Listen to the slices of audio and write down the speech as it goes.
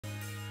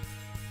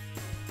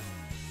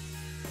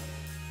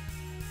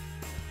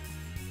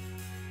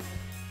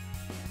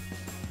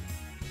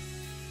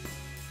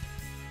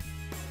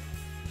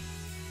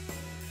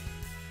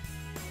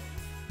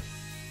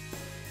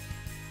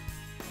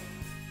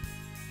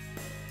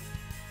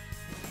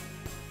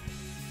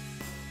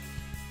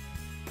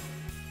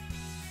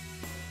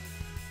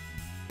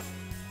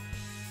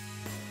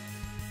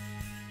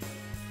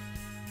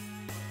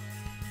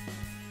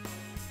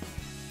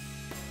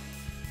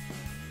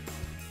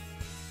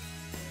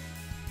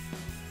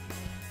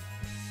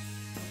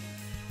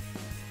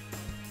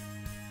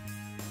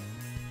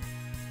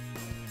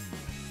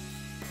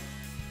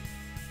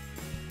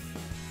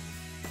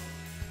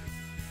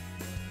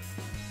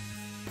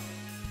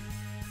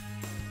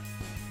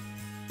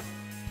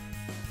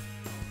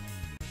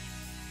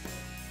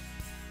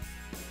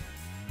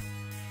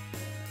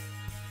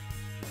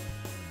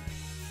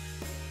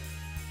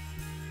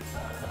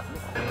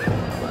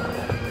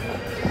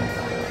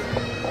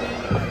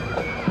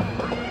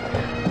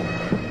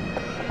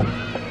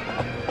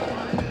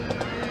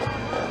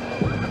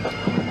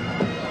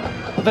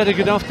A very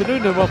good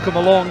afternoon and welcome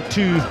along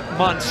to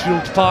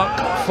Mansfield Park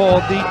for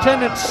the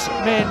Tennent's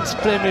Men's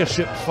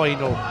Premiership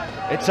final.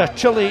 It's a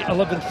chilly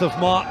 11th of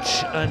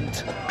March and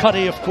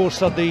Currie, of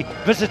course, are the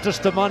visitors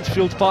to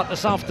Mansfield Park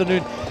this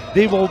afternoon.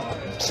 They will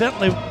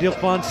certainly, Dale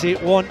Clancy,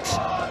 want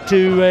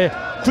to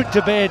put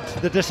to bed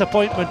the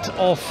disappointment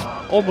of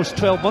almost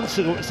 12 months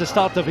ago. It's the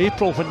start of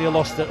April when they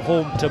lost at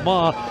home to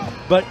Mar.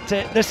 But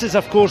this is,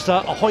 of course,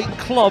 a Hawick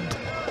club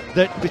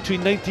that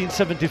between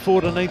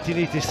 1974 and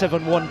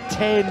 1987 won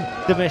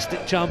 10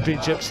 domestic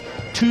championships,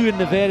 2 in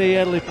the very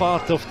early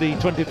part of the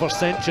 21st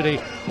century,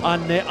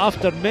 and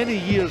after many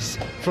years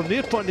from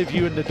their point of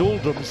view in the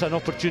doldrums, an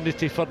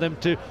opportunity for them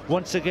to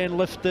once again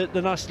lift the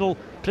National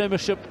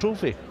Premiership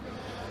trophy.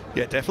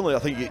 Yeah, definitely. I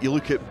think you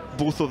look at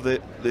both of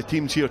the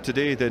teams here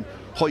today, then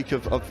Hawick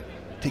have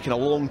taken a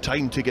long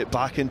time to get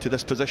back into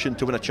this position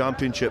to win a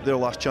championship. Their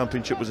last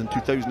championship was in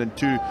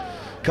 2002.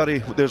 Currie,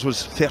 theirs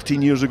was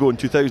 13 years ago in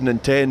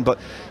 2010, but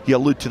you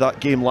allude to that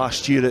game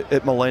last year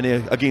at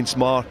Millennia against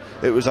Mar.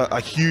 It was a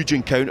huge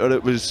encounter.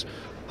 It was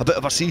a bit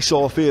of a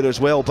seesaw affair as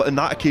well, but on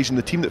that occasion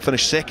the team that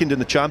finished second in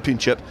the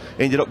championship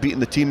ended up beating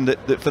the team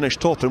that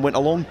finished top and went a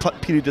long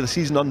period of the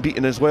season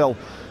unbeaten as well,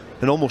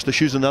 and almost the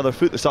shoes on the other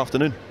foot this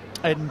afternoon.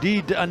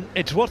 Indeed, and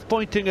it's worth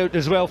pointing out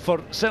as well,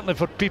 certainly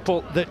for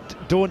people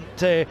that don't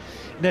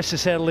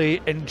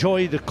necessarily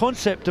enjoy the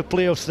concept of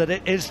playoffs, that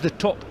it is the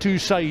top 2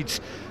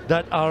 sides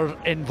that are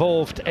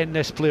involved in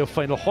this playoff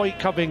final. Hawick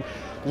having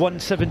won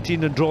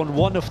 17 and drawn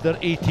 1 of their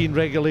 18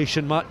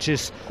 regulation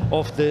matches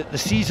of the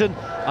season,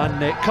 and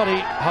Currie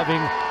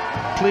having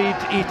played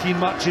 18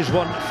 matches,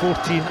 won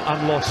 14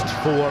 and lost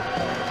 4.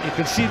 You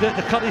can see that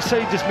the Currie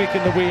side is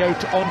making their way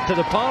out onto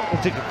the park.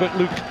 We'll take a quick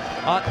look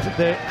at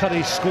the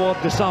Currie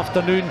squad this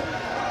afternoon,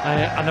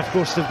 and of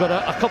course they've got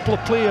a couple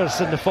of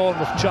players in the form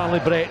of Charlie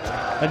Brett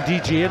and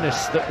DJ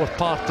Innes that were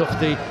part of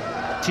the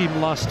team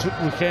last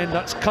weekend.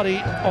 That's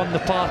Currie on the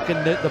park in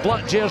the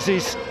black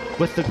jerseys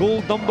with the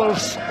gold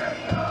numbers,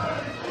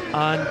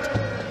 and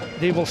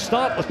they will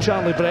start with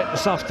Charlie Brett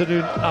this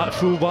afternoon at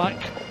fullback.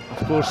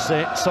 Of course,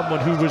 someone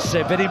who was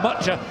very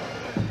much a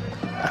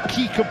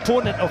key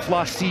component of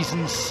last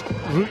season's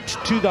route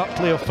to that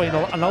playoff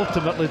final, and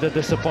ultimately the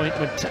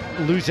disappointment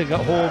losing at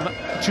home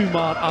to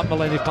Mar at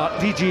Millennia Park.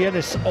 DJ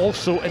Innes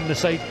also in the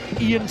side.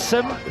 Ian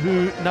Sim,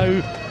 who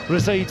now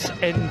resides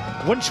in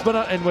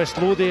Winchborough in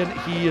West Lothian.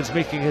 He is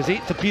making his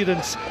 8th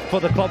appearance for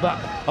the club,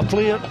 a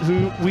player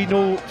who we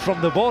know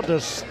from the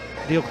borders,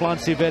 Dale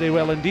Clancy, very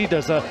well indeed,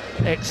 as an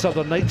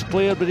ex-Southern Knights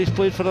player, but he's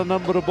played for a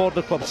number of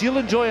border clubs. He'll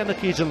enjoy an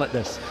occasion like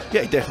this.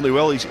 Yeah, he definitely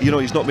will.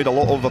 He's not made a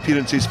lot of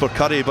appearances for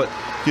Currie, but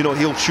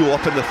he'll show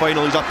up in the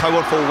final. He's a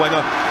powerful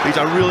winger. He's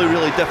a really,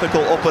 really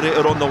difficult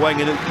operator on the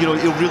wing, and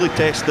he'll really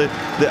test the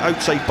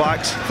outside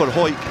backs for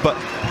Hawick. But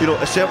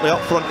certainly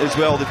up front as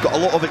well, they've got a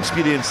lot of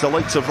experience. The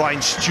likes of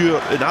Ryan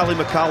Stuart and Ali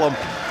McCallum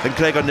and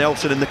Gregor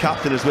Nelson, and the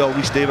captain as well,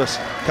 Rhys Davis,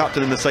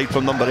 captain in the side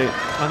from number 8.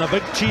 And a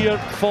big cheer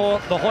for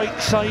the Hawick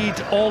side,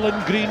 all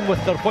in green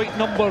with their white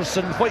numbers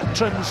and white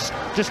trims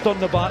just on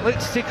the back.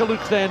 Let's take a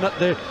look then at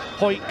the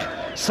Hawick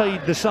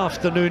side this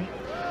afternoon.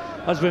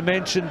 As we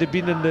mentioned, they've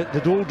been in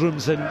the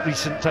doldrums in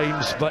recent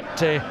times, but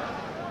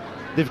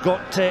they've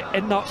got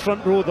in that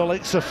front row the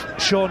likes of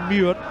Sean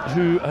Muir,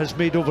 who has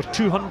made over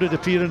 200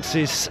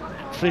 appearances,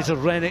 Fraser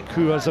Rennick,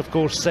 who has of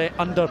course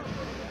under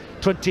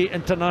 20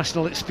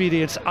 international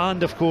experience,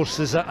 and of course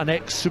is an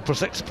ex-Super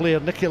 6 player,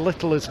 Nicky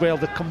Little as well.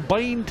 The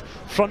combined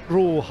front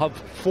row have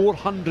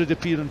 400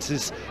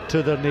 appearances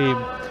to their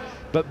name.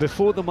 But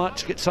before the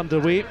match gets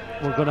underway,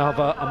 we're going to have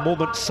a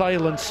moment's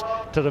silence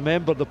to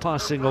remember the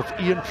passing of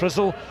Ian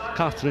Frizzle,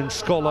 Catherine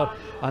Scholar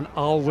and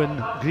Alwyn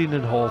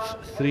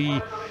Greenenhoff,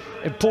 3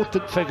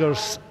 important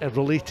figures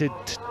related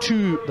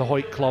to the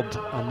Hawick club,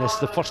 and this is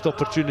the first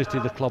opportunity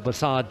the club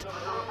has had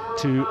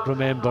to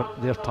remember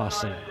their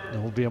passing. There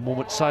will be a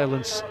moment's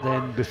silence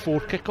then before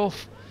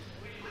kick-off,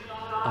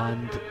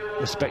 and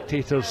the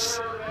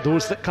spectators,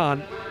 those that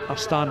can, are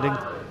standing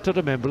to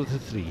remember the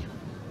 3.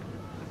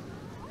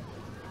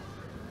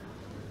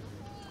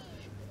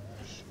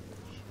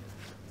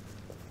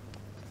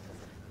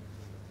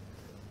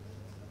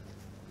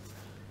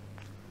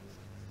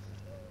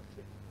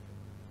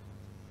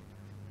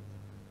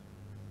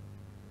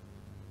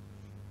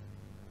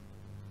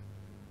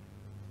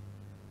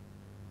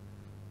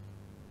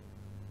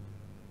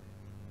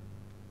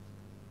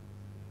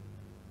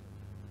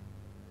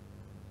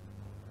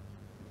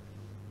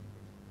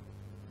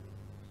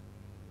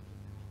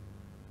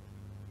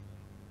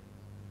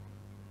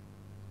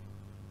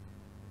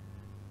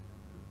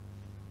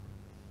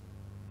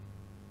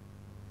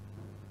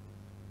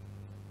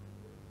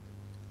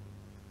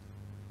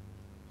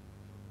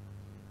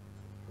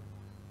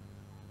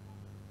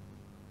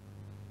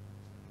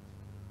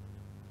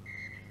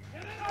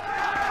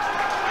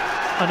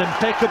 An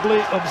impeccably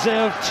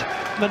observed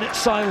minute's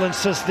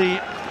silence as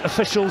the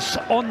officials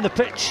on the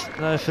pitch.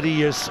 The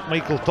referee is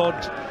Michael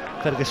Todd,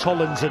 Fergus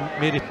Hollins and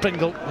Mary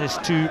Pringle, his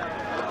 2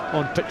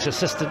 on-pitch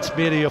assistants.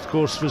 Mary, of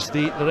course, was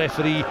the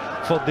referee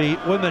for the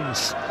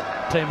women's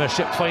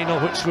Premiership final,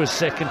 which was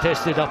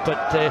contested up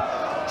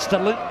at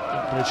Stirling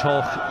at Bridge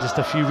Hall just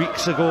a few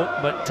weeks ago.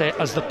 But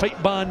as the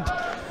pipe band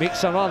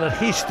makes a rather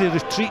hasty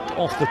retreat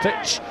off the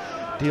pitch,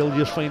 Dale,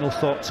 your final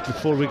thoughts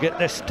before we get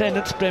this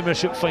Tennent's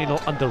Premiership final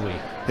underway?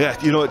 Yeah,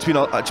 you know, it's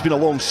been a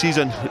long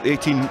season,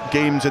 18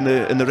 games in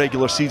the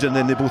regular season,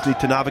 then they both need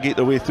to navigate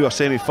their way through a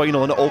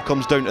semi-final, and it all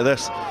comes down to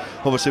this.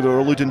 Obviously, we were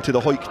alluding to the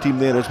Hawick team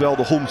there as well,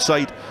 the home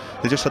side.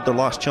 They just had their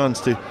last chance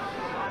to,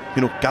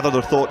 you know, gather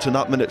their thoughts in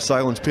that minute's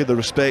silence, pay their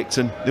respects,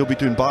 and they'll be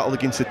doing battle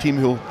against the team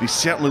who'll be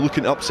certainly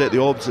looking to upset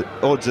the odds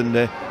and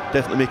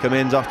definitely make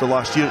amends after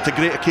last year. It's a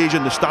great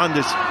occasion. The stand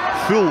is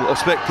full of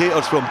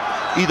spectators from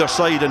either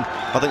side, and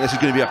I think this is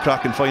going to be a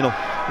cracking final.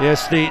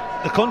 Yes, the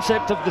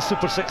concept of the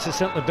Super Six has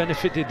certainly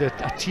benefited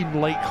a team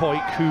like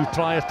Hawick, who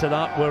prior to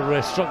that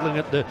were struggling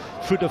at the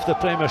foot of the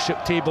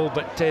Premiership table,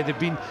 but they've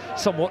been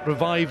somewhat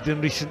revived in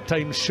recent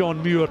times.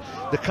 Sean Muir,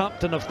 the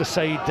captain of the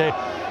side,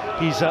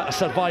 he's a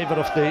survivor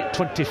of the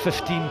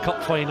 2015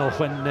 Cup final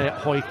when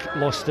Hawick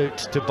lost out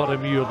to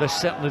Boroughmuir. This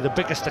is certainly the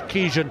biggest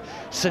occasion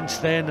since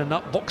then, and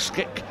that box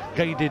kick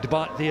guided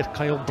back there,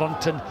 Kyle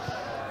Brunton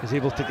is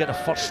able to get a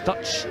first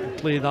touch and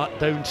play that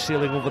down,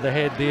 sailing over the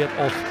head there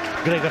of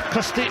Gregor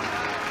Christie,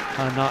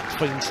 and that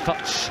finds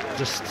touch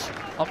just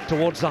up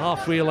towards the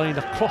halfway line,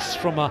 across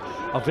from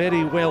a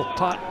very well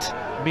packed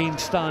main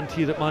stand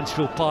here at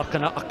Mansfield Park,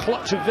 and a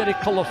clutch of very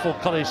colourful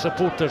Currie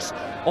supporters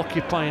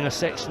occupying a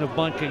section of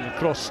banking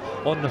across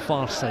on the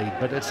far side.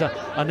 But it's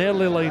an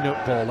early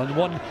line-out ball, and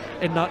one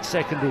in that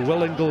second row.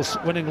 Will Ingles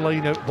winning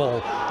line-out ball,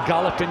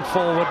 galloping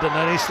forward, and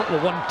a nice little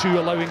 1-2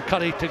 allowing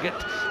Currie to get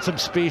some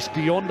space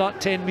beyond that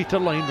 10-metre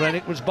line.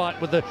 Rennick was back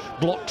with the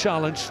block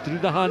challenge. Through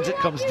the hands it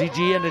comes,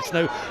 DG in, it's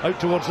now out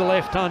towards the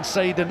left-hand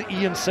side, and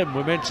Ian Sim,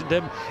 we mentioned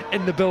him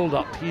in the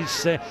build-up.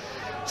 He's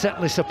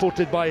certainly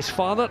supported by his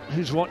father,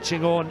 who's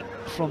watching on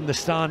from the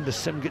stand as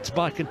Sim gets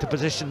back into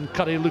position.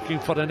 Currie looking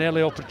for an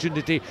early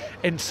opportunity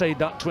inside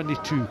that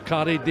 22,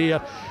 carried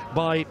there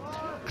by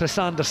Chris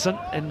Anderson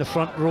in the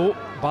front row.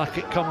 Back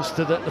it comes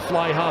to the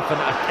fly half,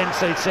 and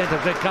inside centre,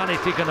 Greg Canny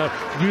taking a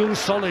real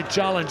solid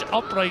challenge,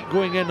 upright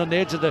going in on the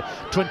edge of the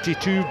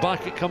 22.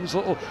 Back it comes,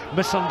 little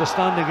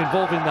misunderstanding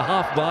involving the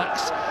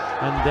half-backs,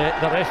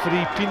 and the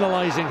referee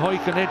penalising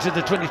Hawick on the edge of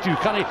the 22.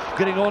 Currie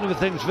getting on with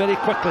things very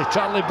quickly.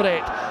 Charlie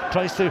Brett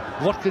tries to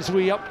work his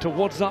way up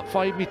towards that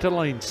 5-metre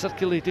line,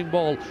 circulating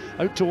ball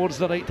out towards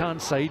the right-hand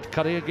side.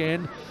 Currie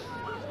again,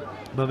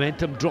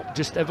 momentum dropped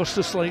just ever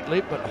so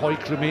slightly, but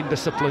Hawick remained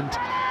disciplined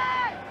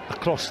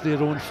across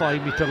their own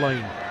 5-metre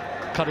line.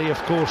 Currie,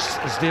 of course,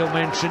 as Dale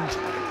mentioned,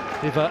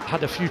 they've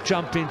had a few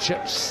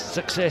championships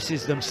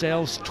successes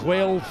themselves,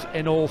 12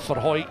 in all for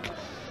Hawick,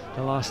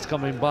 the last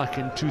coming back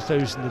in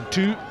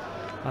 2002,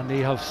 and they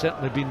have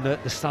certainly been the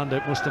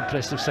standout, most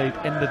impressive side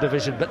in the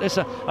division. But it's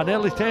an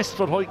early test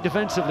for Hawick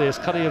defensively, as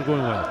Currie are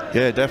going well.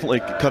 Yeah, definitely.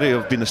 Currie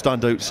have been the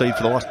standout side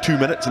for the last 2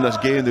 minutes in this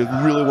game. They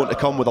really want to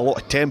come with a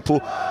lot of tempo,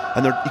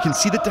 and you can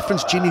see the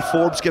difference Jamie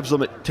Forbes gives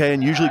them at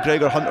 10. Usually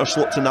Gregor Hunter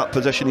slots in that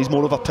position. He's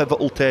more of a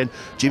pivotal 10.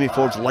 Jamie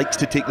Forbes likes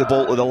to take the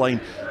ball to the line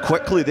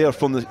quickly there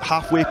from the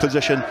halfway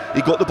position.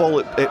 He got the ball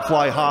at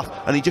fly half,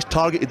 and he just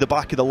targeted the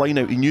back of the line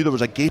out. He knew there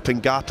was a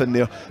gaping gap in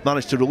there,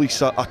 managed to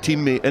release a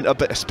teammate into a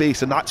bit of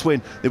space, and that's when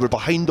they were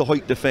behind the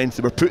Hawick defence.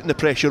 They were putting the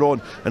pressure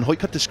on, and Hawick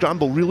had to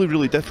scramble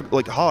really difficult,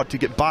 like hard, to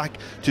get back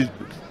to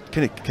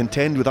kind of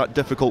contend with that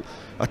difficult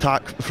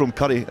attack from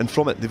Currie, and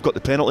from it they've got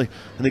the penalty,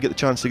 and they get the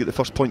chance to get the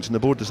first points on the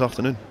board this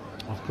afternoon.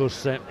 Of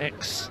course,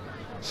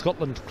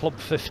 ex-Scotland Club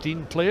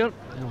 15 player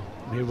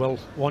may well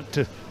want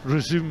to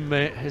resume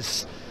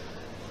his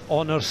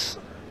honours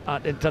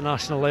at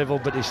international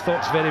level, but his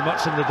thoughts very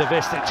much in the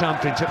domestic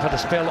championship. Had a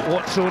spell at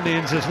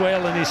Watsonians as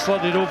well, and he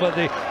slotted over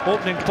the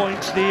opening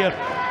points there.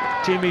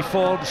 Jamie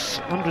Forbes,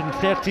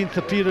 113th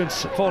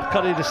appearance for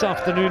Currie this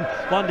afternoon,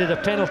 landed a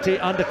penalty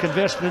and a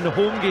conversion in the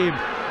home game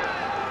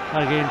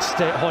against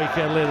Hawick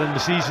earlier in the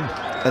season.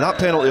 And that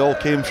penalty all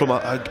came from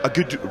a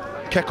good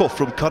kick-off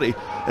from Currie,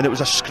 and it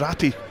was a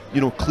scrappy,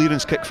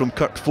 clearance kick from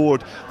Kurt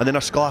Ford, and then a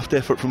sclaffed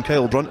effort from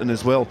Kyle Brunton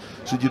as well.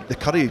 So the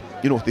Currie,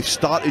 they've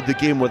started the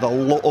game with a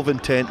lot of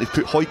intent. They've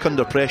put Hawick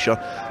under pressure,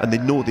 and they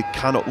know they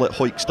cannot let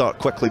Hawick start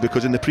quickly,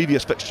 because in the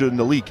previous fixture in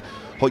the league,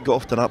 Hawick got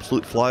off to an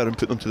absolute flyer and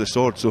put them to the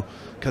sword. So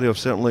Currie have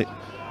certainly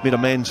made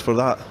amends for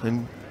that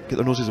and get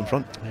their noses in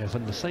front. Yeah,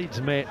 when the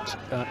sides met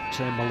at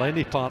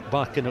Millennium Park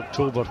back in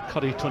October,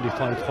 Currie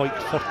 25, Hawick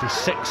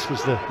 46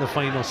 was the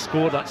final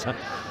score. That's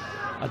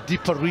a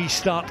deeper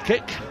restart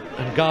kick,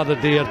 and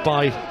gathered there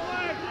by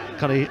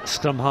Currie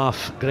scrum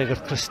half Gregor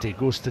Christie.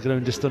 Goes to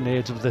ground just on the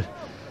edge of the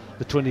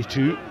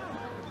 22,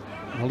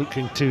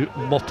 looking to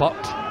mop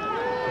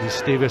up.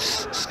 Rhys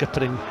Davis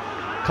skippering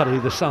Currie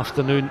this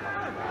afternoon,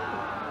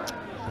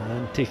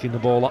 and taking the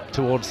ball up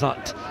towards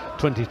that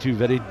 22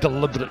 very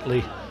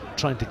deliberately,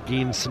 trying to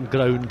gain some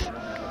ground.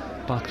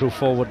 Back row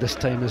forward this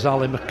time is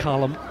Ali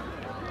McCallum,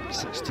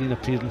 16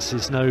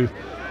 appearances now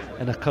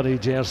in a Currie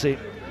jersey.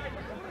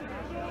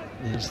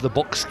 There's the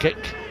box kick,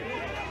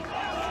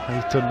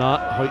 right on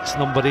that. Hawick's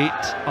number 8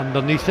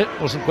 underneath it,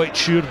 wasn't quite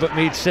sure but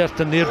made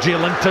certain there. Jay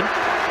Linton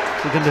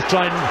Looking to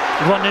try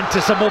and run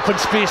into some open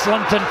space.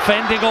 Linton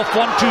fending off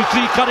 1, 2,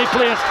 3 Currie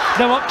players.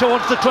 Now up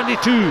towards the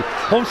 22.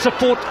 Home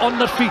support on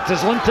their feet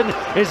as Linton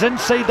is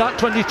inside that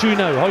 22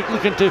 now. Hawick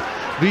looking to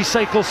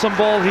recycle some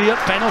ball here.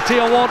 Penalty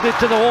awarded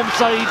to the home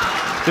side.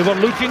 They were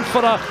looking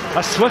for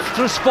a swift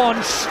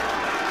response.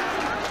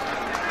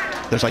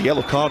 There's a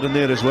yellow card in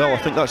there as well. I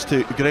think that's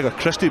to Gregor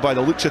Christie by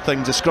the looks of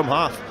things, the scrum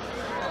half.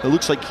 It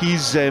looks like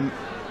he's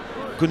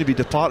going to be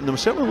departing. There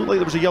certainly looked like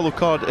there was a yellow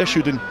card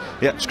issued, and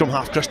yeah, scrum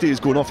half Christie is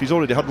going off. He's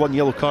already had 1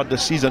 yellow card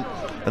this season,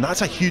 and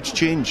that's a huge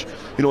change,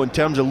 you know, in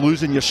terms of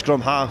losing your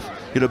scrum half,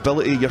 your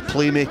ability, your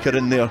playmaker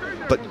in there.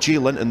 But Jay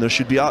Linton, there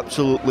should be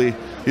absolutely,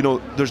 you know,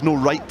 there's no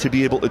right to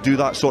be able to do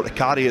that sort of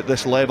carry at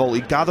this level.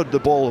 He gathered the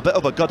ball, a bit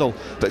of a guddle,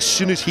 but as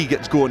soon as he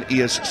gets going,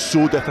 he is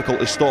so difficult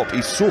to stop.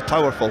 He's so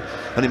powerful,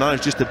 and he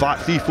managed just to bat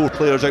 3-4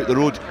 players out the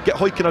road, get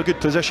Hawick in a good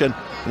position,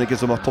 and it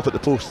gives them a pop at the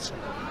posts.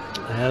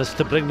 As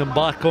to bring them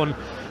back on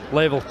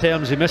level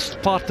terms. He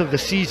missed part of the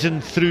season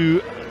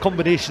through a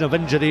combination of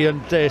injury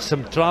and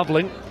some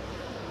travelling.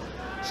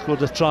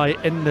 Scored a try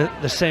in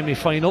the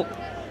semi-final.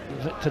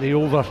 Victory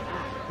over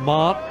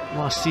Mar,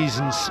 last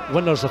season's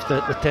winners of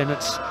the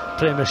Tennent's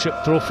Premiership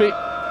trophy.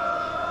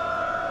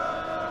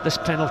 This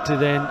penalty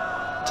then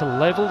to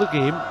level the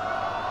game.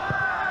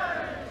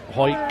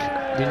 Hawick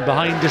been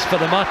behind just for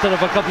the matter of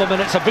a couple of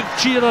minutes. A big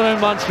cheer around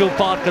Mansfield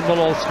Park and we're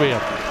all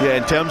square. Yeah,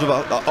 in terms of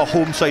a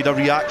home side, a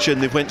reaction,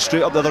 they've went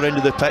straight up the other end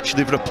of the pitch.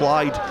 They've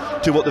replied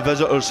to what the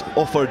visitors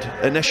offered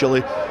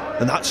initially,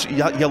 and that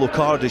yellow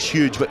card is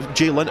huge. But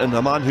Jay Linton,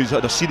 a man who's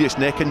had a serious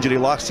neck injury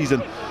last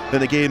season in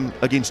the game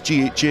against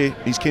GHA,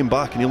 he's came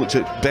back and he looks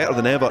better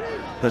than ever.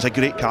 And it's a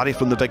great carry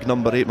from the big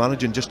number 8,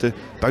 managing just to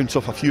bounce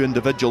off a few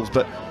individuals.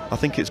 But I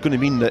think it's going to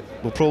mean that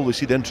we'll probably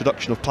see the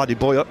introduction of Paddy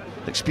Boyer,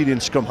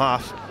 experienced scrum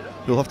half.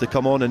 He'll have to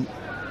come on and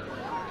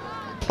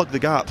plug the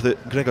gap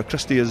that Gregor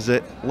Christie has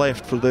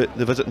left for the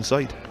visiting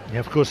side. Yeah,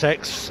 of course,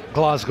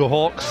 ex-Glasgow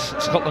Hawks,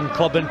 Scotland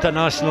Club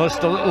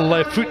internationalist. A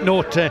little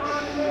footnote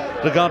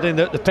regarding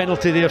the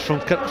penalty there from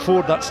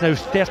Kirkford. That's now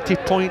 30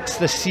 points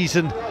this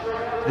season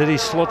that he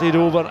slotted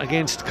over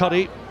against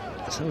Currie.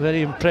 It's a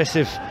very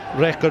impressive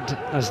record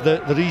as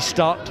the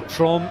restart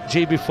from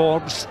JB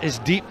Forbes is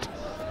deep.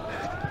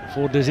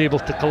 Ford is able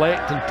to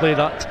collect and play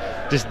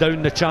that just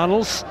down the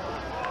channels.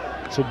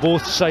 So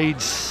both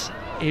sides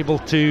able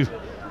to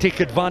take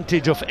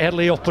advantage of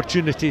early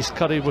opportunities.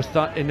 Currie with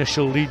that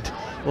initial lead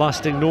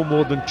lasting no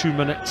more than 2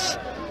 minutes.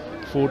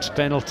 Ford's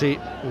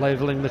penalty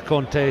levelling the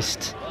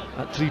contest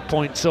at 3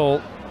 points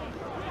all.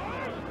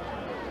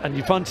 And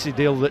you fancy,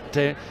 Dale,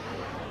 that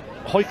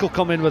Hawick will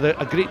come in with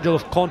a great deal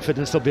of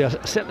confidence. There'll be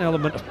a certain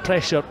element of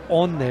pressure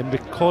on them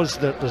because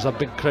there's a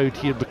big crowd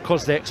here,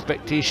 because the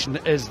expectation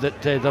is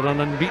that they're an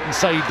unbeaten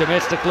side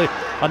domestically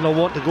and they'll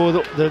want to go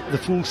the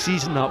full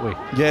season that way.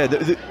 Yeah,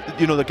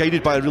 you know, they're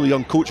guided by a really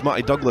young coach,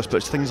 Matty Douglas, but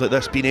it's things like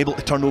this, being able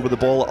to turn over the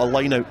ball at a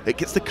line out, it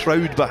gets the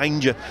crowd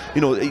behind you.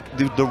 You know,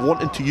 they're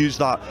wanting to use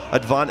that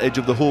advantage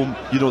of the home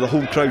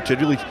crowd to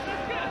really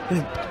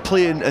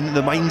play in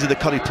the minds of the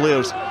Currie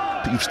players.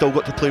 But you've still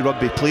got to play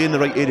rugby, play in the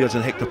right areas,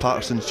 and Hector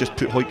Patterson's just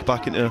put Hawick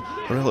back into a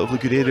relatively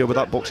good area with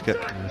that box kick.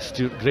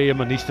 Stuart Graham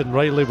and Ethan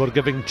Riley were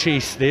giving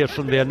chase there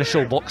from the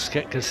initial box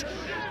kick as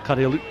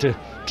Currie looked to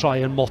try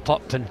and mop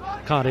up and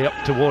carry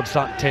up towards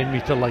that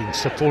 10-metre line.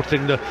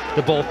 Supporting the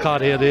ball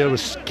carrier there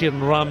was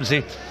Kieran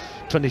Ramsey,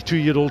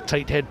 22-year-old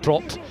tight head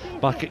prop.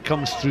 Back it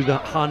comes through the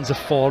hands of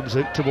Forbes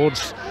out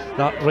towards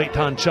that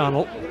right-hand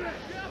channel.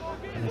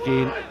 And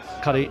again,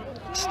 Currie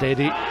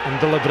steady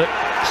and deliberate.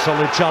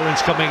 Solid challenge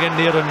coming in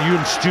there, and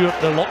Ewan Stuart,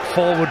 the lock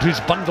forward, who's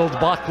bundled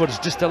backwards,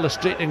 just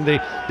illustrating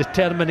the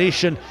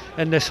determination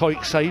in this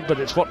Hawick side. But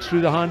it's worked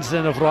through the hands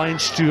then of Ryan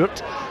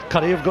Stewart.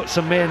 Currie have got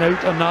some men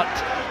out on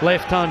that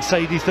left hand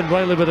side. Ethan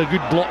Riley with a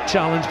good block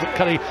challenge, but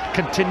Currie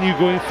continue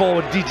going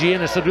forward. DJ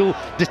Ennis, a real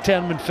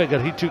determined figure.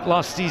 He took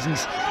last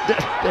season's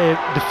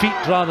defeat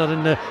rather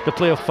in the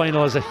playoff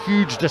final as a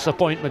huge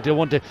disappointment. They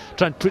want to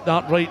try and put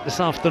that right this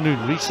afternoon.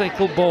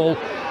 Recycled ball,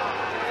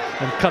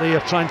 and Currie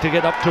are trying to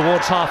get up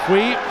towards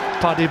halfway.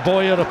 Paddy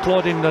Boyer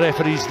applauding the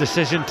referee's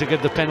decision to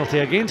give the penalty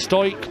against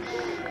Hawick,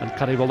 and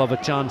Currie will have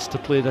a chance to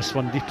play this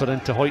one deeper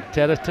into Hawick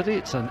territory.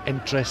 It's an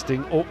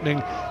interesting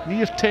opening.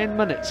 Near 10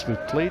 minutes,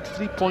 we've played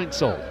 3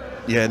 points all.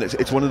 Yeah, and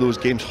it's one of those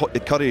games.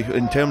 Currie,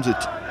 in terms of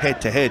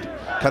head-to-head,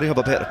 Currie have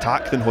a better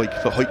attack than Hawick,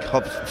 but Hawick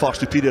have far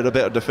superior, a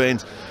better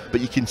defence.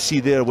 But you can see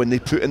there when they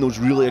put in those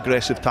really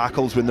aggressive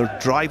tackles, when they're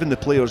driving the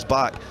players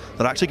back,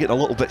 they're actually getting a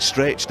little bit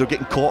stretched, they're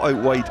getting caught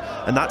out wide,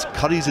 and that's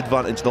Currie's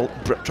advantage. They'll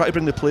try to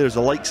bring the players,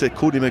 the likes of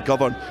Cody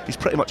McGovern, he's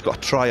pretty much got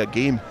a try a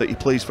game that he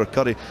plays for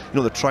Currie. You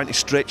know, they're trying to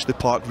stretch the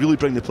park, really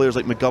bring the players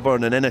like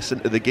McGovern and Ennis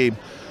into the game.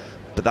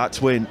 But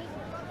that's when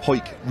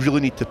Hawick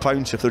really need to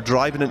pounce. If they're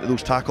driving into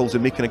those tackles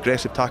and making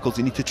aggressive tackles,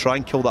 they need to try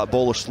and kill that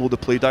ball or slow the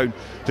play down,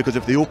 because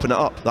if they open it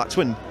up, that's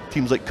when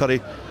teams like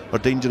Currie are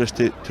dangerous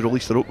to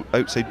release their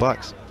outside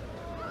backs.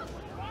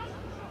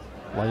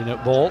 Line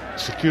out ball,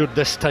 secured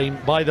this time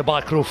by the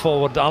back row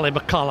forward, Ali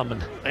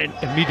McFarlane, and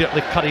immediately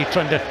Currie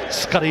trying to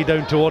scurry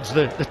down towards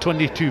the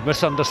 22.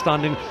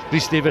 Misunderstanding,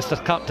 Rhys Davis, their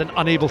captain,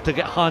 unable to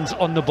get hands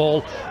on the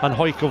ball, and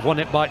Hawick have won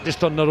it back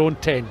just on their own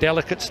 10.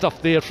 Delicate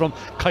stuff there from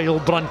Kyle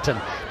Brunton,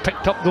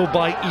 picked up though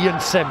by Ian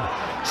Sim.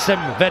 Sim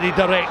very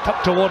direct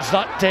up towards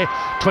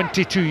that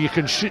 22. You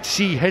can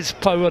see his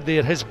power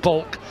there, his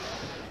bulk.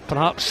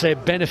 Perhaps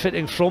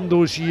benefiting from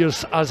those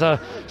years as a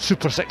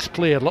Super 6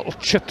 player. Little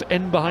chip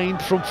in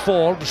behind from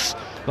Forbes,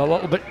 a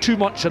little bit too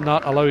much in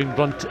that, allowing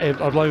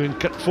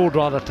Ford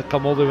rather to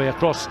come all the way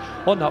across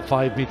on that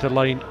 5 metre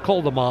line,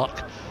 call the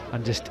mark,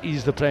 and just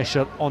ease the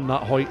pressure on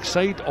that Hawick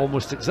side.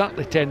 Almost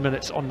exactly 10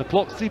 minutes on the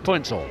clock, 3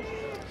 points all.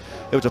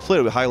 It was a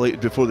player we highlighted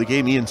before the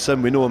game, Ian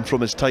Sim. We know him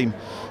from his time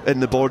in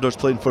the Borders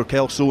playing for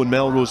Kelso and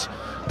Melrose,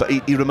 but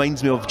he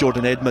reminds me of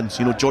Jordan Edmonds.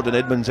 You know, Jordan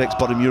Edmonds,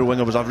 ex-Boroughmuir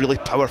winger, was a really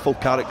powerful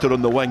character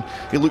on the wing.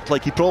 He looked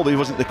like he probably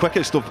wasn't the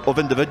quickest of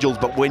individuals,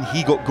 but when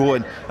he got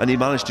going and he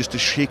managed just to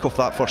shake off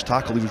that first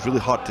tackle, he was really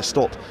hard to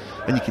stop.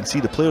 And you can see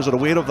the players are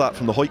aware of that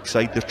from the Hawick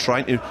side. They're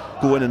trying to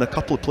go in and a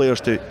couple of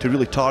players to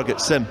really target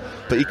Sim,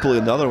 but equally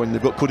in the other wing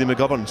they've got Cody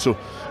McGovern. So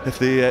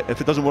if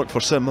it doesn't work for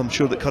Sim, I'm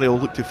sure that Currie will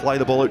look to fly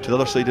the ball out to the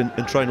other side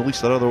and try and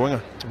release their other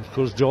winger. Of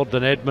course,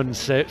 Jordan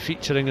Edmonds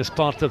featuring as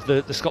part of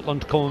the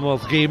Scotland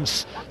Commonwealth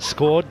Games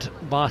squad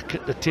back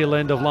at the tail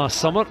end of last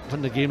summer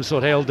when the games were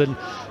held in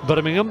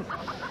Birmingham,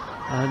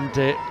 and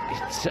it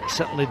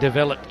certainly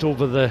developed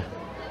over the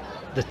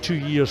 2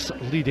 years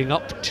leading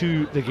up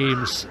to the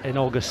games in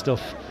August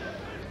of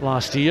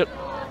last year.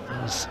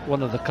 As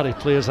one of the Currie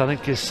players, I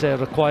think, is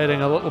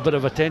requiring a little bit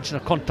of attention. A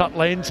contact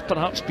lens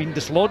perhaps been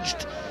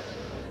dislodged,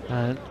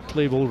 and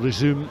play will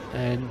resume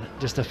in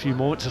just a few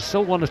moments. There's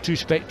still 1 or 2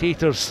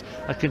 spectators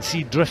I can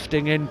see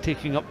drifting in,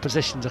 taking up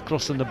positions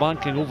across on the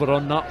banking over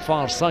on that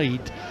far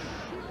side.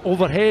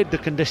 Overhead the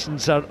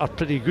conditions are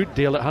pretty good,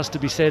 Dale, it has to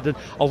be said, and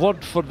a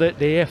word for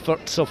the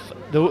efforts of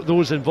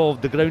those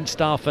involved, the ground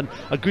staff, and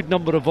a good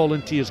number of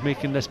volunteers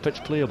making this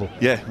pitch playable.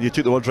 Yeah, you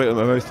took the words right out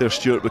of my mouth there,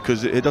 Stuart,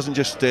 because it doesn't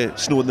just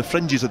snow in the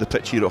fringes of the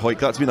pitch here at Hawick.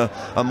 That's been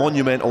a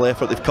monumental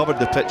effort. They've covered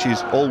the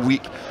pitches all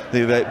week.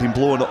 They've been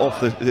blowing it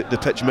off the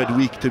pitch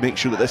midweek to make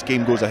sure that this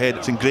game goes ahead.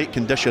 It's in great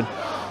condition.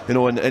 You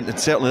know, and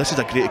certainly this is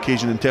a great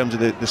occasion in terms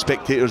of the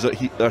spectators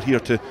that are here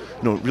to,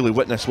 you know, really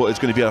witness what is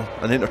going to be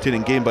an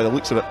entertaining game by the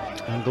looks of it.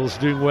 Angle's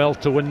doing well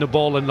to win the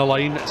ball in the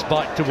line. It's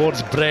back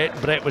towards Brett.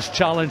 Brett was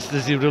challenged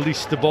as he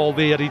released the ball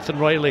there. Ethan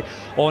Riley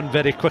on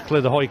very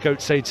quickly, the Hawick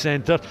outside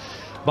centre.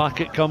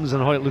 Back it comes,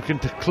 and Hawick looking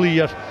to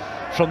clear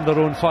from their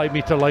own 5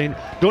 metre line.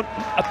 Don't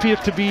appear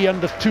to be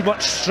under too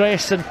much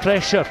stress and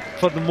pressure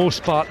for the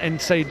most part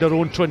inside their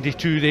own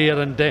 22 there,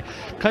 and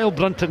Kyle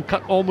Brunton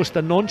cut almost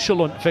a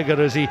nonchalant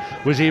figure as he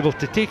was able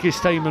to take his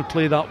time and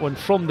play that one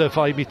from the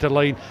 5 metre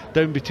line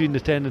down between the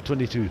 10 and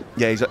 22.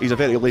 Yeah, he's a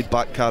very laid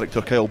back character,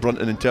 Kyle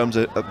Brunton, in terms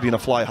of being a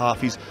fly half.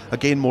 He's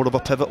again more of a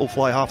pivotal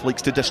fly half,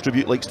 likes to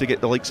distribute, likes to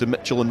get the likes of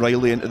Mitchell and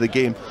Riley into the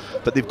game,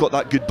 but they've got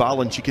that good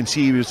balance. You can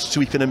see he was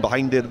sweeping in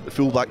behind there at the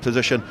full back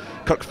position.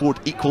 Kirk Ford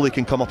equally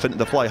can come up into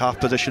the fly half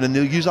position, and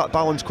they'll use that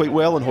balance quite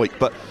well in Hawick,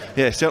 but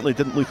yeah, certainly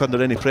didn't look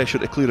under any pressure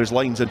to clear his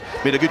lines, and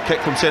made a good kick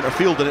from centre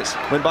field, and it's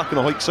went back on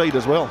the Hawick side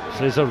as well.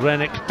 Fraser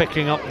Rennick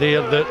picking up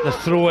there the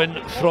throw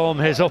in from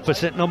his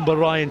opposite number,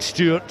 Ryan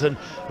Stuart, and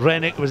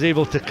Rennick was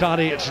able to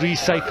carry. It's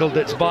recycled,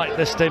 it's back.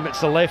 This time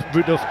it's the left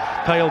boot of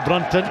Kyle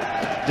Brunton,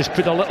 just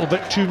put a little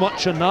bit too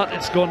much on that.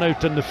 It's gone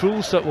out in the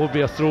full, so it will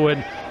be a throw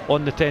in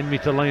on the 10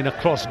 metre line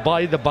across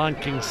by the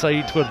banking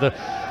side where the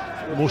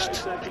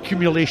most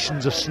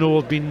accumulations of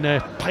snow have been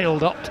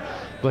piled up,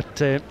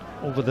 but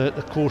over the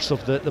course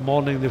of the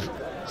morning they've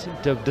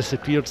seemed to have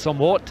disappeared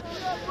somewhat,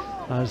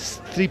 as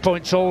 3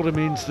 points all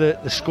remains the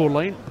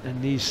scoreline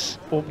in these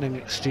opening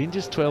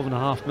exchanges.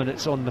 12.5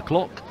 minutes on the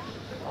clock.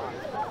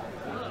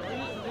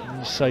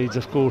 These sides,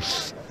 of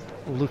course,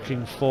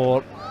 looking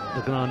for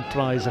the grand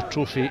prize. A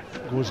trophy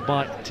goes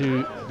back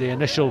to the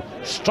initial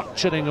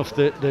structuring of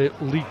the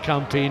league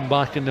campaign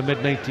back in the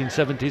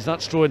mid-1970s.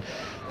 That's throwing,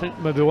 I think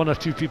maybe 1 or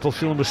 2 people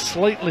feeling was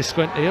slightly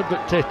squint here,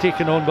 but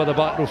taken on by the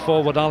back row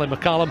forward Ali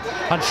McCallum,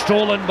 and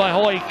stolen by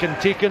Hawick,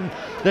 and taken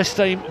this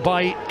time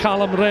by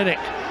Callum Rennick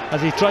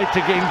as he tried to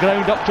gain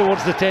ground up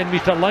towards the 10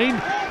 metre line,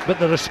 but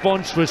the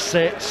response was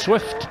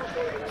swift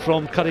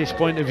from Currie's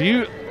point of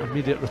view.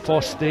 Immediate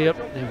riposte there.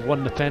 They've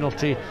won the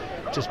penalty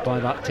just by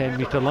that 10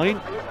 metre line.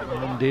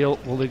 And Dale,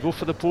 will they go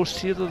for the post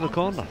here or the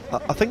corner?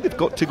 I think they've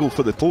got to go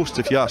for the post,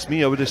 if you ask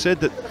me. I would have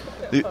said that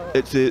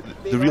it's the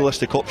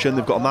realistic option.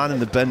 They've got a man in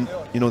the bin.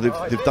 You know,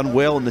 they've done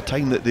well in the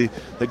time that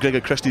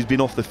Gregor Christie's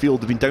been off the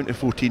field. They've been down to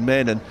 14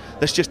 men, and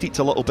this just eats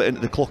a little bit into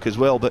the clock as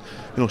well. But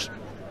you know,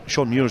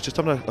 Sean Muir's just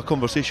having a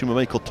conversation with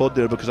Michael Todd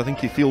there, because I think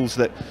he feels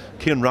that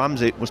Kieran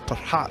Ramsey was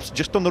perhaps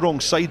just on the wrong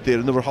side there,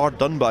 and they were hard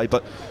done by,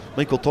 but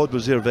Michael Todd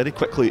was there very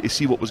quickly to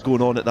see what was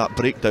going on at that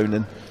breakdown.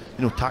 And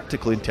you know,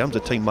 tactically, in terms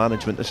of time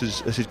management, this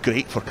is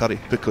great for Currie,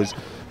 because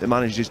it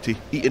manages to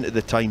eat into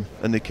the time,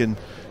 and they can,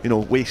 you know,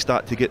 waste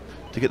that to get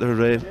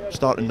their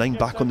starting 9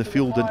 back on the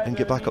field and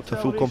get back up to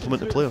a full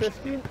complement of players.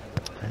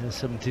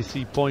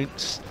 73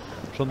 points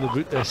from the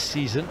boot this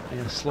season. He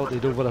has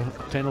slotted over a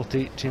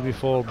penalty, Jamie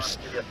Forbes,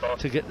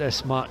 to get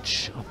this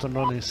match up and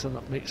running, so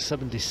that makes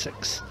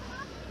 76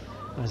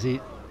 as he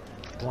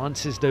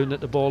glances down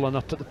at the ball and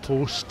up at the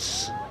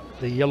posts.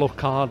 The yellow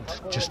card,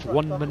 just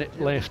 1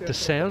 minute left to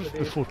serve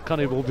before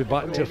Currie will be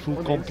back to a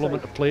full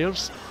complement of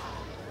players.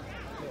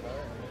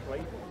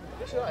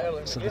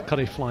 So the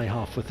Currie fly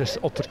half with this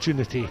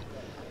opportunity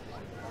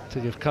to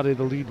give Currie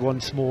the lead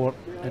once more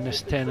in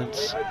this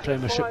Tennent's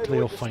Premiership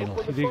playoff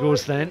final. Here he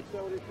goes then.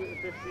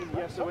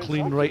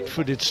 Clean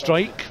right-footed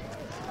strike.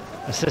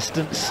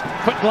 Assistants,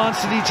 quick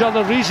glance at each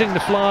other, raising the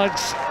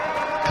flags.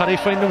 Currie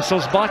find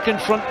themselves back in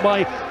front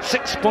by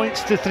 6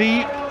 points to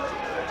 3.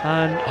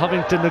 And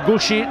having to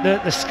negotiate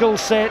the skill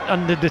set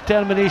and the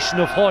determination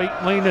of Hawick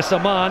minus a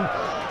man,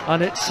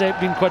 and it's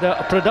been quite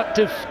a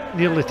productive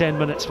nearly 10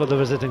 minutes for the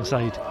visiting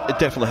side. It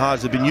definitely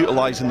has. They've been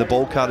utilising the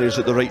ball carriers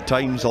at the right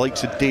times, the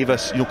likes of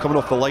Davis, coming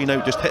off the line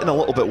out, just hitting a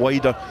little bit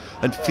wider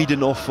and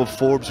feeding off of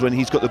Forbes when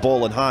he's got the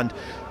ball in hand.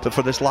 But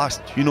for this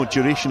last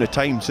duration of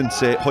time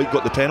since Hawick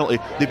got the penalty,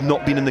 they've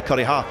not been in the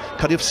Currie half.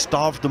 Currie have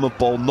starved them of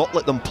ball, not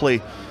let them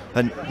play,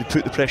 and they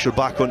put the pressure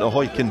back onto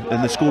Hawick, and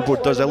the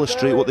scoreboard does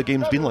illustrate what the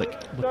game's been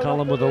like.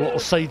 McFarlane with a little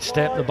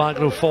sidestep, the back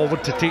row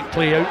forward to take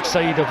play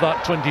outside of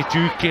that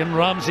 22. Kane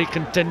Ramsey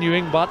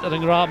continuing,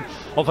 battering ram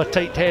of a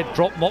tight head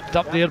drop, mopped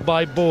up there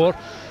by Boer.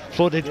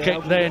 Floated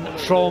kick then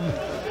from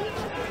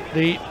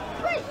the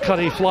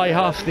Currie fly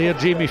half there,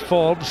 Jamie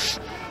Forbes,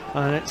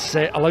 and it's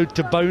allowed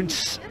to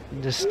bounce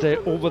just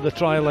over the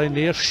try line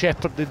there,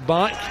 shepherded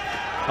back,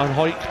 and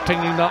Hawick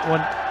pinging that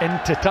one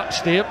into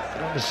touch there.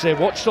 It was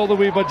watched all the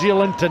way by Jay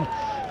Linton,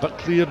 but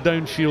cleared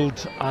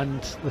downfield,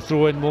 and the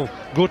throw in will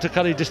go to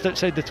Currie just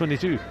outside the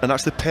 22. And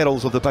that's the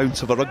perils of the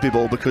bounce of a rugby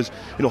ball, because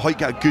Hawick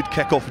get a good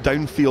kick off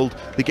downfield,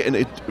 they get in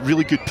a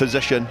really good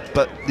position,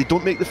 but they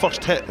don't make the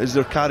first hit as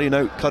they're carrying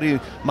out. Currie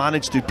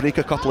managed to break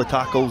a couple of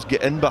tackles,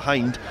 get in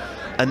behind,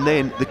 and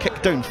then the kick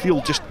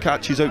downfield just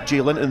catches out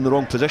Jay Linton in the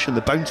wrong position.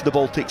 The bounce of the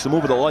ball takes him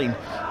over the line.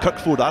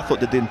 Kirkford, I thought,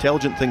 did the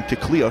intelligent thing to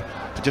clear,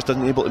 but just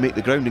isn't able to make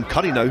the ground, and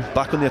Currie now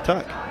back on the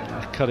attack.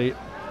 Currie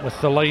with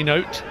the line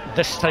out,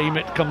 this time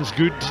it comes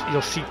good.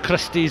 You'll see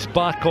Christie's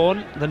back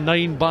on, the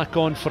 9 back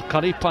on for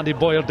Currie. Paddy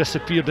Boyer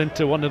disappeared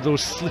into one of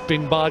those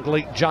sleeping bag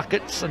like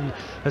jackets and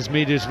has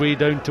made his way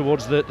down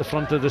towards the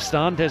front of the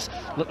stand. His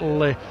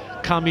little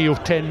cameo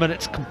 10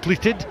 minutes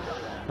completed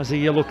as a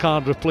yellow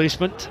card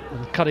replacement,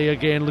 and Currie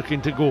again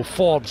looking to go.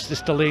 Forbes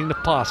just delaying the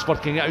pass,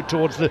 working it out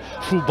towards the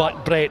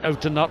fullback Brett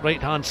out on that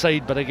right hand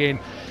side, but again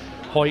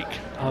Hawick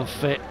have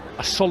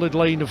a solid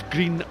line of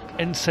green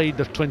inside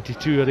their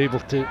 22, are able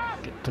to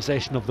get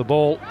possession of the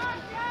ball,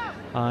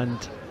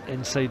 and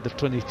inside their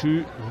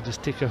 22 will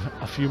just take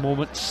a few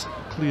moments,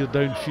 clear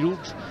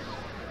downfield.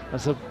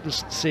 As I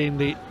was saying,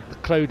 the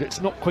crowd, it's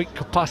not quite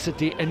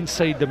capacity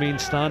inside the main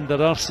stand.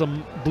 There are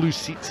some blue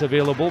seats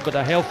available, but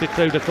a healthy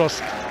crowd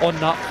across on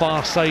that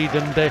far side,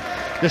 and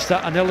just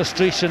an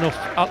illustration of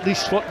at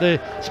least what the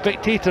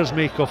spectators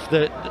make of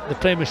the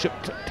Premiership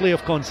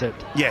playoff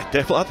concept. Yeah,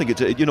 definitely. I think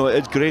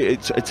it's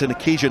great. It's an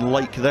occasion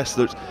like this.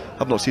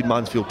 I've not seen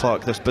Mansfield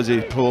Park this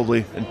busy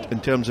probably in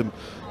terms of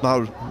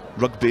my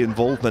rugby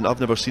involvement. I've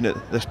never seen it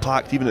this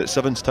packed, even at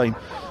Sevens time.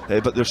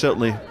 But they're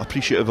certainly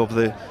appreciative of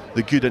the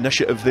good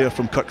initiative there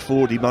from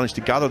Kirkford. He managed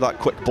to gather that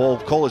quick ball,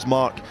 call his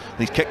mark, and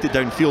he's kicked it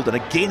downfield, and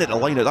again at the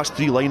line out. That's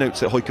 3 lineouts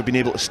that Hawick have been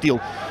able to steal,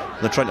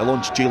 and they're trying to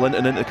launch Jay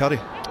Linton into Currie.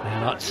 Yeah,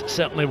 that's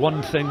certainly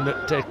one thing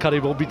that Currie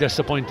will be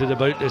disappointed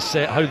about, is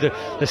how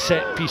the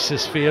set piece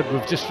has fared.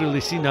 We've just really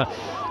seen a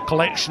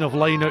collection of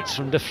lineouts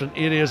from different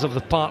areas of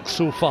the park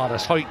so far,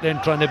 as Hawick then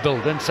trying to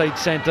build inside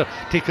centre.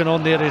 Taken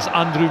on there is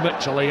Andrew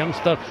Mitchell, a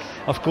youngster,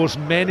 of course,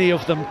 many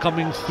of them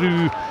coming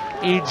through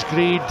age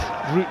grade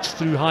routes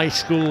through high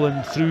school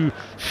and through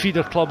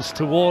feeder clubs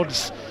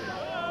towards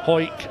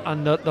Hawick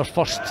and their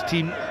first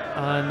team,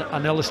 and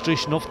an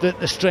illustration of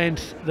the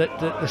strength that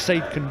the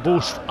side can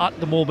boast at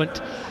the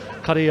moment.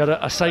 Currie are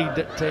a side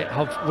that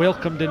have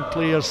welcomed in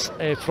players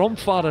from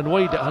far and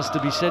wide, it has to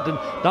be said, and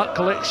that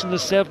collection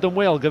has served them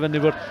well, given they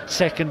were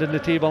second in the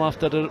table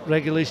after the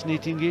regulation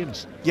 18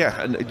 games.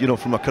 Yeah, and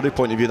from a Currie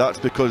point of view, that's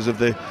because of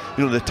the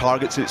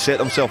targets that set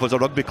themselves as a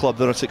rugby club.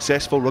 They're a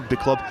successful rugby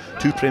club,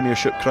 2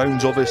 Premiership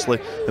crowns obviously,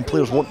 and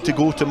players want to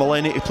go to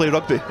Millennium to play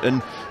rugby,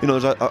 and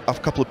there's a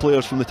couple of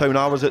players from the town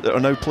I was at that are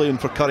now playing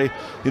for Currie,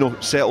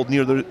 settled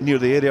near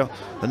the area,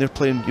 and they're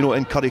playing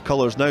in Currie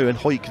colours now. And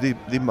Hawick,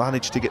 they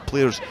managed to get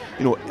players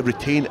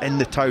retain in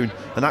the town,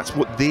 and that's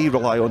what they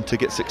rely on to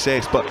get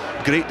success. But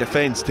great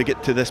defence to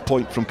get to this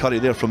point from Currie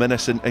there, from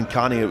Innes and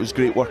Canny. It was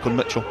great work on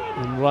Mitchell.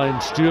 And Ryan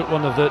Stuart,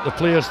 one of the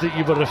players that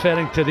you were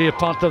referring to there,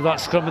 part of that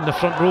scrum in the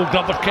front row.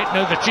 Grubber kick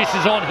now, the chase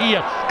is on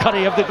here.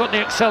 Currie, have they got the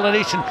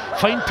acceleration?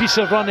 Fine piece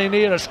of running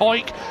there as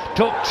Hawick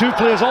took 2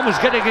 players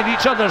almost getting in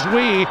each other's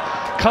way.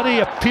 Currie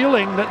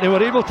appealing that they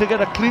were able to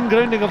get a clean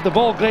grounding of the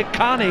ball. Greg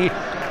Canny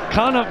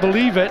cannot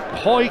believe it.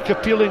 Hawick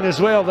appealing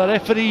as well. The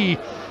referee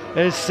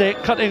is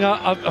cutting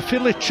a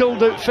fairly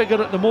chilled out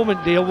figure at the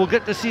moment, Dale. We'll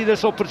get to see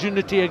this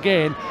opportunity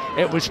again.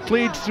 It was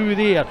played through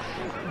there.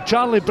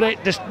 Charlie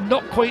Brett just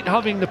not quite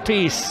having the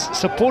pace,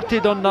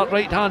 supported on that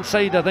right hand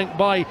side I think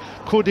by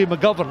Cody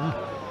McGovern,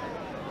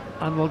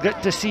 and we'll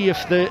get to see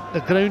if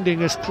the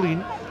grounding is clean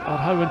or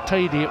how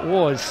untidy it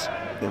was.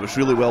 It was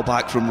really well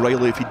back from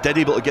Riley. If he did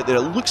able to get there,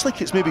 it looks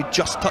like it's maybe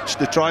just touched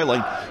the try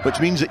line, which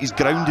means that he's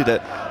grounded it.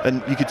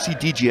 And you could see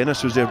DG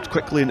Ennis was there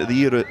quickly into the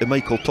ear of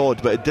Michael Todd,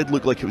 but it did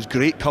look like it was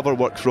great cover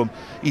work from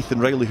Ethan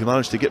Riley, who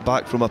managed to get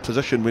back from a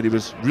position where he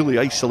was really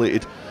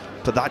isolated.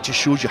 But that just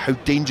shows you how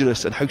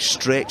dangerous and how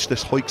stretched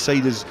this Hawick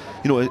side is,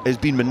 is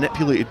being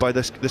manipulated by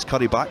this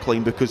Currie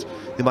backline, because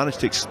they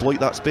managed to exploit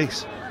that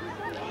space.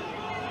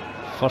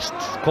 First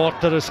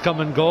quarter has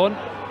come and gone.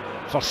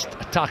 First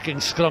attacking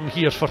scrum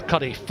here for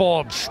Currie.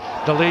 Forbes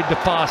delayed the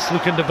pass,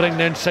 looking to bring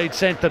the inside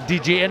centre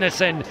DJ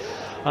Ennis in,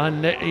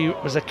 and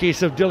it was a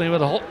case of dealing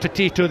with a hot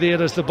potato there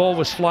as the ball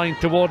was flying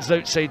towards the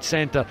outside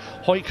centre.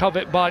 Hawick have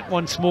it back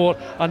once more,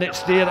 and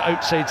it's there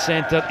outside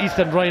centre.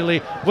 Ethan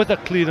Riley with a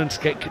clearance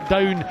kick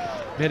down.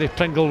 Mary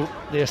Pringle,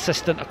 the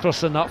assistant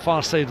across on that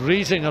far side,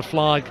 raising her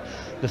flag.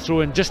 The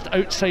throw in just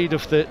outside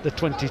of the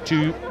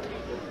 22,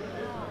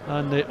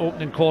 and the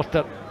opening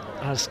quarter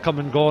has come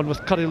and gone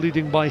with Currie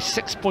leading by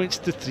 6 points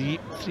to 3.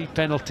 3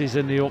 penalties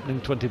in the opening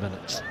 20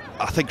 minutes.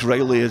 I think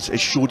Riley has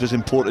showed his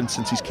importance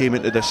since he's came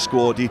into this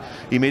squad.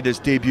 He made his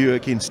debut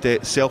against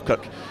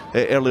Selkirk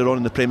earlier on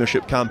in the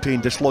Premiership campaign,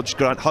 dislodged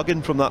Grant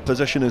Huggin from that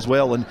position as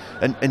well, and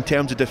in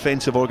terms of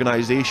defensive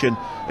organisation,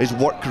 his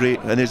work rate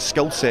and his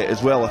skill set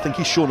as well. I think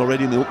he's shown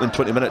already in the opening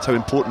 20 minutes how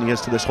important he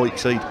is to this Hawick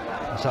side.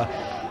 It's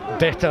a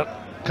better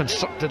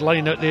constructed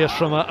line out there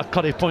from a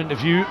Currie point of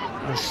view.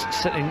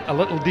 Sitting a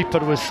little deeper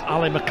was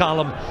Ali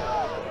McCallum,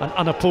 and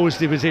unopposed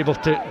he was able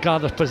to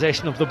gather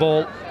possession of the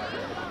ball.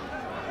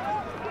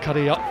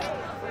 Currie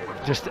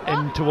up just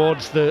in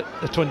towards the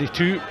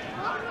 22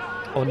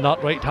 on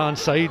that right hand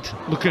side,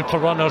 looking for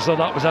runners. So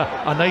that was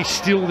a nice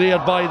steal there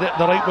by the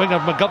right winger.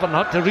 McGovern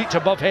had to reach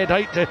above head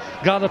height to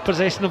gather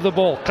possession of the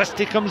ball.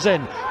 Christie comes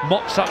in,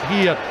 mops up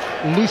here.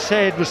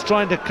 Loosehead was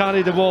trying to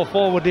carry the ball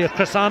forward there,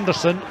 Chris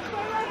Anderson,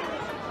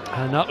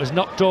 and that was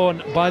knocked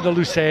on by the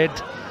Loosehead.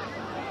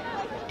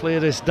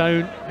 Player is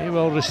down. He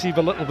will receive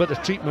a little bit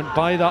of treatment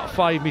by that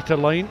 5 metre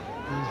line.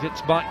 He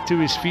gets back to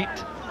his feet.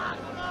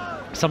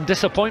 Some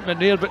disappointment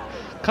there, but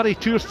Currie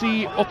 2 or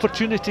 3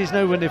 opportunities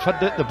now when they've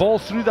had the ball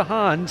through the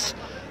hands,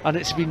 and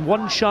it's been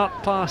one sharp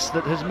pass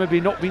that has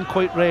maybe not been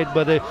quite read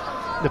by the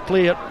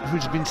player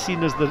who's been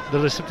seen as the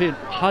recipient.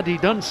 Had he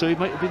done so, he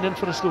might have been in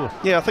for a score.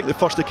 Yeah, I think the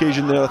first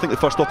occasion there, I think the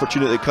first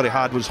opportunity that Currie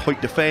had was Hawick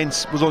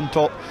defence was on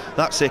top.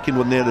 That second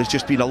one there has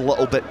just been a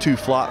little bit too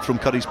flat from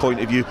Currie's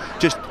point of view,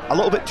 just a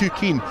little bit too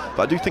keen.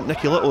 But I do think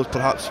Nicky Little is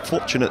perhaps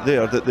fortunate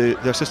there that the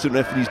assistant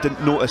referees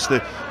didn't notice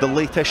the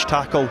late-ish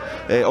tackle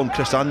on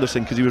Chris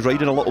Anderson, because he was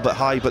riding a little bit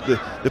high, but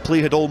the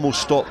play had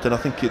almost stopped, and I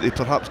think they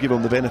perhaps gave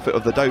him the benefit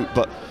of the doubt.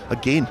 But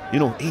again,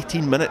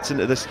 18 minutes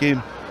into this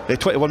game,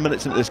 21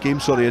 minutes into this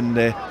game, sorry, and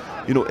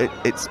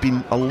it's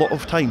been a lot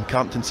of time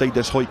camped inside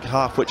this Hawick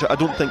half, which I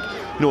don't think,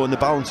 in the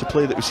balance of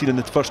play that we've seen in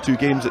the first 2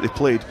 games that they've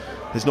played,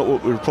 is not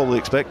what we were probably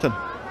expecting.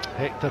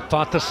 Hector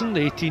Patterson,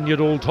 the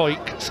 18-year-old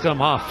Hawick scrum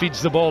half,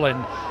 feeds the ball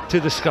in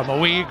to the scrum.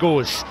 Away he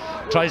goes,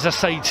 tries a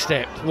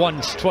sidestep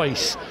once,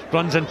 twice,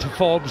 runs into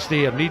Forbes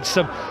there, needs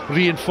some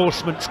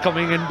reinforcements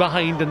coming in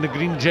behind, and the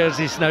green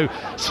jerseys now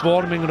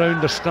swarming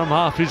around the scrum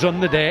half who's on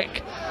the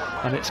deck,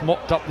 and it's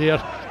mopped up there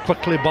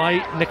quickly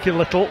by Nicky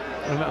Little.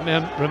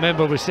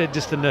 Remember, we said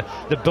just in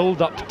the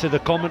build-up to the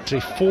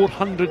commentary,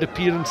 400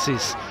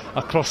 appearances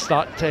across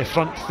that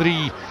front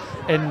 3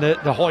 in the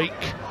Hawick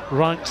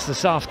ranks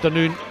this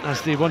afternoon,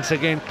 as they once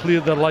again clear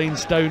their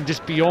lines down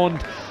just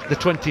beyond the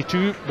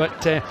 22.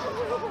 But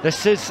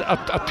this is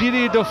a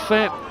period of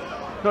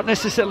not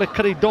necessarily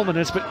Currie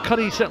dominance, but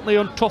Currie certainly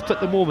on top at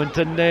the moment,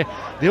 and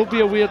they'll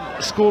be aware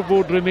the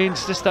scoreboard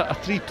remains just a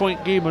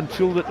 3-point game, and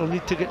feel that they'll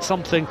need to get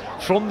something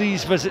from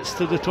these visits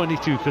to the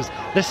 22, because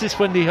this is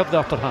when they have the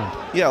upper hand.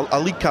 Yeah, a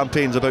league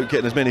campaign's about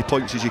getting as many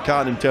points as you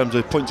can in terms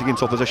of points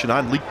against opposition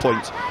and league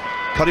points.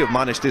 Currie have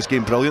managed this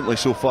game brilliantly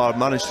so far,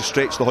 managed to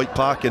stretch the Hawick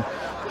pack and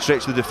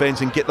stretch the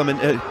defence and get them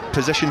into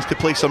positions to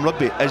play some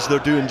rugby, as they're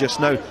doing just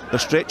now. They're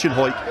stretching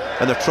Hawick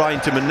and they're trying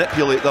to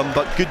manipulate them,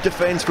 but good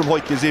defence from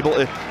Hawick is able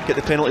to get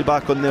the penalty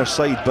back on their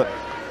side. But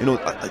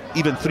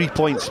even 3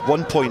 points,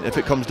 1 point, if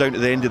it comes down to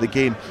the end of the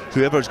game,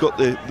 whoever's got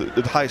the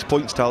highest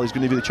points tally is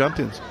going to be the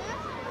champions.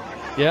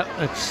 Yeah,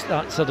 it's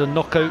that sort of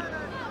knockout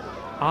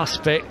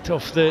aspect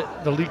of the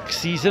league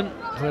season,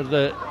 where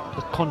the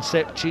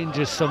concept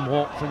changes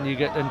somewhat when you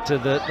get into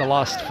the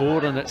last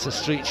 4, and it's a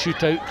straight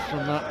shootout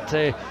from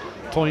that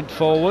point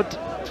forward.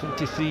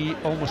 23,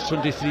 almost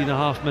 23 and a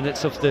half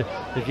minutes of the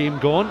game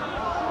gone.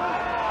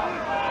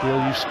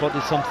 Dale, you've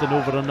spotted something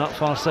over on that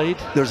far side.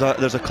 There's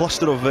a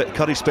cluster of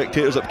Currie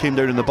spectators that came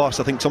down in the bus.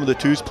 I think some of the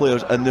twos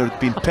players, and they're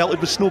being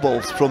pelted with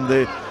snowballs from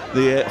the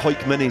Hawick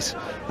minis.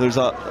 There's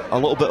a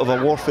little bit of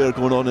a warfare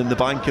going on in the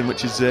banking,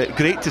 which is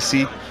great to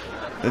see.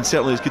 and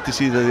certainly it's good to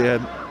see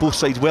both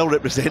sides well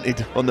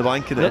represented on the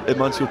bank at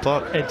Mansfield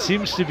Park. It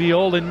seems to be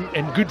all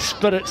in good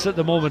spirits at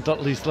the moment,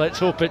 at least. Let's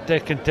hope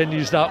it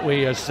continues that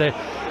way as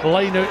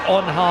line out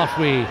on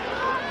halfway.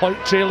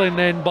 Hawick trailing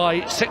then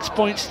by 6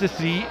 points to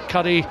 3.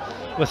 Currie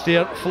with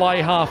their fly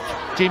half.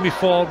 Jamie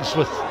Forbes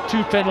with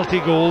 2 penalty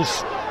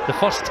goals. The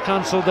first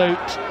cancelled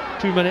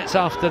out 2 minutes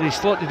after he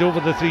slotted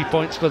over the 3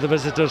 points for the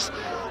visitors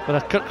with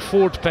a Kirk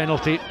Ford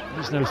penalty.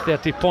 He's now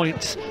 30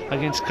 points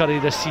against Currie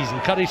this season.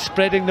 Currie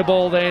spreading the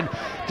ball then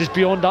just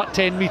beyond that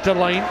 10-metre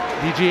line.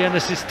 DJ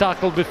Ennis is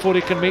tackled before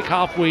he can make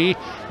halfway.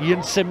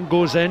 Ian Sim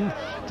goes in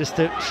just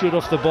to shoot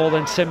off the ball,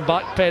 then Sim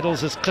back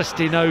pedals as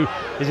Christie now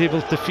is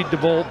able to feed the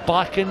ball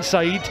back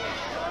inside.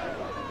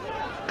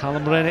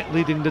 Callum Rennick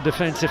leading the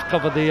defensive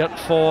cover there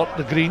for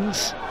the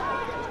Greens.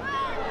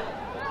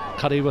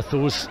 Currie with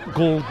those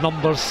gold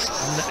numbers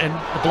in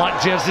the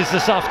black jerseys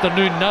this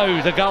afternoon.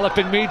 Now the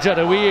galloping major,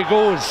 away he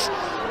goes,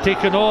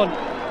 taken on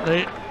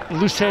the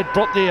loose head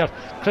prop there.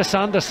 Chris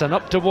Anderson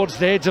up towards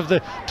the edge of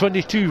the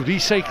 22,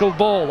 recycled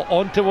ball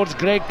on towards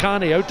Greg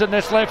Canny out on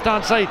this left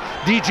hand side.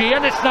 DJ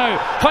Ennis now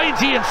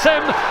finds Ian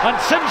Sim,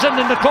 and Simpson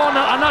in the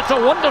corner, and that's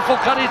a wonderful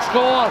Currie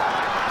score.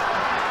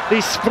 They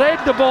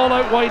spread the ball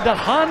out wide. Their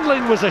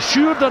handling was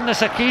assured on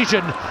this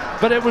occasion,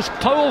 but it was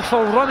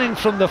powerful running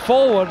from the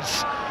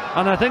forwards.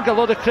 And I think a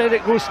lot of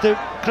credit goes to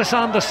Chris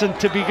Anderson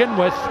to begin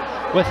with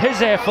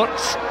his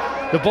efforts.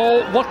 The ball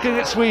working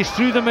its way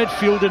through the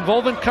midfield,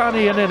 involving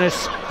Canny and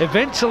Innes,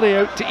 eventually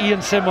out to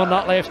Ian Sim on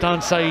that left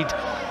hand side.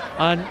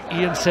 And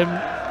Ian Sim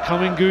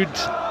coming good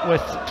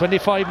with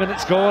 25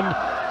 minutes gone.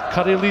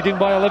 Currie leading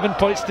by 11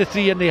 points to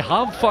 3, and they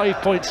have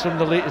 5 points from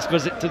the latest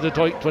visit to the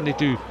Hawick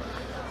 22.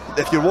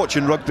 If you're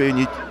watching rugby and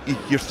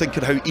you're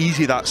thinking how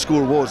easy that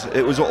score was,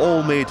 it was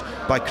all made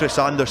by Chris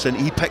Anderson.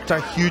 He picked a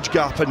huge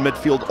gap in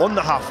midfield on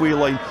the halfway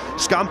line,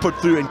 scampered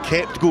through and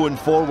kept going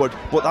forward.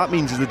 What that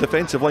means is the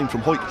defensive line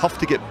from Hawick have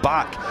to get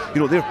back.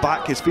 You know, their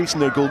back is facing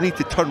their goal, need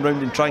to turn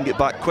round and try and get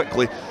back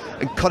quickly.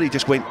 And Currie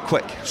just went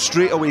quick,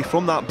 straight away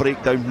from that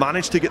breakdown,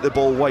 managed to get the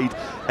ball wide,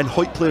 and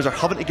Hawick players are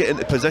having to get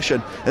into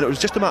position, and it was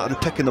just a matter of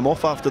picking them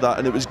off after that.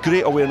 And it was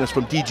great awareness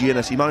from DJ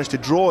Ennis. He managed to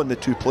draw on the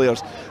 2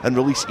 players and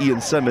release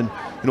Ian Sim, and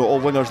you know, all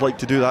wingers like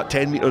to do that,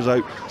 10 metres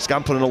out,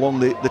 scampering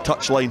along the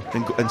touch line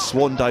and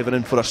swan diving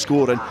in for a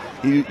score, and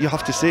you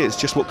have to say it's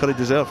just what Currie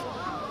deserve.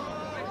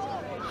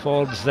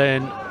 Forbes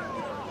then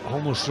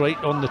almost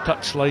right on the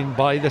touchline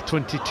by the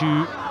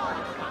 22,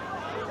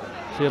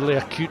 fairly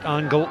acute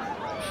angle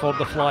for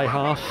the fly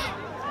half.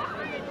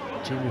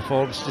 Jamie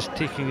Forbes just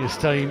taking his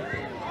time,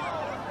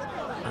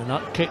 and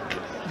that kick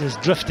is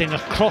drifting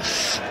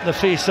across the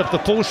face of the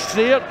posts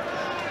there.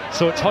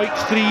 So it's Hawick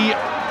 3,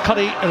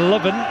 Currie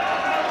 11,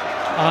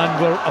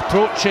 and we're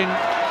approaching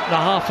the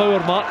half-hour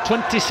mark.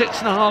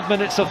 26.5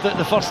 minutes of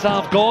the first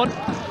half gone,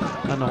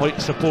 and the Hawick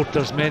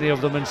supporters, many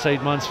of them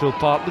inside Mansfield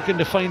Park, looking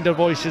to find their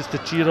voices to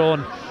cheer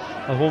on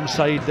a home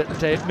side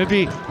that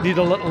maybe need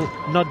a little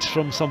nudge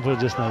from somewhere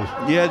just now.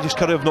 Yeah, just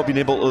kind of not being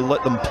able to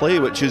let them play,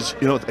 which is,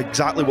 you know,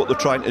 exactly what they're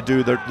trying to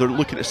do. They're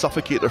looking to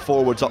suffocate their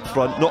forwards up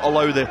front, not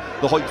allow the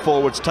Hawick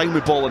forwards time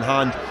with ball in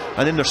hand,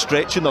 and then they're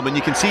stretching them. And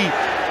you can see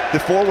the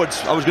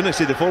forwards, I was going to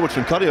say the forwards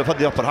from Currie have had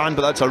the upper hand,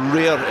 but that's a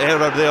rare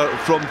error there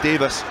from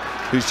Davis,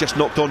 who's just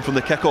knocked on from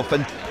the kickoff.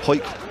 And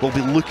Hawick will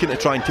be looking to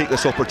try and take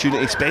this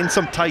opportunity, spend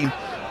some time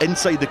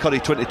inside the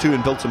Currie 22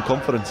 and build some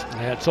confidence.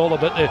 Yeah, it's all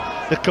about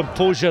the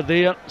composure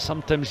there.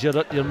 Sometimes you're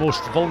at your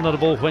most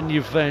vulnerable when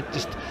you've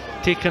just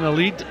taken a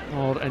lead,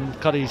 or in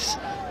Currie's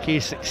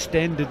case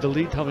extended the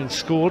lead, having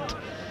scored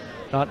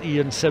that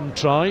Ian Sim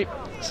try.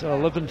 So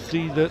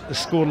 11-3 the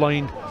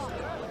scoreline,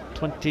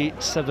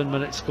 27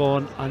 minutes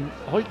gone, and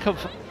Hawick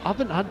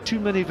haven't had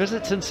too many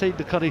visits inside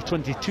the Currie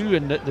 22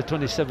 in the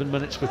 27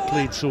 minutes we've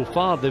played so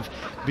far. They've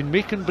been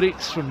making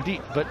breaks from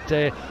deep, but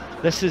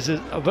this is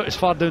about as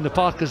far down the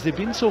park as they've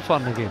been so far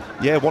in the game.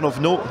 Yeah, one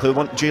of note, the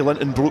one Jay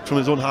Linton broke from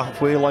his own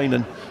halfway line,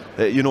 and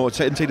you know, it's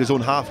inside his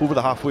own half, over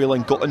the halfway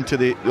line, got into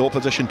the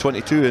opposition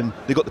 22, and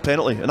they got the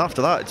penalty. And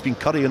after that, it's been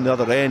Currie on the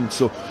other end.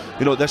 So,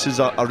 you know, this is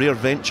a rare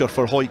venture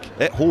for Hawick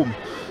at home,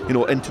 you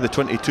know, into the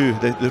 22.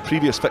 The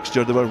previous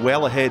fixture, they were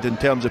well ahead in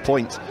terms of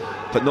points,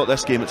 but not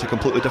this game. It's a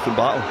completely different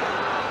battle.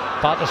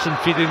 Patterson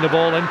feeding the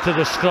ball into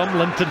the scrum.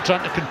 Linton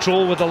trying to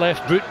control with the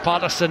left boot.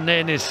 Patterson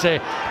then is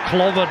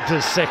clobbered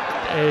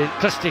as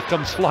Christie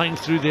comes flying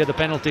through there. The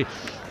penalty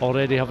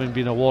already having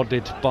been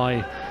awarded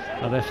by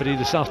a referee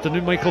this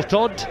afternoon, Michael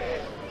Todd.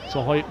 So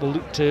Hawick will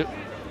look to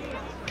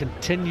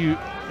continue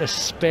this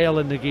spell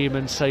in the game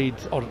inside,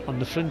 or on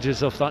the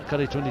fringes of that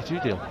Currie 22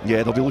 deal.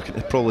 Yeah, they'll be looking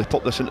to probably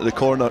pop this into the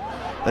corner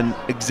and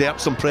exert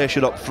some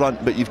pressure up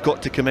front, but you've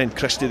got to commend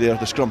Christie there,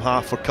 the scrum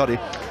half for Currie.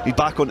 He's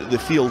back onto the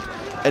field,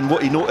 and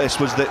what he noticed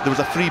was that there was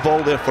a free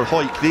ball there for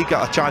Hawick. They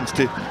get a chance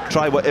to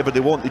try whatever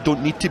they want. They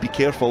don't need to be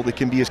careful, they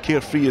can be as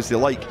carefree as they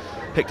like.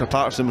 Hector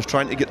Patterson was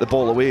trying to get the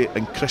ball away,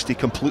 and Christie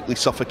completely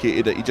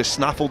suffocated it. He just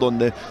snaffled on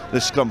the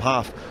scrum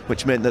half,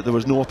 which meant that there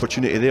was no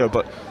opportunity there.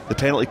 But the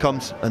penalty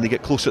comes and they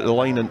get closer to the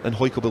line, and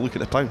Hawick will be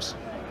looking to pounce.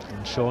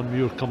 And Sean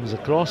Muir comes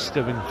across,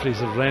 giving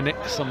Fraser Rennick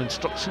some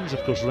instructions.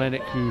 Of course,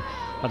 Rennick, who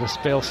had a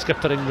spell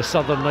skippering the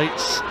Southern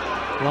Knights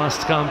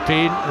last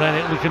campaign.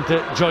 Rennick looking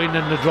to join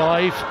in the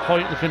drive.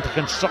 Hoyt looking to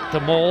construct a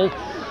maul.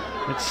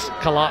 It's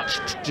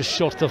collapsed just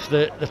short of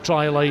the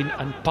try line,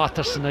 and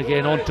Patterson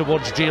again on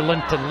towards Jay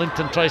Linton.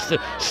 Linton tries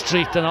to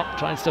straighten up,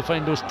 tries to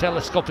find those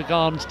telescopic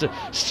arms to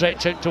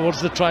stretch out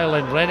towards the try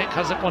line. Rennick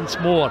has it once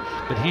more,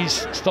 but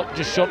he's stopped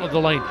just short of the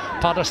line.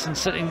 Patterson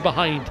sitting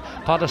behind.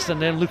 Patterson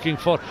then looking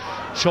for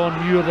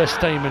Sean Muir this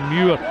time, and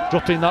Muir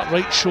dropping that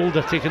right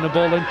shoulder, taking the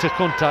ball into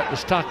contact.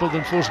 Was tackled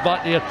and forced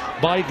back there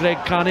by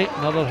Greg Canny.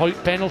 Another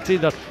Hoyt penalty.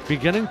 They're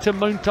beginning to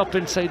mount up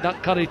inside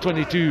that Currie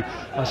 22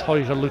 as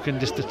Hoyt are looking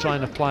just to try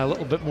and apply a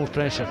little bit more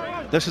pressure.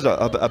 This is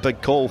a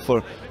big call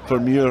for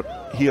Muir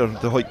here,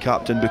 the Hoyt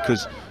captain,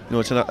 because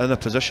it's in a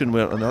position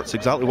where, and that's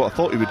exactly what I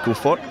thought he would go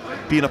for,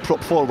 being a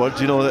prop forward.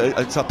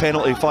 It's a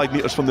penalty 5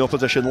 metres from the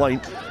opposition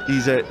line.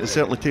 He's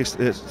certainly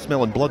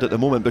smelling blood at the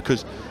moment,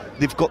 because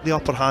they've got the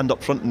upper hand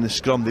up front in the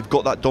scrum. They've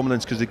got that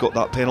dominance because they got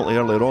that penalty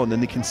earlier on,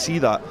 and they can see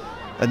that.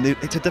 And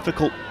it's a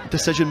difficult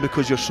decision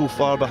because you're so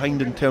far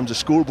behind in terms of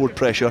scoreboard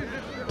pressure.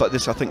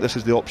 But I think this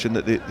is the option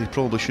that they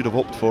probably should have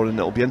opted for, and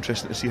it'll be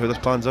interesting to see how this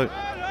pans out.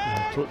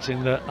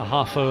 Approaching the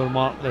half-hour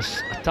mark,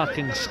 this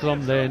attacking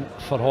scrum then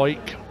for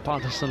Hawick.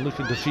 Patterson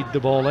looking to feed the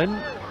ball in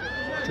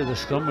to the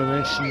scrum. We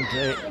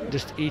mentioned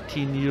just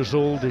 18 years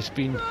old. He's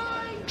been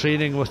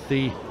training with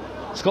the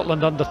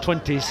Scotland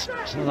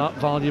under-20s, so that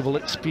valuable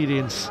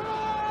experience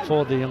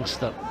for the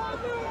youngster.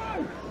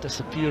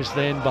 Disappears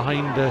then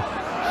behind the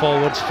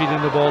forwards,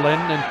 feeding the ball in,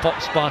 and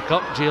pops back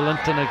up. Jay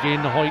Linton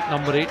again, the Hoyt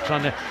number 8,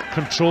 trying to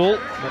control,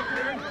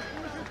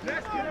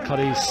 but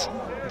Currie's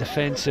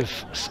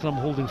defensive scrum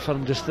holding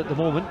firm just at the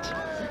moment.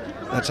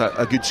 That's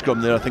a good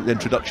scrum there. I think the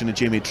introduction of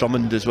Jamie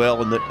Drummond as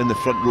well in the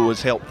front row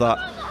has helped that.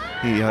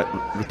 He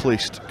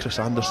replaced Chris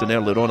Anderson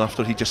earlier on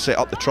after he just set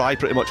up the try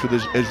pretty much with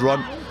his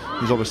run.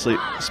 He's obviously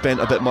spent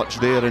a bit much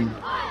there, and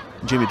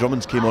Jamie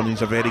Drummond's came on.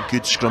 He's a very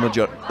good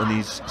scrummager, and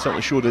he's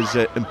certainly showed his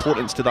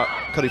importance to that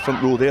Currie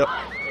front row there.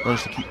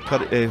 Managed to keep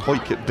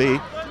Hawick at bay,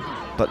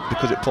 but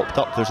because it popped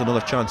up, there's another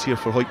chance here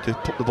for Hawick to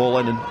put the ball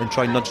in and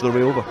try and nudge their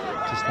way over.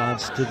 Just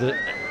adds to the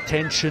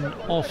tension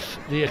of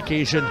the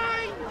occasion.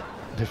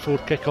 Before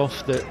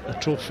kick-off, the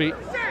trophy,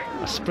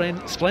 a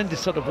splendid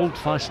sort of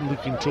old-fashioned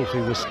looking trophy,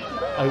 was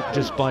out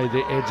just by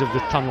the edge of the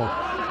tunnel.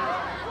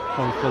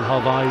 Hawick will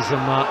have eyes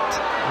on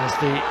that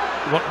as they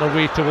work their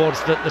way towards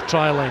the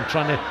try line,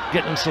 trying to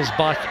get themselves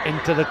back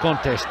into the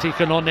contest.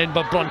 Taken on in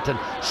by Brunton,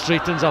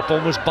 straightens up,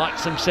 almost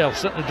backs himself,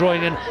 certainly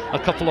drawing in a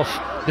couple of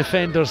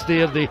defenders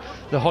there. The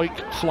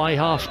Hawick fly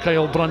half,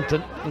 Kyle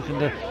Brunton, looking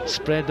to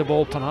spread the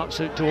ball perhaps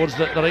out towards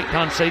the right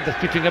hand side. They're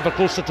keeping ever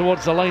closer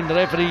towards the line. The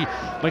referee,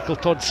 Michael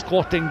Todd,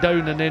 squatting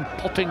down and then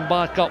popping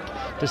back up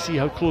to see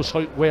how close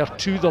Hawick were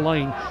to the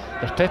line.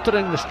 They're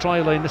peppering this try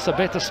line. It's a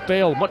better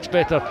spell, much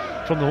better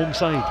from the home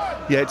side.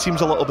 Yeah, it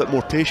seems a little bit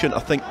more patient. I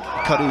think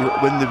Currie,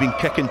 when they've been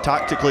kicking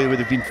tactically, when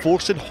they've been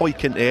forcing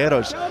Hawick into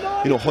errors,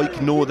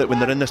 Hawick know that when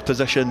they're in this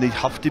position, they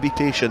have to be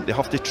patient, they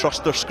have to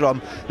trust their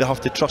scrum, they have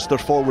to trust their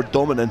forward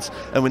dominance,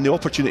 and when the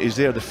opportunity is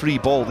there, the free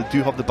ball, they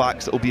do have the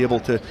backs that will be able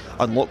to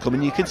unlock them.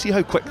 And you can see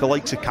how quick the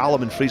likes of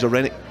Callum and Fraser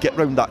Rennick get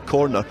round that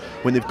corner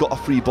when they've got a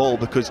free ball,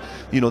 because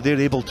they're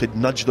able to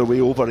nudge their way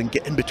over and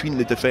get in between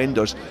the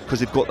defenders because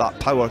they've got that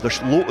power. They're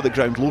low to the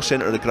ground, low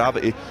centre of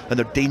gravity, and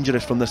they're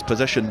dangerous from this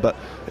position. But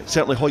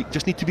certainly Hawick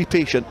just need to be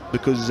patient,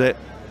 because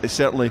it's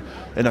certainly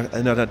in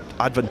an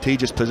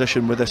advantageous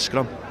position with this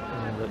scrum.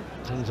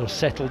 Things will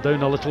settle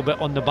down a little bit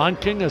on the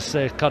banking as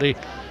Currie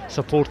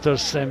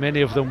supporters,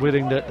 many of them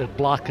wearing the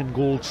black and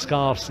gold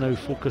scarves, now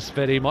focus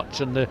very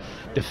much on the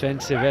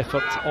defensive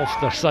effort of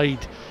their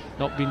side,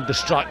 not being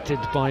distracted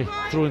by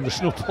throwing the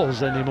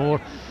snowballs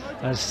anymore,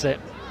 as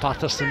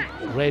Patterson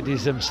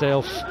readies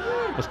himself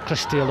with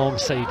Christie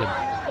alongside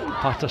him.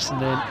 Patterson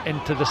then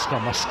into the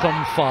scrum, a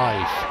scrum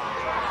 5.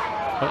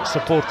 But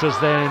supporters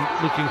then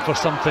looking for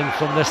something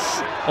from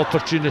this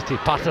opportunity.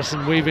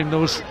 Patterson waving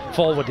those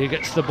forward. He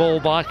gets the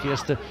ball back. He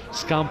has to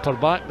scamper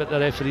back, but the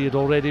referee had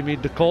already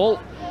made the call.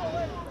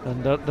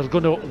 And they're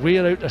going to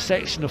wear out a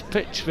section of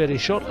pitch very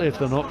shortly if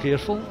they're not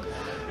careful.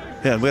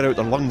 Yeah, and wear out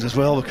their lungs as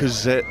well,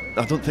 because I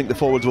don't think the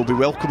forwards will be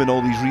welcoming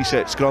all these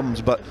reset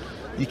scrums, but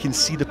you can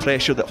see the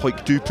pressure that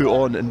Hawick do put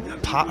on,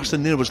 and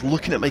Patterson there was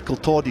looking at Michael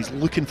Todd. He's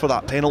looking for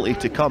that penalty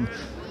to come.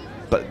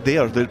 But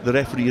there, the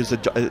referee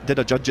did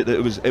adjudge it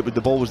that the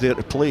ball was there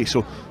to play,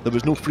 so there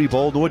was no free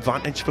ball, no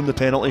advantage from the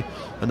penalty,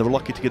 and they were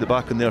lucky to get it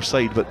back on their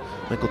side. But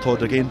Michael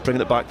Todd again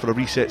bringing it back for a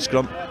reset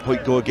scrum.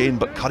 Hawick go again,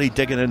 but Currie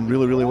digging in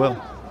really, really well.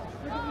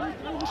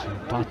 So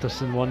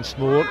Patterson once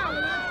more.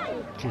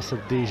 Case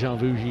of deja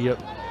vu here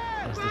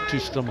as the two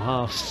scrum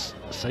halves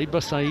side by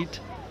side.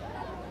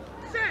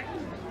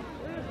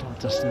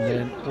 Patterson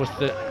then with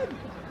the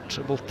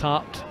triple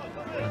tap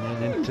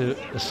and then into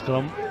the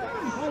scrum.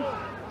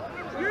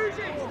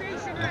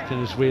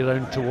 Working his way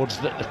around towards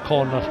the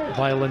corner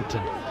by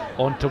Linton,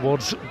 on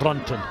towards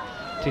Brunton,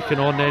 taken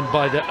on then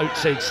by the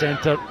outside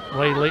centre.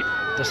 Riley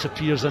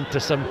disappears into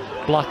some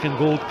black and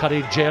gold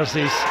Currie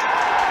jerseys.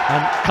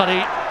 And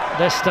Currie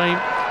this time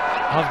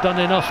have done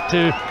enough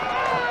to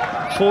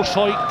force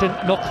Hawick to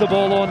knock the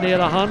ball on there.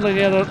 A handling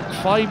error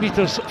 5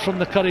 metres from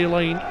the Currie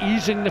line,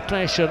 easing the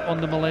pressure on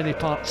the Mullenny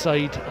Park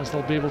side, as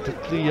they'll be able to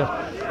clear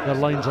their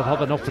lines, or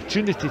have an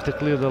opportunity to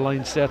clear the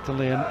lines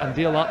certainly. And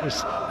Dale, that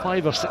was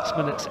 5 or 6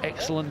 minutes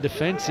excellent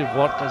defensive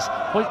work as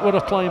Hawick were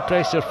applying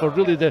pressure for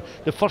really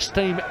the first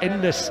time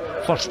in this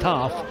first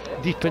half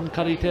deep in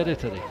Currie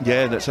territory.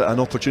 Yeah, and it's an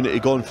opportunity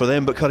gone for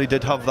them, but Currie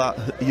did have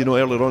that, you know,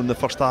 earlier on in the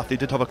first half. They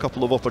did have a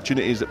couple of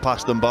opportunities that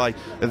passed them by.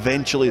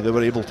 Eventually they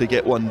were able to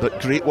get one,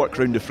 but great work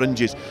round the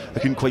fringes. I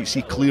couldn't quite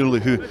see clearly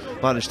who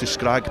managed to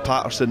scrag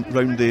Patterson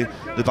round the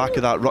back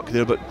of that ruck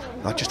there, but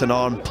just an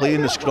arm,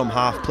 playing the scrum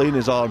half, playing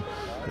his arm.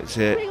 It's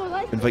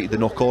invited the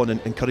knock on,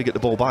 and Currie get the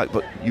ball back,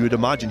 but you would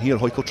imagine here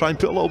Hawick will try and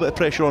put a little bit of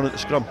pressure on at the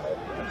scrum.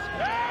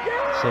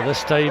 So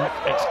this time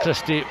it's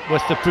Christie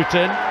with the put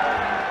in,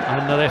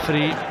 and the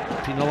referee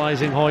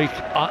penalising Hawick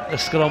at the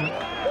scrum,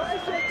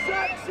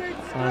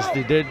 as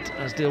they did,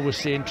 as Dale was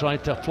saying,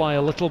 tried to apply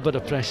a little bit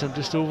of pressure,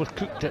 just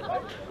overcooked it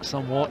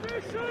somewhat.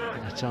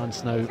 And a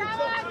chance now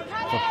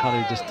for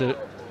Currie just to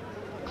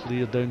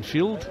clear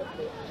downfield.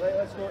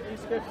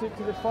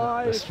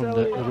 This from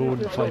their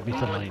own 5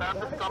 metre line.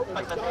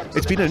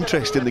 It's been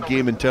interesting, the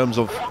game, in terms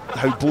of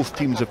how both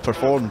teams have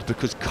performed,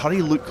 because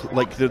Currie look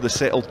like they're the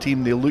settled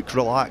team. They look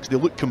relaxed, they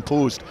look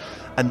composed,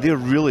 and they're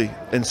really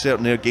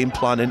inserting their game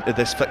plan into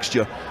this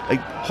fixture.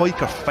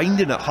 Hawick are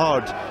finding it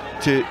hard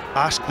to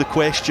ask the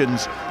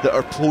questions that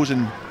are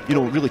posing, you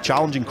know, really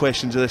challenging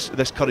questions of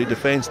this Currie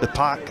defence. The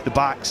pack, the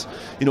backs,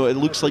 you know, it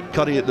looks like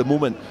Currie at the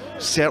moment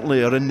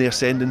certainly are in the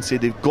ascendancy.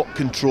 They've got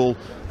control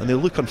and they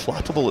look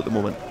unflappable at the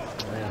moment.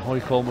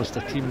 Hawick almost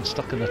a team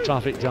stuck in a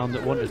traffic jam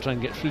that want to try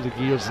and get through the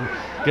gears and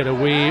get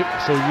away,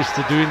 so used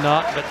to doing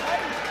that but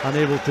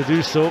unable to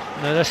do so.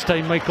 Now this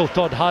time Michael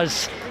Todd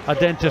has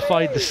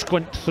identified the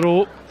squint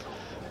throw.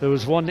 There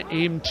was one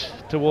aimed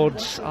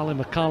towards Ali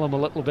McCallum a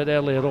little bit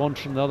earlier on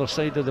from the other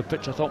side of the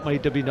pitch. I thought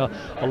might have been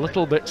a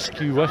little bit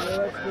skew with,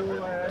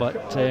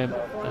 but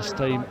this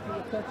time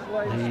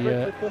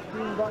the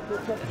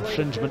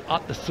infringement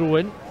at the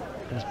throw-in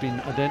has been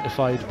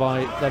identified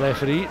by the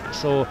referee,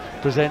 so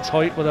presents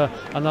Hawick with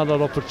another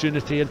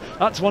opportunity. And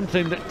that's one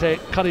thing that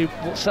Currie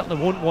certainly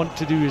won't want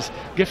to do, is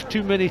give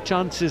too many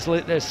chances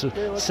like this.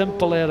 So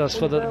simple errors,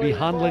 whether it be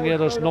handling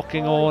errors,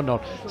 knocking on, or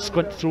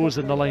squint throws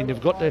in the line. They've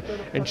got to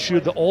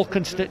ensure that all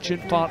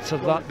constituent parts are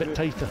that bit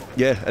tighter.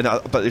 Yeah,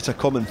 but it's a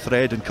common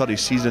thread in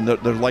Currie's season. Their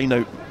line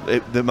out,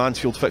 the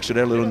Mansfield fixture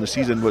earlier in the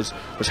season was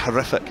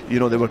horrific. You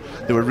know, they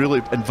were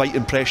really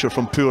inviting pressure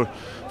from poor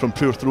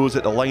throws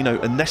at the line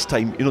out, and this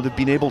time, you know, they've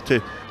been able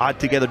to add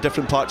together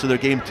different parts of their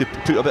game to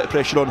put a bit of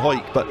pressure on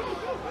Hawick. But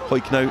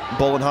Hawick now,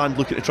 ball in hand,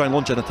 looking to try and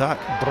launch an attack.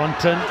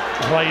 Brunton,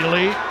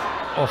 Riley,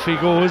 off he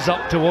goes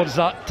up towards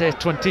that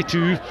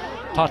 22.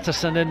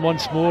 Patterson in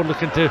once more,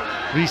 looking to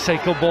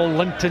recycle ball.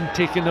 Linton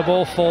taking the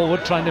ball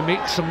forward, trying to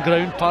make some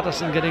ground.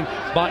 Patterson getting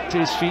back to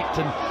his feet,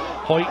 and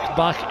Hawick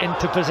back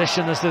into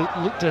position as they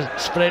look to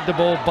spread the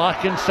ball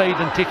back inside,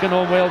 and taken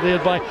on well there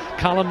by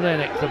Callum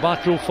Rennick. The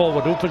back row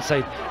forward, open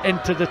side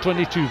into the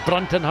 22.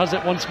 Brunton has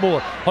it once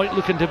more. Hawick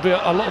looking to put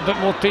a little bit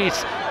more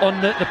pace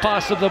on the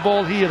pass of the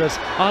ball here, as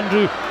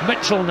Andrew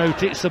Mitchell now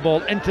takes the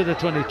ball into the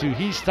 22.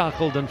 He's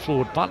tackled and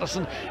floored.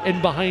 Patterson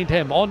in behind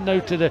him. On now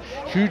to the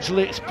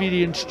hugely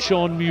experienced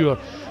Sean Muir,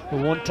 who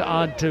want to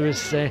add to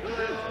his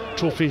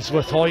trophies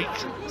with Hawick.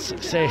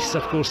 Success,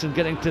 of course, in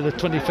getting to the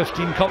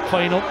 2015 Cup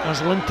final,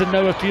 as Linton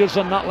now appears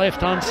on that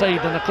left hand side,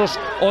 and across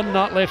on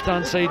that left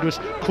hand side was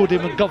Cody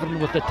McGovern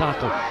with the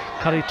tackle.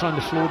 Currie trying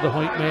to floor the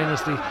Hawick men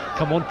as they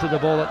come onto the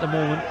ball at the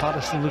moment.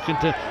 Patterson looking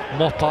to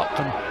mop up,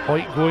 and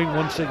Hawick going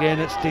once again.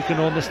 It's taken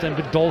on this time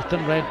with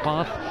Dalton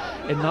Redpath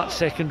in that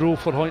second row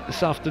for Hawick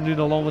this afternoon,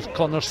 along with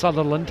Connor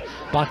Sutherland.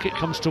 Back it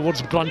comes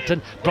towards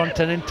Brunton.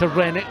 Brunton into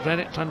Rennick.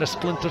 Rennick trying to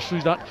splinter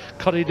through that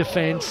Currie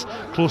defence,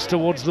 close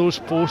towards those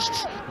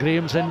posts.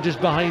 Graham's in just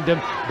behind him.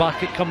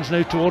 Back it comes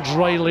now towards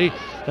Riley.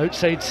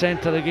 Outside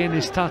centre again,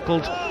 he's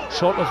tackled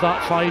short of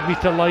that 5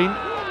 metre line,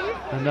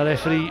 and the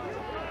referee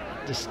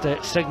just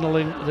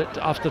signalling that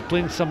after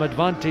playing some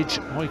advantage,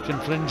 Hawick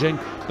infringing,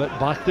 but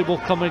back they will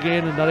come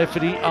again, and the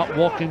referee at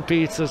walking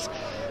pace as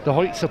the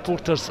Hawick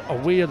supporters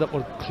aware that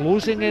we're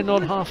closing in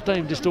on half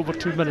time, just over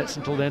 2 minutes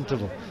until the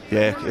interval.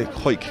 Yeah,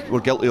 Hawick were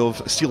guilty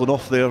of sealing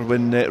off there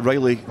when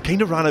Riley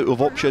kind of ran out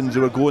of options. They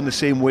were going the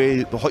same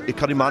way.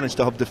 Currie managed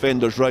to have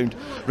defenders round.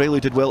 Riley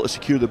did well to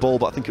secure the ball,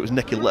 but I think it was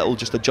Nicky Little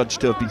just adjudged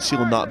to have been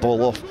sealing that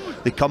ball off.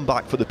 They come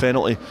back for the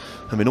penalty,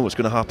 and we know what's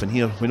going to happen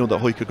here. We know that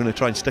Hawick are going to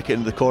try and stick it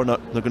into the corner.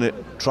 They're going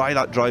to try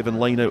that driving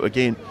line out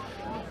again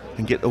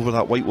and get over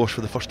that whitewash for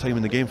the first time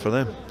in the game for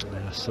them.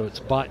 Yeah, so it's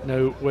back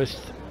now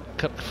with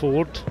Kirk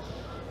Ford,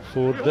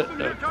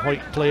 the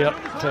Hawick player,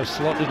 to have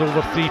slotted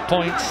over 3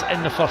 points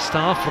in the first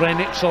half.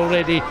 Rennick's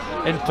already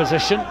in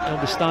position. He'll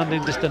be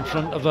standing just in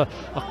front of a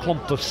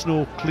clump of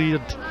snow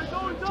cleared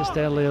just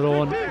earlier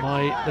on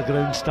by the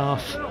ground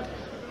staff,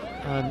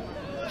 and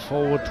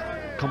forward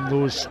come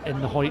those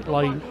in the Hawick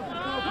line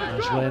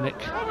as Rennick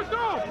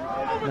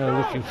now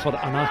looking for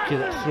an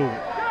accurate throw.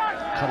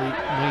 Currie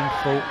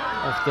mindful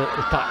of the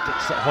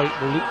tactics that Hawick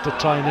will look to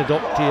try and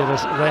adopt here,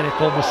 as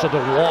Rennick almost sort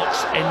of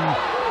walks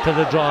into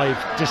the drive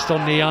just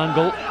on the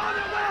angle.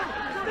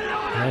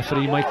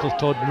 Referee Michael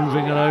Todd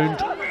moving around.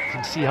 You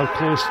can see how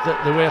close that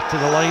they were to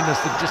the line as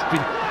they've just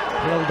been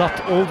held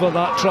up over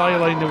that try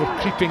line. They were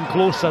creeping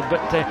closer,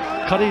 but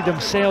Currie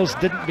themselves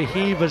didn't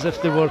behave as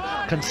if they were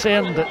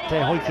concerned that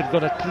Hawick had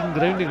got a clean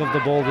grounding of the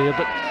ball there,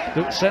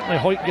 but certainly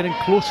Hawick getting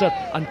closer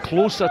and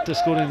closer to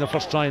scoring the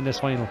first try in this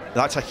final.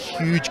 That's a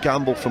huge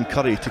gamble from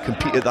Currie to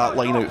compete at that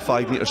line out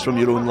 5 metres from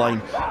your own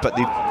line, but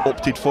they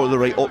opted for the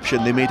right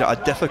option. They made it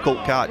a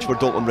difficult catch for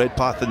Dalton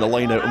Redpath in the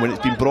line out, and when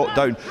it's been brought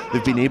down,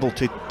 they've been able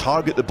to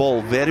target the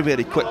ball very,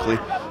 very quickly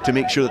to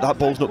make sure that that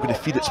ball's not going to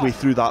feed its way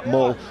through that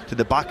maul to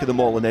the back of the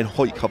maul, and then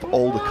Hawick have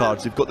all the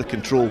cards. They've got the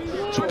control.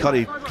 So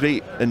Currie,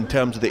 great in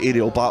terms of the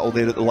aerial battle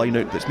there at the line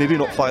out. That's maybe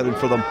not firing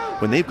for them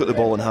when they've got the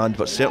ball in hand,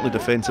 but certainly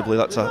defensively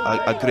that's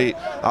a great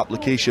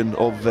application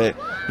of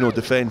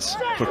defence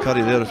for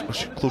Currie there,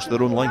 close to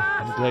their own line.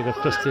 And Gregor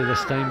Christie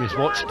this time, he's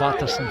watched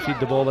Patterson feed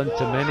the ball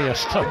into many a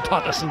scrum.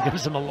 Patterson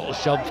gives him a little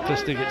shove.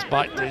 Christie gets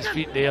back to his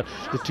feet there.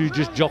 The two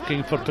just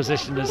jockeying for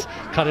position as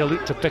Currie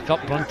looked to pick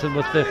up Brunton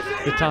with the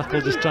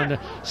tackle, just trying to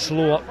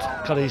slow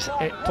up Currie's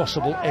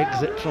possible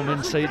exit from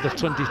inside the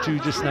 22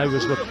 just now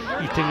as we're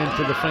eating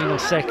into the final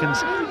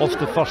seconds of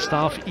the first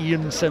half.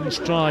 Ian Sims'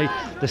 try,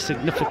 the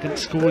significant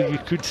score you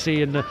could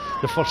say in the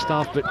first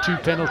half, but 2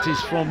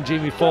 penalties from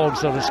Jamie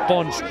Forbes. A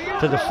response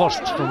to the first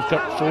from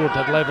Kurt Ford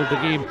had levelled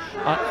the game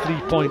at 3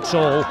 points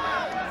all,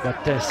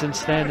 but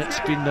since then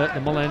it's been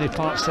the Mullaney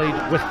Park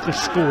side with the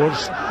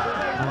scores,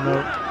 and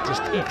they're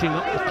just eating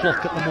up the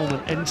clock at the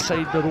moment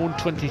inside their own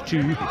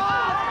 22.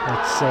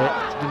 It's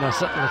been a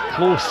certainly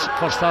close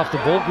first half. The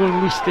ball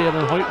going loose there,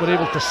 and Hawick were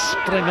able to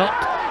spring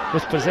up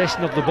with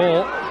possession of the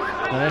ball.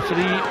 The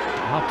referee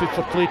happy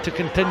for play to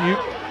continue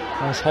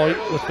as Hawick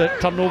with the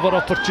turnover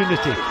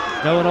opportunity.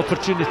 Now an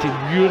opportunity,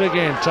 Muir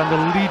again trying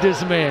to lead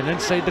his men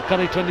inside the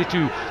Currie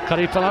 22.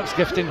 Currie perhaps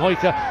gifting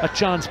Hawick a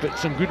chance, but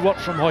some good work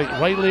from Hawick.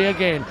 Riley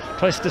again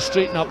tries to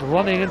straighten up,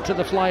 running into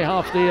the fly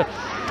half there,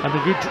 and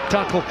a good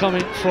tackle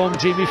coming from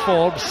Jamie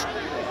Forbes.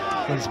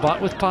 Runs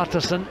back with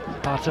Patterson.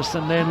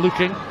 Patterson then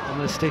looking,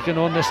 and it's taken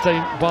on this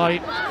time by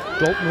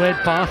Dalton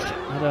Redpath.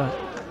 And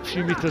a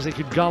few metres he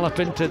could gallop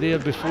into there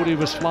before he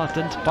was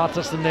flattened.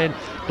 Patterson then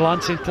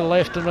glancing to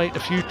left and right a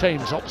few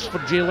times.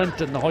 Oxford J.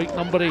 Linton, the Hawick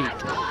number 8,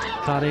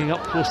 carrying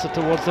up closer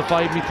towards the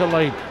 5 metre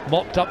line.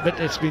 Mopped up, but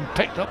it's been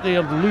picked up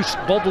there. Loose,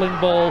 bobbling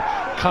ball.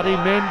 Currie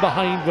men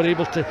behind were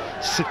able to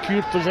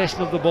secure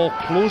possession of the ball,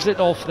 close it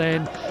off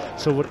then.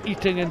 So we're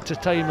eating into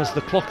time as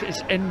the clock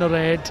is in the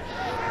red.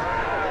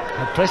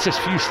 And precious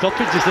few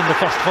stoppages in the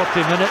first 40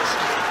 minutes.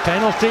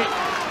 Penalty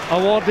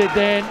awarded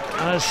then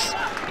as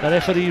the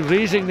referee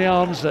raising the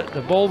arms that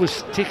the ball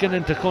was taken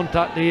into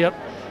contact there.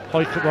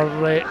 Hawick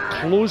were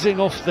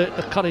closing off the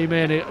Currie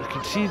men. You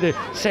could see the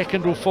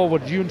second row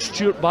forward, Ewan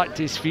Stuart back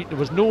to his feet. There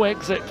was no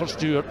exit for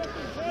Stuart.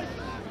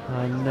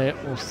 And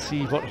we'll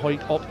see what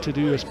Hawick opt to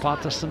do as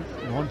Patterson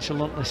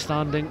nonchalantly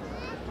standing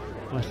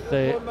with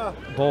the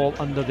ball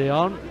under the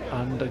arm,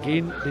 and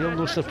again they're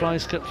no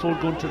surprise Kurt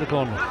Ford going to the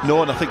corner.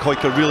 No, and I think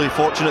Hawick are really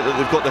fortunate that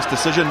they've got this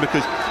decision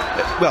because,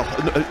 well,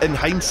 in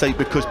hindsight,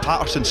 because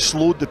Patterson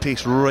slowed the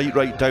pace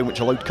right down, which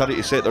allowed Currie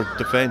to set their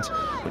defence,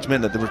 which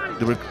meant that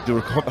they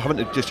were having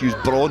to just use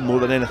brawn more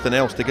than anything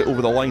else to get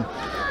over the line.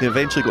 They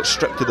eventually got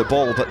stripped of the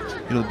ball, but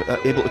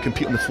able to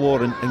compete on the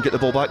floor and get the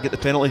ball back, get the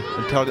penalty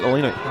and target the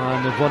line out.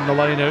 And they've won the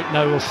line out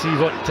now. We'll see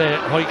what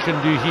Hawick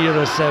can do here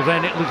as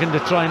Rennick looking to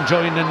try and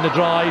join in the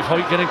drive.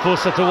 Hawick getting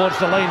closer towards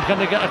the line. Can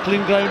they get a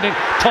clean grounding?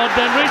 Todd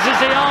then raises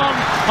the arm,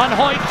 and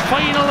Hawick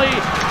finally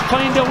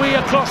find a way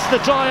across the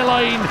try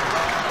line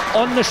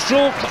on the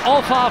stroke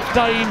of half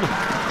time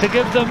to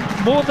give them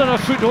more than a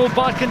foothold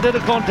back into the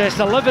contest.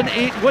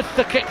 11-8 with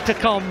the kick to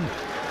come.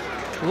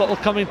 A little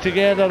coming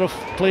together of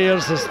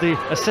players as the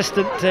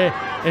assistant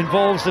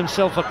involves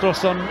himself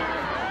across on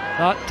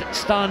that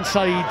stand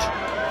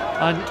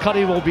side, and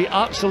Currie will be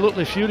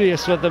absolutely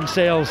furious with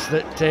themselves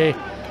that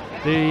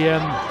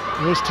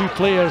those two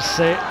players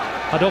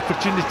had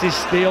opportunities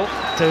still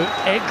to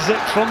exit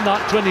from that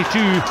 22,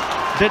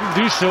 didn't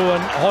do so,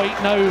 and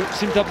Hawick now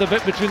seemed to have the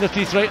bit between their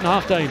teeth right in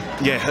half time.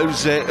 Yeah, it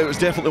was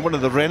definitely one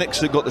of the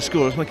Rennicks that got the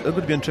score. It's going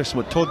to be interesting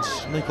what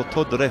Michael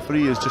Todd, the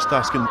referee, is just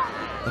asking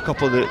a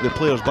couple of the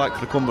players back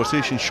for the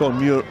conversation. Sean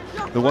Muir,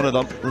 the one of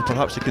them, and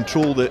perhaps to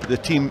control the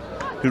team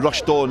who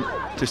rushed on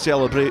to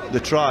celebrate the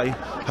try.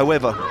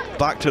 However,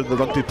 back to the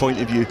rugby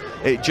point of view,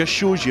 it just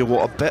shows you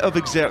what a bit of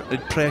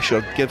exerted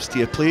pressure gives to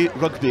you. Play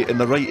rugby in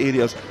the right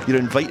areas. You're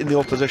inviting the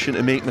opposition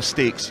to make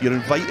mistakes. You're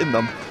inviting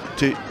them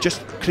to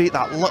just create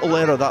that little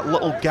error, that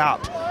little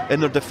gap in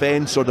their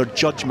defence or their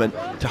judgment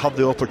to have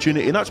the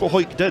opportunity, and that's what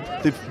Hawick did.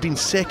 They've been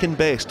second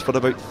best for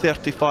about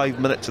 35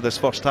 minutes of this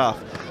first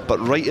half, but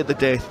right at the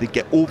death they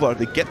get over,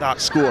 they get that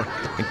score,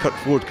 and Kurt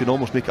Ford can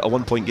almost make it a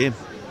 1-point game.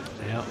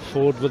 Yeah,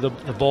 Ford with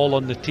the ball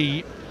on the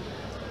tee.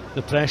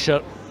 The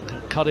pressure,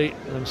 Currie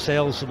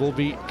themselves will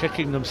be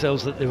kicking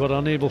themselves that they were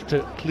unable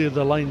to clear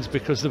the lines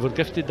because they were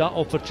gifted that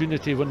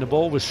opportunity when the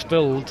ball was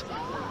spilled.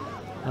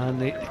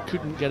 and they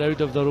couldn't get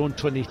out of their own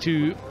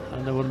 22,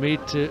 and they were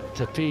made to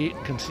pay,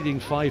 conceding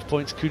 5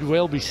 points. Could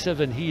well be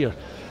 7 here.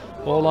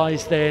 All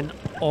eyes then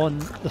on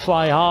the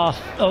fly half,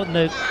 on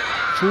the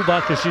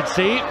fullback I should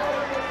say.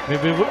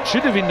 Maybe what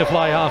should have been the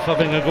fly half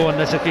having a go on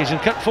this occasion.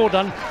 Kurt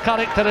Fordun,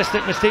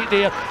 characteristic mistake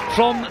there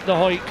from the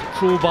Hawick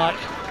fullback.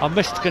 A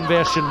missed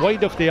conversion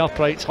wide of the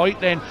uprights. Hawick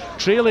then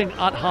trailing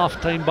at half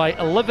time by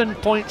 11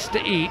 points to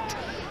 8.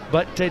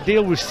 But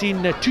Dale, we've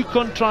seen two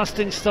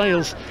contrasting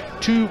styles,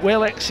 two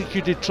well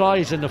executed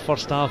tries in the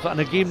first half, and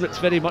a game that's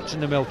very much in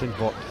the melting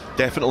pot.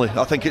 Definitely,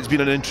 I think it's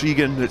been an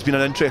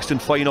interesting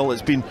final.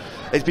 It's been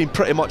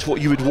pretty much what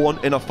you would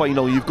want in a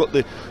final. You've got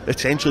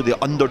essentially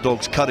the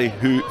underdogs, Currie,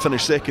 who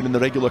finished second in the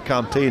regular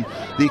campaign.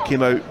 They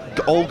came out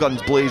all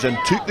guns blazing,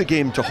 took the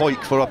game to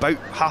Hawick for about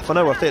half an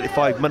hour,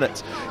 35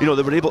 minutes. You know,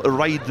 they were able to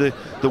ride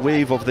the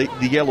wave of the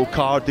yellow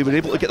card. They were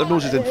able to get their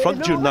noses in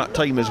front during that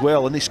time as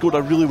well, and they scored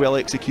a really well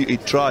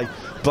executed try.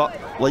 But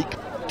like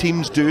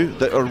teams do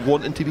that are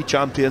wanting to be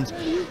champions,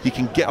 you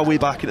can get away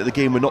back into the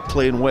game with not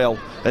playing well,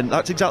 and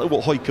that's exactly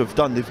what Hawick have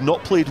done. They've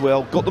not played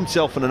well, got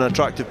themselves in an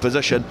attractive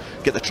position,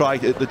 get the try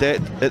at the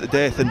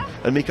death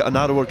and make it a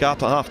narrower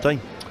gap at half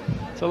time.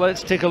 So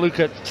let's take a look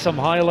at some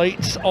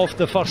highlights of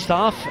the first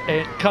half.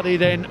 Currie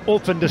then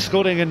opened the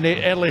scoring in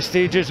the early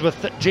stages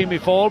with Jamie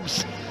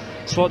Forbes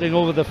slotting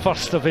over the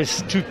first of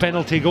his 2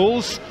 penalty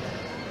goals,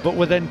 but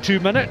within 2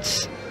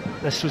 minutes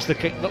this was the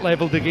kick that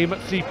levelled the game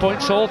at 3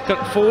 points all.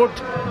 Kirk Ford,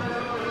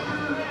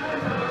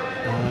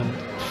 and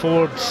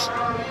Ford's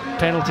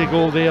penalty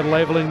goal there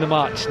levelling the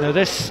match. Now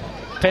this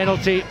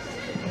penalty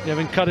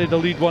giving Currie the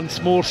lead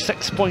once more,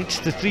 6 points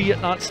to 3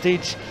 at that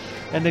stage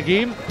in the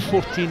game.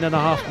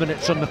 14.5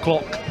 minutes on the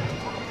clock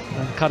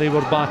and Currie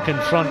were back in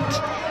front.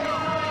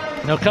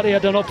 Now Currie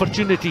had an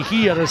opportunity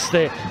here as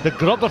the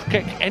grubber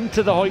kick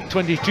into the Hawick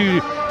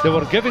 22. They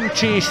were giving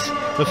chase.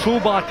 The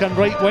fullback and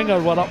right winger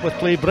were up with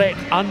play, Brett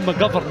and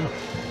McGovern,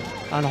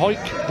 and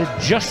Hawick did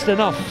just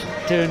enough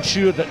to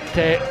ensure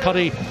that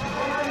Currie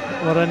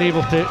were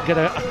unable to get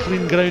a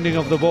clean grounding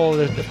of the ball.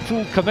 The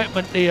full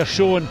commitment they are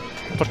shown,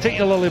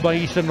 particularly by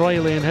Ethan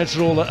Riley in his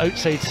role at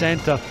outside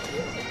centre.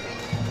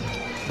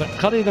 But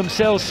Currie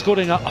themselves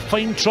scoring a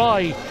fine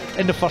try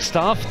in the first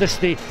half. This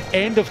the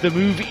end of the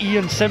move.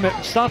 Ian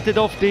Simmet started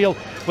off, Dale,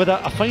 with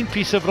a fine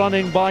piece of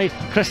running by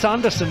Chris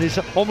Anderson. It's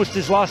almost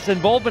his last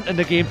involvement in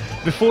the game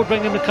before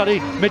bringing the Currie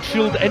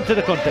midfield into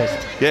the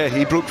contest. Yeah,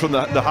 he broke from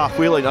the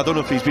halfway line. I don't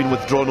know if he's been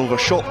withdrawn over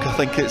shock. I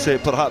think it's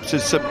perhaps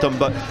his symptom,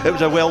 but it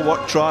was a well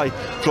worked try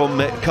from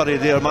Currie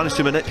there. Managed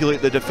to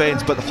manipulate the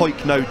defence, but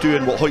Hawick now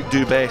doing what Hawick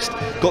do best.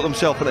 Got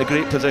themselves in a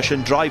great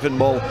position, driving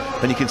ball,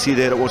 and you can see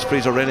there it was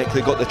Fraser Rennick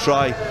that got the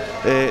try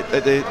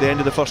at the end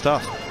of the first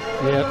half.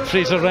 Yeah,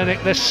 Fraser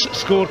Rennick, this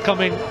score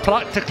coming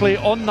practically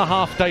on the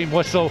half-time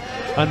whistle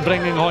and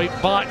bringing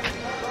Hawick back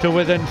to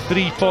within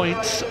 3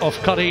 points of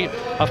Currie.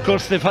 Of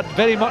course, they've had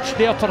very much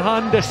the upper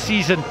hand this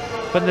season.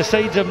 When the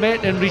sides have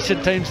met in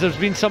recent times, there's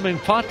been some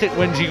emphatic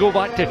wins. You go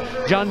back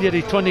to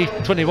January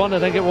 2021, I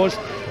think it was,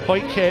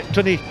 Hawick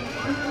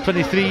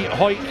 2023,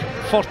 Hawick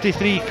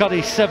 43,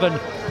 Currie 7,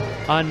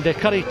 and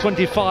Currie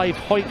 25,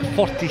 Hawick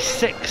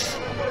 46.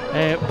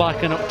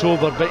 Back in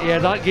October. But yeah,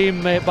 that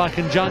game back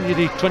in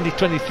January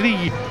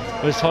 2023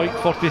 was Hawick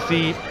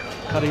 43,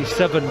 Currie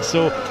 7.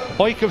 So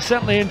Hawick have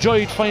certainly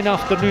enjoyed fine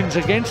afternoons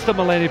against the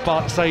Mansfield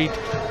Park side,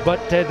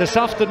 but this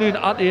afternoon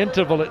at the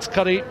interval it's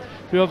Currie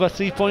who have a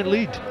 3-point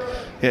lead.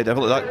 Yeah,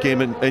 definitely. That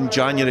game in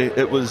January,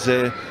 it was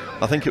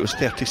I think it was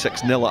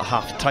 36-0 at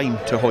half time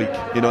to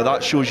Hawick. You know,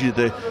 that shows you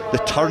the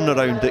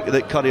turnaround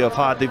that Currie have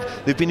had.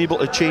 They've been able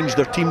to change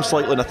their team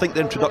slightly, and I think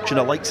the introduction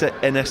of likes of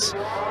Innes,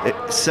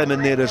 Sim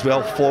in there as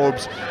well,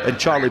 Forbes and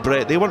Charlie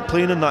Brett, they weren't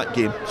playing in that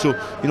game. So,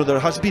 you know, there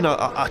has been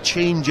a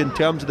change in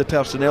terms of the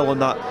personnel on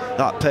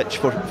that pitch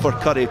for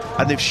Currie,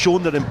 and they've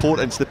shown their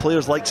importance. The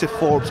players like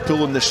Forbes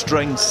pulling the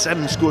strings,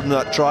 Sim scoring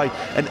that try,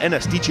 and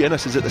Innes, DJ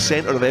Innes is at the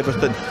centre of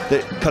everything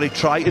that Currie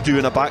try to do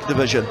in a back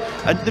division,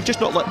 and they've just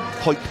not let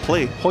Hawick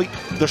play. Hawick,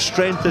 their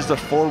strength is their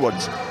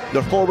forwards.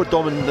 Their forward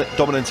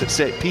dominance at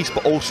set piece,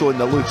 but also in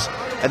the loose.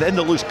 And in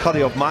the loose, Currie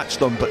have matched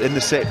them, but in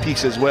the set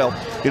piece as well.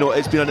 You know,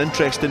 it's been an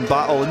interesting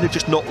battle, and they've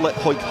just not let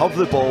Hawick have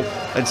the ball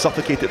and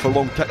suffocate it for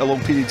long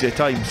periods of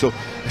time. So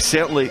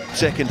certainly,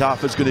 second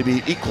half is going to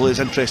be equally as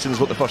interesting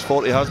as what the first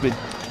 40 has been.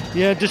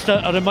 Yeah, just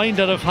a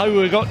reminder of how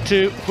we got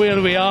to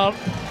where we are.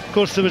 Of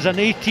course, there was an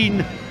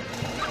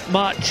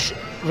 18-match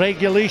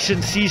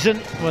regulation season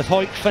with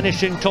Hawick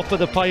finishing top of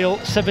the pile,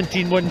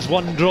 17 wins,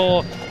 1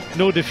 draw.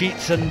 No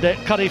defeats, and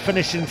Currie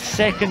finishing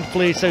second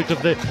place out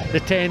of the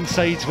 10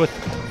 sides with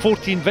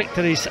 14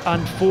 victories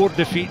and 4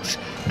 defeats.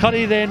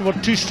 Currie then were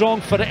too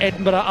strong for the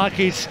Edinburgh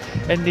Accies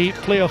in the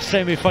playoff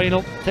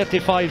semi-final,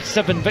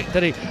 35-7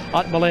 victory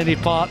at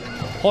Mansfield Park.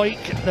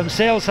 Hawick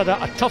themselves had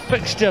a tough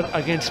fixture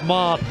against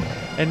Mar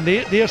in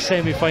their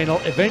semi-final,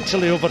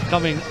 eventually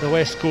overcoming the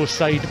West Coast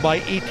side by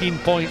 18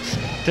 points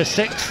to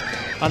 6.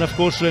 And of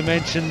course we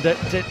mentioned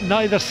that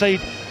neither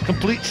side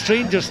complete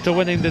strangers to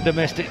winning the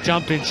domestic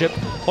championship.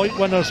 Hawick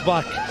winners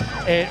back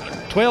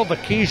 12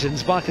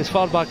 occasions, back as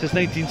far back as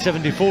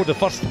 1974, the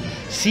first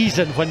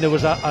season when there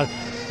was a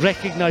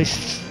recognised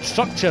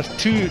structure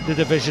to the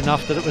division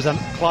after it was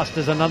classed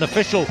as an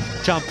unofficial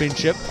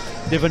championship.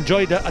 They've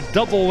enjoyed a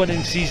double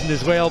winning season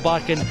as well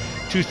back in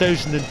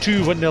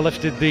 2002 when they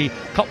lifted the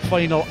cup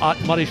final at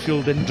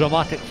Murrayfield in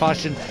dramatic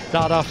fashion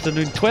that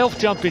afternoon. 12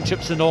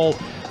 championships in all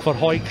for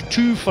Hawick,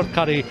 2 for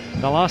Currie,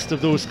 the last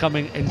of those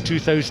coming in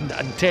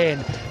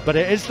 2010. But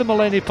it is the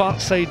Mansfield Park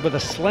side with a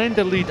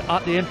slender lead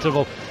at the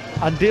interval,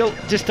 and they'll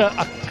just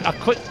a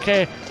quick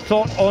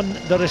thought on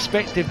the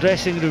respective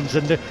dressing rooms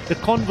and the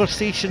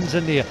conversations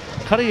in there.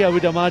 Currie, I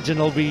would imagine,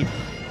 will be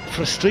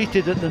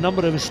frustrated at the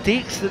number of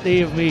mistakes that they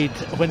have made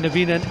when they've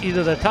been in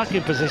either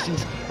attacking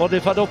positions or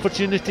they've had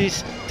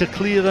opportunities to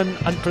clear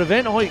and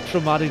prevent Hawick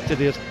from adding to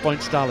their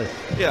points tally.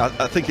 Yeah,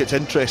 I think it's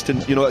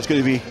interesting. You know, it's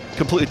going to be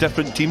completely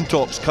different team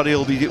talks. Currie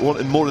will be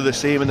wanting more of the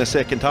same in the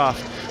second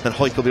half, and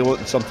Hawick will be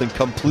wanting something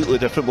completely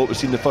different what we've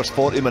seen in the first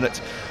 40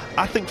 minutes.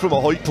 I think from a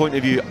Hawick point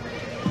of view,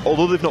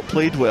 although they've not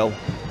played well,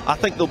 I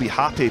think they'll be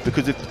happy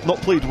because they've not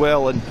played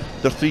well and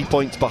they're 3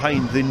 points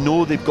behind. They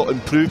know they've got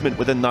improvement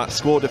within that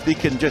squad if they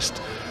can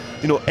just,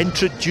 you know,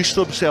 introduce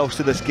themselves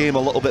to this game a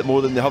little bit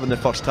more than they have in the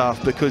first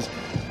half, because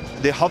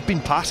they have been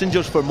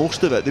passengers for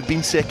most of it. They've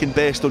been second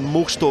best on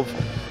most of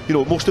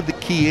the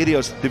key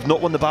areas. They've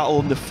not won the battle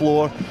on the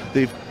floor.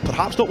 They've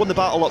perhaps not won the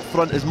battle up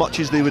front as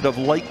much as they would have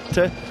liked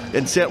to,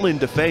 and certainly in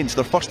defence.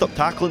 Their first up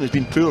tackling has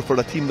been poor for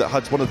a team that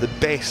has one of the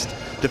best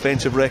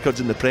defensive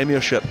records in the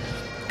Premiership.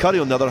 Currie,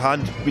 on the other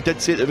hand, we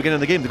did say at the beginning of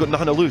the game, they've got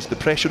nothing to lose. The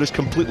pressure is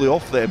completely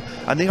off them,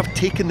 and they have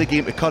taken the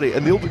game to Currie,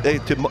 and they'll be,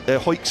 to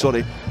Hawick,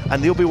 sorry,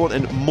 and they'll be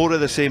wanting more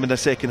of the same in the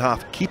second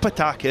half. Keep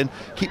attacking,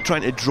 keep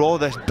trying to draw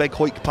this big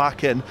Hawick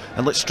pack in,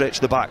 and let's stretch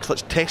the backs.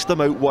 Let's test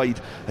them out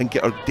wide and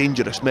get our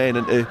dangerous men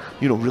into,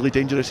 you know, really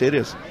dangerous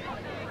areas.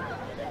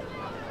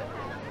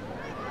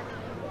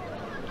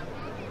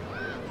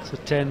 So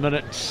 10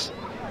 minutes,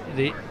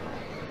 the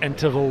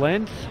interval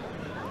length,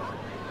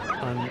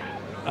 and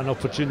an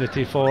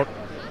opportunity for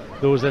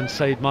those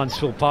inside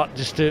Mansfield Park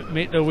just to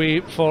make their way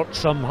for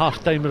some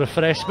half-time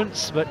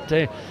refreshments. But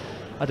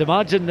I'd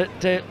imagine that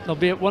there'll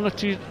be one or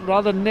two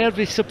rather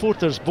nervy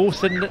supporters,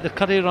 both in the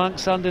Currie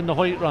ranks and in the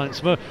Hawick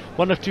ranks.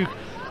 One or two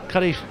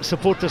Currie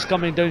supporters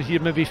coming down here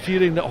maybe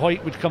fearing that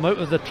Hawick would come out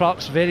of the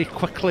traps very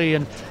quickly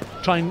and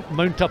try and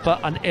mount up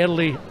an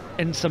early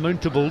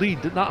insurmountable lead.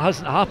 That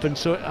hasn't happened,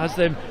 so it has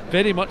them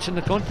very much in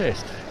the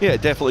contest. Yeah,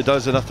 it definitely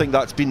does, and I think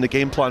that's been the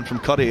game plan from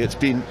Currie. It's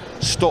been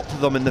stop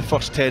them in the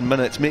first 10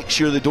 minutes, make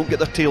sure they don't get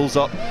their tails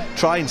up,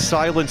 try and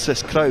silence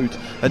this crowd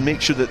and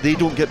make sure that they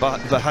don't get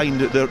back behind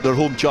their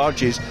home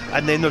charges,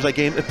 and then there's a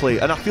game to play.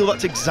 And I feel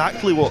that's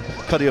exactly what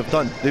Currie have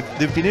done.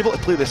 They've been able to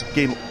play this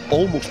game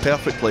almost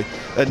perfectly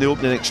in the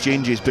opening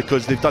exchanges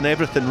because they've done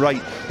everything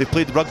right. They've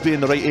played rugby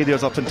in the right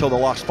areas up until the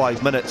last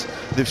 5 minutes.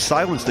 They've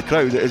silenced the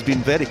crowd. It has been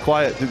very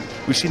quiet.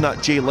 We've seen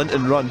that Jay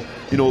Linton run,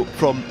 you know,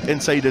 from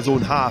inside his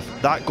own half.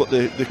 That got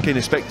the kind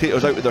of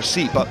spectators out of their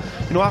seat. But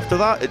you know, after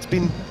that, it's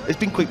been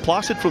quite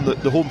placid from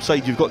the home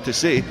side, you've got to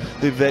say.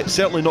 They've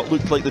certainly not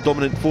looked like the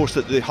dominant force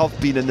that they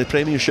have been in the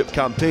Premiership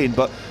campaign,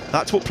 but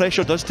that's what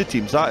pressure does to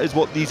teams. That is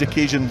what these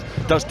occasions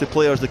does to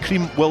players. The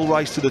cream will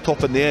rise to the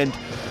top in the end.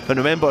 And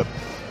remember,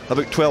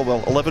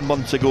 about 11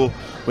 months ago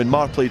when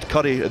Mar played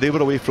Currie, they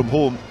were away from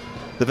home.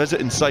 The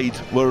visiting side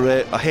were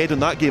ahead in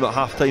that game at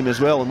half-time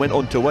as well and went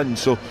on to win.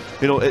 So,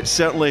 you know, it's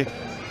certainly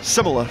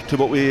similar to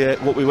what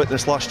we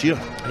witnessed last year.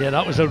 Yeah,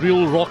 that was a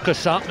real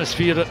raucous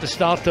atmosphere at the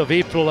start of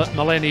April at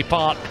Mansfield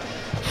Park,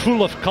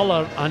 full of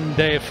colour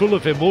and full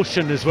of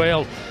emotion as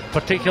well,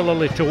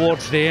 particularly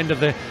towards the end of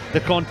the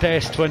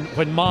contest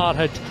when Mar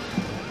had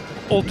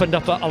opened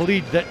up a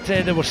lead that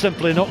they were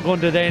simply not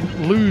going to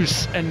then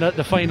lose in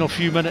the final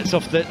few minutes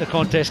of the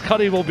contest.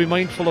 Currie will be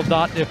mindful of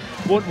that. They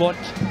won't want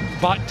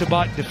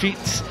back-to-back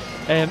defeats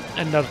in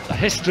their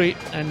history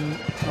in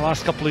the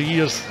last couple of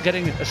years,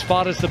 getting as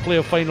far as the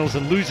playoff finals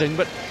and losing.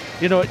 But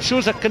you know, it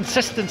shows a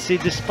consistency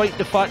despite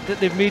the fact that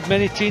they've made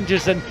many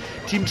changes in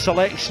team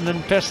selection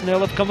and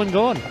personnel have come and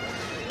gone.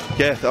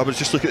 Yeah, I was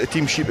just looking at the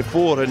team sheet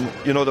before, and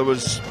you know, there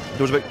was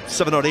about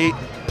 7 or 8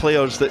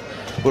 players that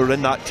were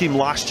in that team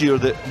last year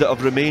that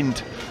have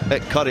remained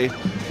at Currie,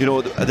 you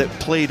know, that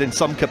played in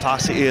some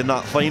capacity in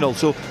that final.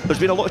 So there's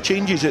been a lot of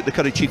changes at the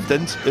Currie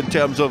Chieftains in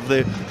terms of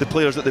the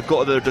players that they've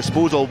got at their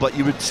disposal, but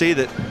you would say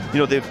that, you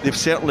know, they've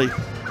certainly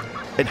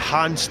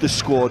enhanced the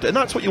squad, and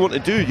that's what you want to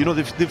do. You know,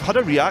 they've had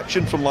a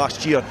reaction from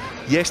last year.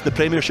 Yes, the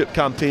Premiership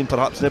campaign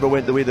perhaps never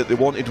went the way that they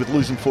wanted with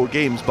losing 4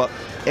 games, but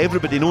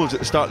everybody knows at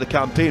the start of the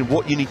campaign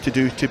what you need to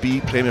do to be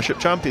Premiership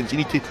champions. You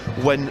need to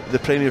win the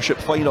Premiership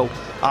final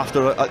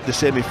after the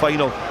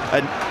semi-final,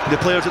 and the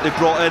players that they've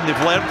brought in,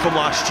 they've learnt from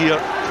last year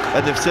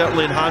and they've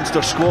certainly enhanced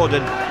their squad,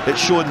 and it's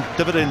showing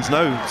dividends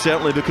now,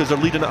 certainly because they're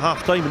leading at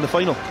half-time in the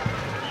final.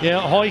 Yeah,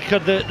 Hawick are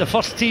the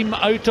first team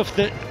out of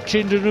the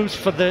changing rooms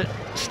for the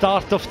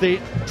start of the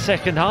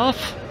second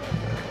half.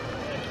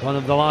 One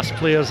of the last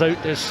players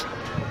out is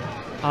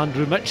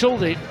Andrew Mitchell,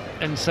 the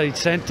inside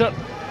centre.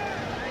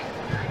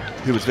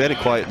 who was very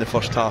quiet in the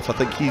first half. I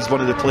think he's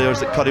one of the players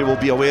that Currie will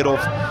be aware of,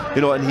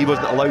 and he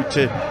wasn't allowed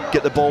to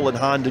get the ball in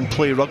hand and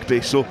play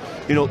rugby. So,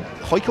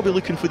 Hawick will be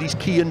looking for these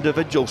key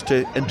individuals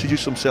to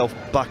introduce himself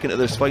back into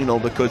this final,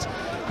 because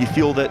you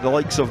feel that the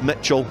likes of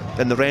Mitchell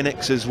and the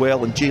Rennicks as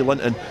well, and Jay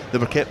Linton, they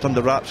were kept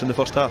under wraps in the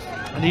first half.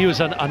 And he was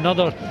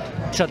another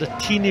sort of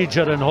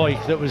teenager in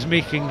Hawick that was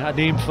making a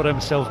name for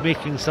himself,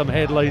 making some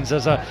headlines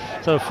as a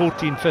sort of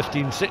 14,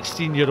 15,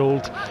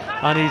 16-year-old,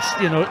 and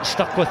he's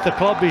stuck with the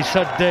club. He's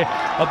had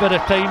a bit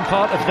of time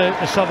part of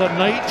the Southern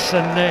Knights,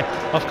 and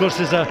of course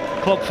as a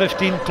Club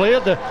 15 player,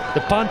 the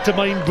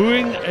pantomime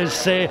booing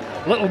is a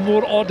little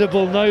more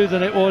audible now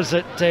than it was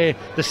at the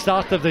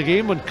start of the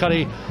game when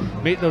Currie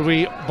made their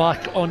way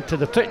back onto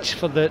the pitch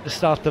for the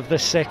start of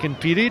this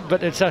second period.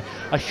 But it's a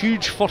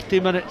huge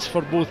 40 minutes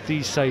for both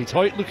these sides.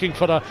 Hawick looking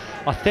for a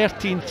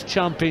 13th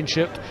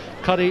championship,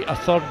 Currie a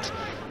 3rd.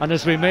 And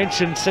as we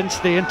mentioned, since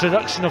the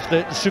introduction of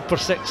the Super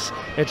 6,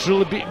 it's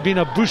really been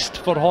a boost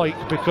for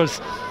Hawick, because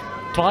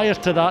prior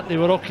to that they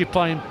were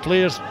occupying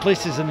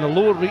places in the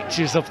lower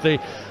reaches of the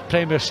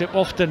Premiership,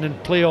 often in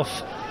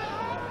playoff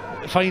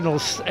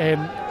finals,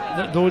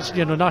 those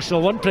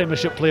National 1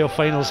 Premiership playoff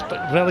finals,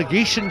 but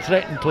relegation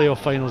threatened playoff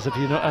finals, if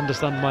you don't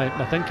understand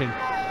my thinking.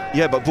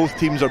 Yeah, but both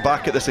teams are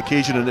back at this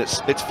occasion, and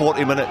it's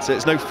 40 minutes.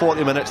 It's now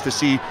 40 minutes to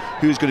see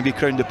who's going to be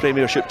crowned the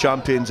Premiership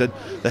champions, and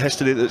the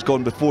history that's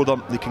gone before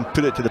them, they can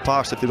put it to the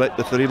past if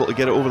they're able to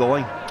get it over the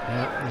line.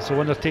 Yeah, it's a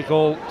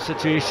winner-take-all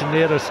situation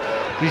there, as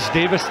Rhys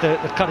Davis, the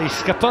Currie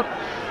skipper,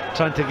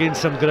 trying to gain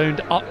some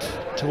ground up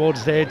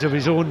towards the edge of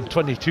his own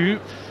 22.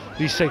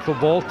 Recycle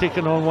ball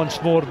taken on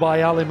once more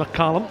by Ali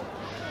McCallum.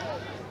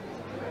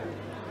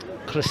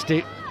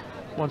 Christie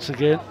once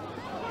again,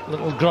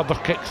 little grubber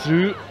kick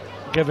through,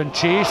 given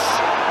chase.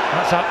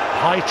 That's a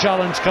high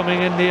challenge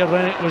coming in there.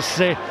 Rennick was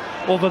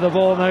over the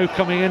ball now,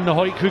 coming in the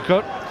Hawick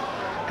hooker.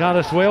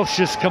 Gareth Welsh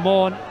has come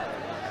on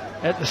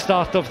at the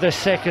start of this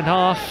second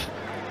half,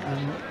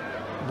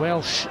 and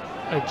Welsh,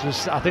 it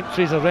was, I think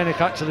Fraser Rennick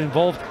actually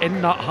involved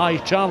in that high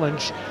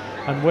challenge,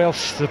 and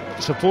Welsh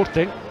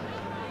supporting.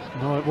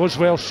 No, it was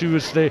Welsh who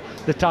was the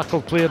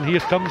tackle player, and here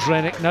comes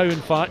Rennick now,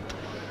 in fact.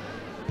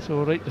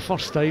 So right the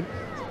first time.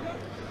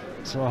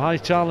 So a high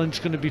challenge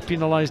going to be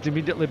penalised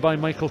immediately by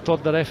Michael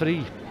Todd, the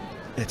referee.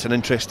 It's an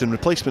interesting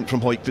replacement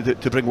from Hawick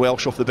to bring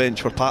Welsh off the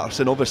bench for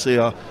Patterson. Obviously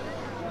a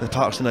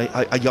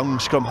young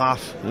scrum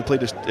half. He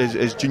played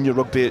his junior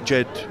rugby at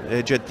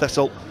Jed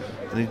Thistle,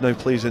 and he now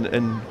plays in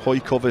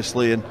Hawick,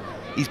 obviously, and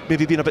he's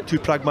maybe been a bit too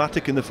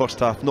pragmatic in the first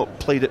half, not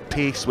played at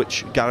pace,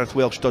 which Gareth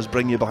Welsh does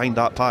bring you behind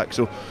that pack.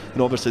 So,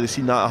 obviously they've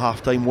seen that at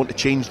half time, want to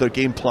change their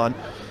game plan,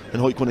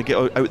 and Hawick want to get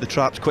out the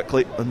traps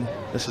quickly, and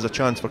this is a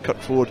chance for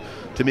Kirk Ford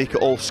to make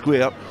it all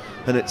square,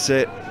 and it's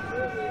going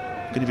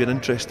to be an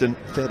interesting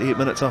 38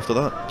 minutes after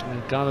that.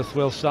 And Gareth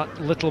Welsh, that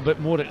little bit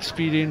more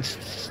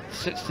experienced,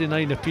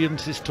 69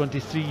 appearances,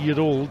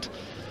 23-year-old.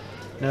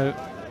 Now,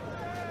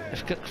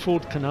 if Kirk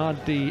Ford can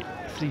add the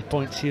 3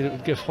 points here, it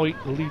would give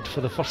Hawick the lead for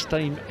the first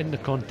time in the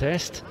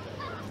contest.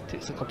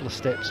 Takes a couple of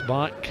steps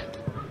back,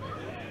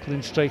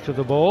 clean strike of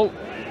the ball,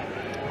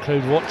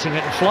 crowd watching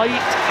it in flight,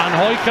 and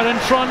Hawick are in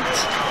front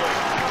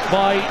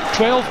by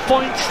 12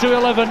 points to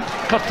 11,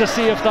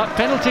 courtesy of that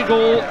penalty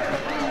goal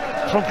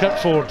from Kirk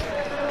Ford.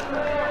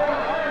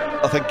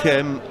 I think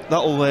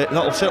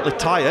that'll certainly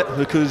tie it,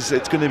 because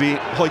it's going to be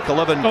Hawick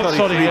 11. Oh,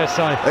 sorry, 3. Yes,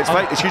 it's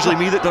fine. It's usually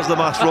me that does the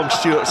maths wrong,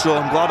 Stuart. So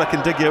I'm glad I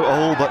can dig you out a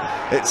hole. But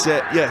it's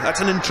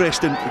that's an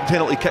interesting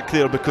penalty kick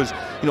there, because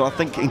I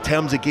think in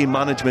terms of game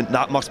management,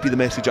 that must be the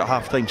message at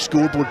half time.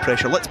 Scoreboard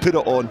pressure. Let's put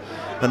it on,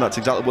 and that's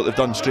exactly what they've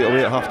done straight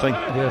away at half time.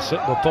 Yes,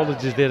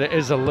 apologies there. It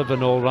is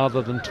 11-all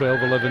rather than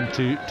 12-11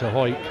 to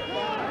Hawick.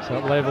 So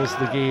it levels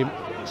the game.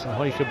 So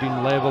Hawick have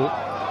been level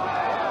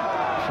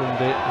from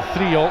the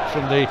 3-all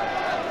from the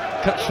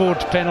Kirk Ford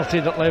penalty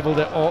that levelled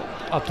it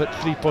up at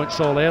 3 points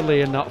all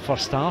early in that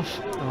first half,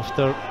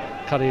 after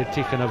Currie had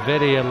taken a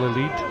very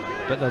early lead,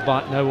 but they're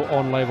back now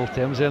on level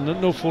terms. There are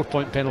no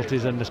 4-point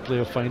penalties in this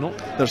playoff final.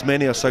 There's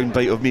many a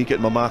soundbite of me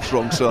getting my maths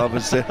wrong, so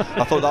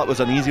I thought that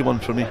was an easy one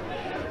for me.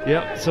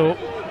 Yeah, so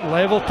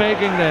level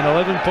pegging then,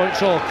 11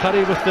 points all.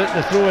 Currie with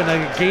the throw in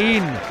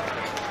again.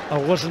 A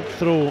wasn't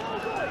throw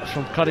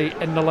from Currie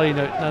in the line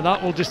out. Now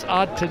that will just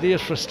add to their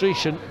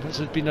frustration, which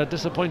has been a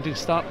disappointing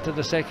start to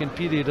the second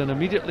period, and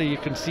immediately you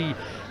can see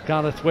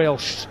Gareth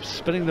Welsh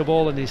spinning the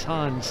ball in his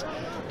hands,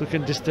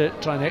 looking just to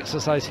try and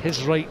exercise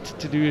his right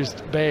to do his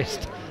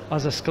best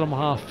as a scrum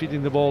half,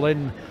 feeding the ball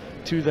in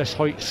to this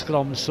Hawick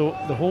scrum. So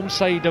the home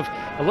side have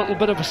a little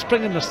bit of a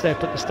spring in their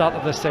step at the start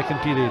of this second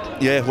period.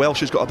 Yeah, Welsh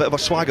has got a bit of a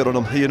swagger on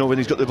him, when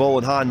he's got the ball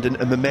in hand, and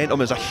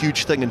momentum is a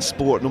huge thing in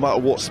sport, no matter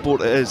what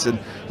sport it is. And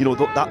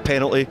that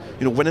penalty,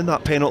 winning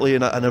that penalty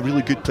in a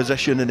really good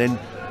position, and then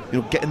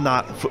getting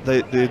that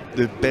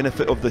the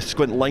benefit of the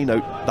squint line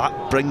out,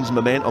 that brings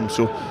momentum.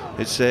 So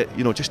it's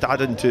just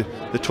adding to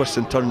the twists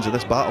and turns of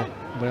this battle.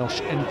 Welsh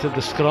into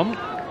the scrum,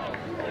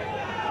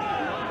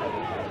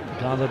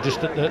 rather just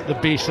at the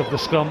base of the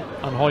scrum,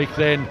 and Hawick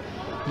then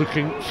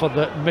looking for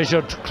the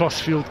measured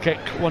crossfield kick,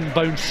 one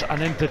bounce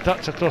and into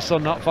touch across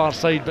on that far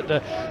side, but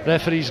the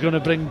referee's going to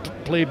bring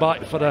play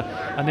back for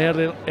an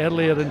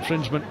earlier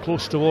infringement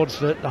close towards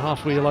the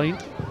halfway line.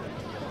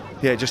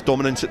 Yeah, just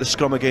dominance at the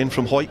scrum again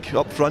from Hawick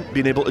up front,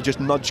 being able to just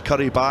nudge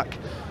Currie back,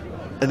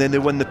 and then they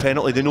win the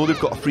penalty. They know they've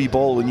got a free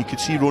ball, and you could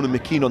see Ronan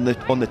McKean on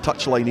the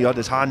touchline. He had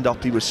his hand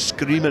up, he was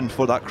screaming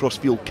for that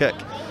crossfield kick,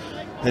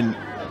 and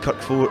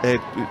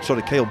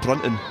Kyle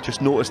Brunton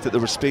just noticed that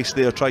there was space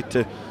there, tried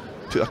to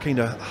put a kind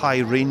of high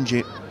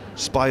rangey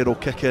spiral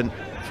kick in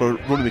for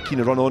Ronan McKean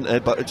to run on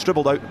it, but it's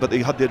dribbled out, but they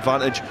had the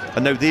advantage,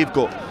 and now they've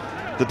got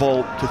the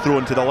ball to throw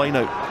into the line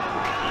out.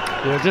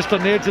 Yeah, just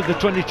on the edge of the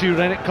 22,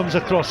 Rennick comes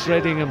across,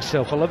 readying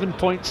himself. 11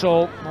 points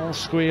all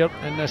square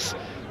in this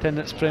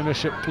Tennent's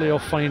Premiership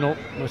playoff final,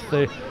 with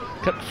the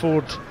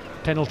Kirkford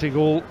penalty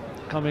goal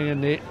coming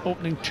in the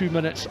opening 2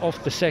 minutes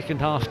of the second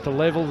half to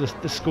level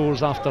the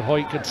scores after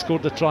Hawick had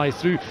scored the try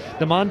through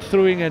the man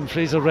throwing in,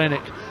 Fraser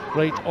Rennick,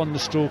 right on the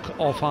stroke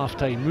of half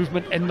time.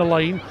 Movement in the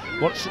line,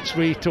 works its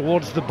way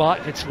towards the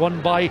back. It's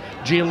won by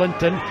Jay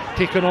Linton,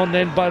 taken on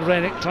then by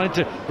Rennick, trying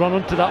to run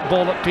onto that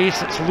ball at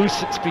pace. It's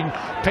loose, it's been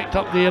picked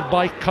up there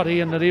by Currie,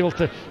 and they're able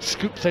to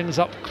scoop things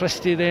up.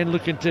 Christie then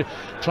looking to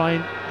try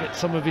and get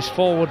some of his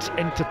forwards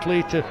into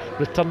play to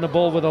return the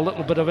ball with a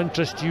little bit of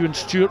interest. Ewan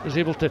Stuart was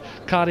able to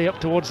carry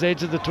up towards the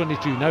edge of the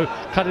 22. Now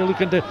Currie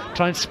looking to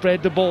try and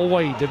spread the ball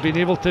wide. They've been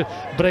able to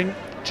bring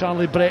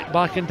Charlie Brett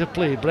back into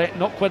play. Brett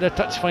not quite a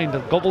touch finder,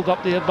 gobbled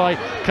up there by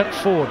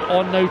Kirkford.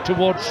 On now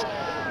towards,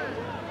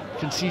 you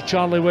can see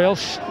Charlie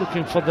Welsh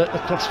looking for the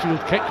crossfield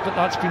kick, but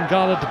that's been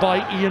gathered by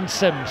Ian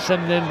Sim.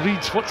 Sim then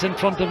reads what's in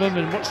front of him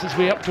and works his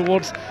way up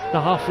towards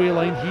the halfway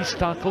line. He's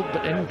tackled,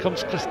 but in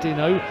comes Christie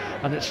now,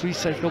 and it's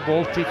recycle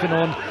ball taken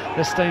on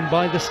this time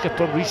by the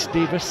skipper Rhys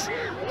Davis,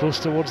 close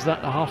towards that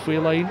halfway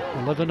line.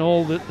 11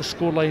 all the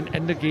scoreline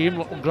in the game.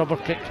 Little grubber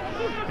kick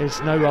is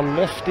now a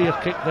loftier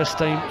kick this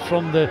time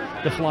from the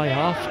fly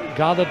half,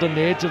 gathered on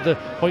the edge of the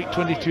Hawick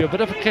 22. A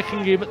bit of a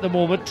kicking game at the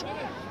moment,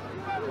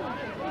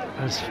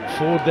 as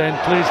Ford then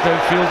plays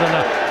downfield,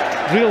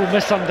 and a real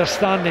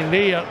misunderstanding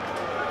there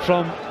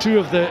from two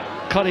of the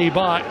Currie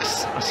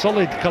backs. A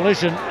solid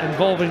collision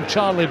involving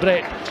Charlie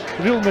Brett.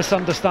 Real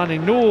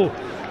misunderstanding, no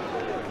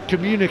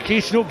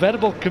communication, no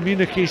verbal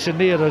communication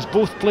there, as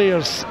both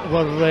players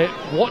were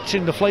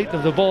watching the flight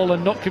of the ball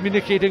and not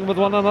communicating with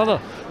one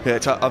another. Yeah,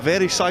 it's a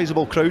very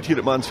sizable crowd here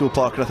at Mansfield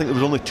Park, and I think there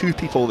was only two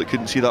people that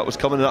couldn't see that was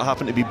coming, and that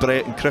happened to be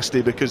Brett and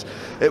Christie, because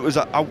it was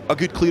a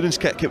good clearance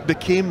kick. It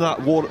became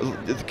that war,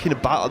 the kind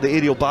of battle, the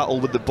aerial battle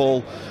with the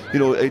ball, you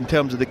know, in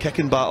terms of the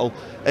kicking battle,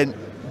 and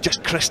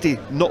just Christie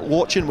not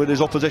watching where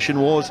his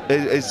opposition was,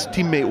 his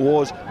teammate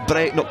was,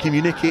 Brett not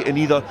communicating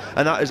either,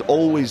 and that's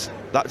always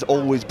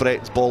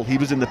Brett's ball. He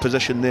was in the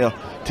position there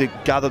to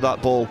gather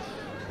that ball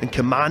and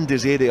command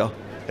his area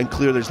and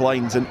clear his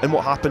lines, and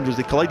what happened was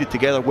they collided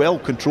together, well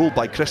controlled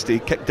by Christie,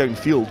 kicked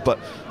downfield, but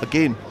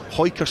again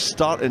Hawick are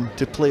starting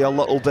to play a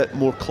little bit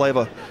more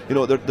clever. You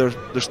know,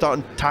 they're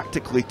starting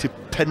tactically to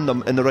pin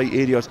them in the right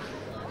areas.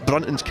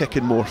 Brunton's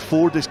kicking more,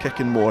 Ford is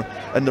kicking more,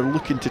 and they're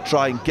looking to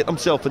try and get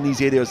themselves in these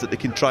areas that they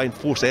can try and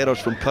force errors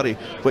from Currie,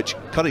 which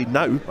Currie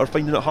now are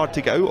finding it hard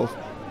to get out of.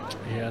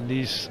 Yeah, and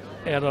these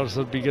errors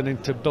are beginning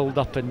to build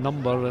up in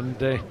number,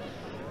 and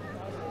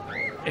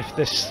if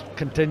this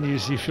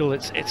continues, you feel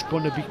it's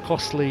going to be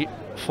costly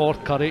for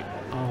Currie.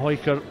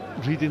 Hawick are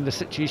reading the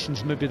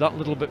situations maybe that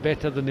little bit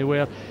better than they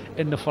were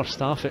in the first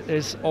half. It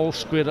is all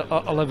square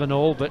at 11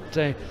 all, but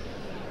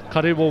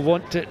Currie will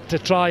want to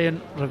try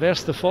and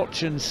reverse the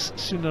fortunes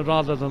sooner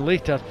rather than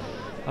later.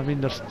 I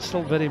mean, they're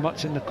still very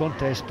much in the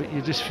contest, but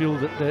you just feel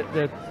that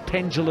the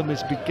pendulum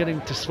is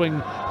beginning to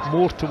swing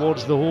more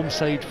towards the home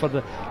side for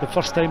the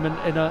first time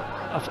in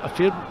a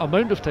fair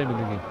amount of time in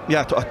the game.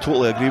 Yeah, I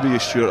totally agree with you,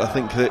 Stuart. I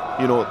think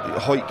that, you know,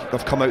 Hawick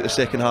have come out the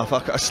second half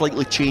a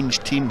slightly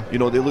changed team. You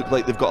know, they look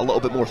like they've got a little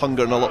bit more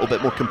hunger and a little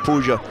bit more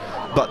composure.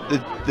 But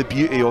the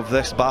beauty of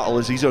this battle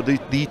is these are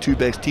the two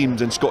best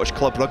teams in Scottish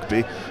club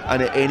rugby,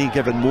 and at any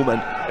given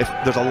moment, if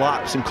there's a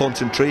lapse in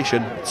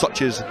concentration,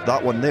 such as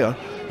that one there,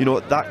 you know,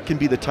 that can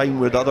be the time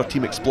where the other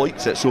team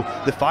exploits it. So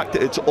the fact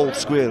that it's all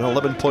square,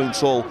 11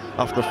 points all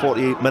after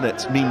 48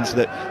 minutes, means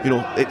that, you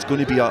know, it's going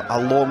to be a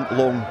long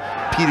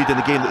period in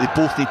the game that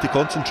they both need to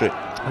concentrate.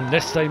 And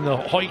this time the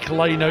Hawick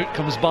line out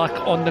comes back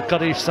on the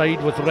Currie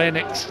side, with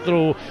Rennick's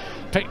throw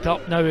picked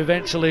up now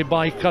eventually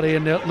by Currie,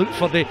 and look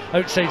for the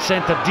outside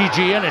centre.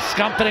 DJ in is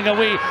scampering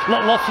away,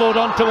 little offload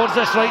on towards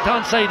this right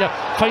hand side. A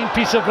fine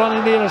piece of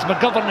running there as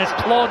McGovern is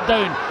clawed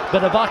down by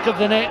the back of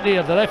the net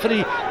there. The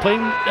referee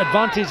playing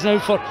advantage now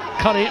for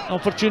Currie,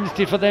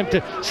 opportunity for them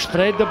to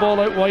spread the ball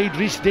out wide.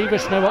 Rhys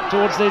Davis now up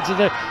towards the edge of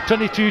the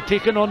 22,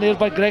 taken on there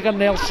by Gregor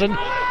Nelson.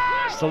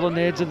 Still on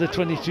the edge of the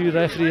 22,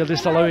 referee are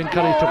just allowing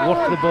Currie to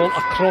work the ball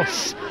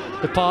across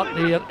the park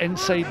there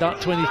inside that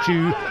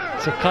 22.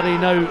 So Currie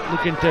now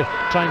looking to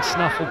try and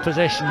snaffle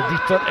possession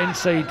deeper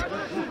inside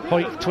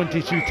Hawick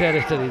 22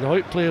 territory. The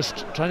Hawick players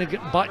trying to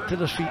get back to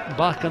their feet and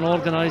back and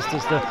organised,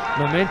 as the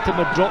momentum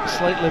had dropped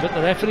slightly, but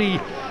the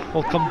referee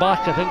will come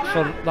back, I think,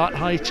 for that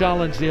high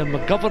challenge there.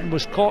 McGovern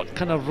was caught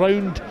kind of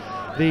round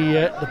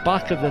the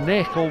back of the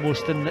neck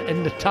almost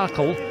in the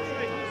tackle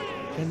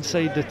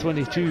inside the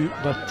 22,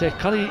 but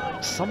Currie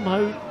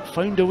somehow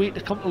found a way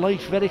to come to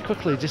life very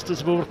quickly, just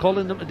as we were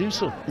calling them to do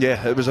so.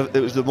 Yeah, it was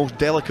the most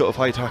delicate of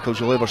high tackles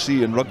you'll ever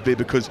see in rugby,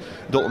 because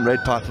Dalton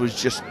Redpath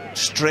was just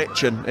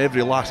stretching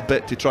every last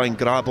bit to try and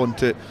grab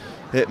onto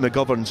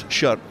McGovern's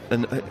shirt,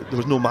 and there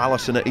was no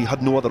malice in it. He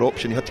had no other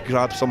option. He had to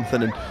grab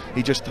something, and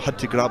he just had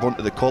to grab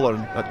onto the collar.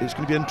 And it's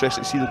going to be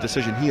interesting to see the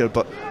decision here,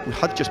 but we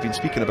had just been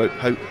speaking about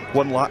how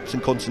one lapse in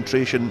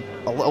concentration,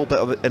 a little bit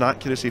of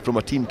inaccuracy from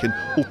a team can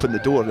open the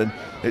door, and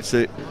it's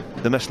the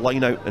missed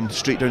line out and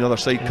straight down the other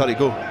side. Currie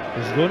go.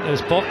 He's going to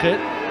his pocket,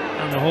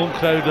 and the home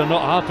crowd are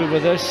not happy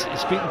with this.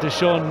 He's speaking to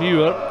Sean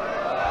Muir.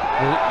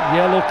 The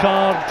yellow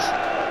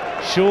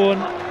card shown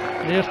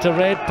there to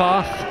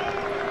Redpath.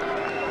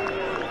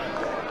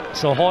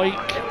 So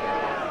Hawick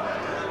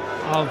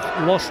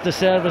have lost the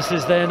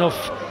services then of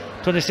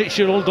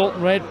 26-year-old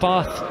Dalton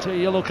Redpath to a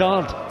yellow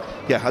card.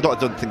 Yeah, I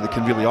don't think they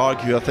can really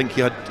argue. I think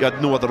he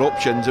had no other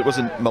options. It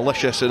wasn't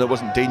malicious and it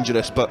wasn't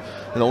dangerous, but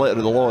in the letter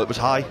of the law it was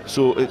high,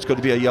 so it's got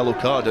to be a yellow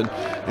card. And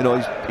you know,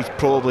 he's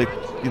probably,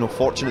 you know,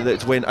 fortunate that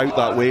it's went out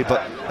that way,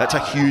 but it's a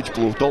huge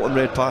blow. Dalton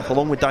Redpath,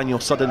 along with Daniel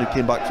Sudden, who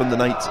came back from the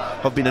Knights,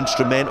 have been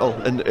instrumental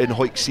in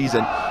Hawick's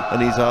season,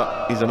 and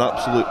he's an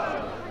absolute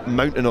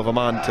mountain of a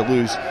man to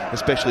lose,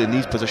 especially in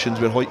these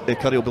positions where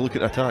Currie will be looking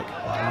to attack.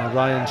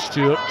 Ryan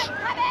Stuart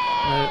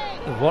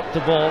worked the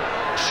ball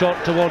short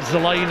towards the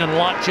line, and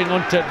latching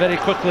onto it very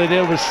quickly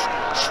there was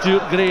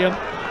Stuart Graham,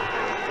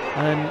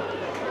 and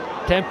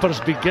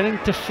tempers beginning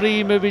to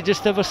free, maybe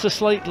just ever so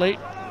slightly,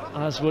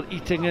 as we're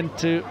eating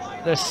into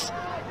this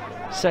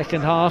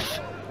second half.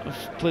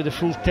 We've played a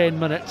full 10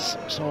 minutes,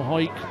 so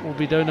Hawick will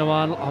be down a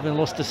man, having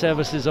lost the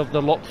services of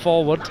the lock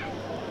forward,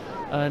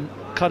 and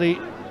Currie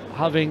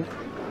having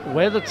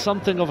weathered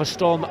something of a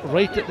storm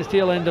right at the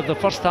tail end of the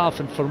first half,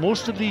 and for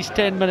most of these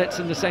 10 minutes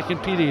in the second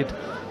period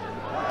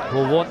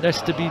will want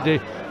this to be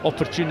the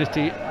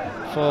opportunity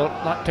for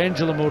that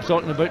pendulum we're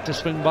talking about to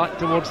swing back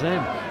towards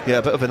them. Yeah,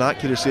 a bit of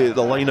inaccuracy at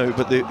the line out,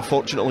 but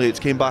fortunately it's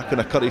came back on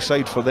a Currie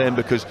side for them,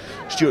 because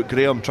Stuart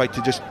Graham tried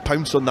to just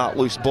pounce on that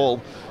loose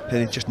ball, and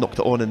he just knocked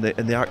it on in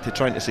the act of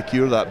trying to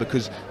secure that,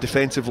 because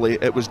defensively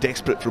it was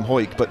desperate from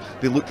Hawick, but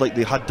they looked like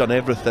they had done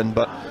everything.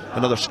 But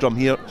another scrum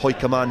here,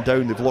 Hawick a man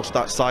down, they've lost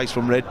that size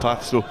from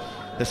Redpath, so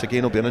this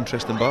again will be an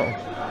interesting battle.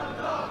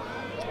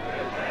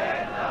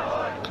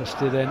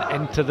 Christie then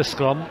into the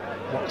scrum,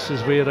 works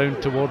his way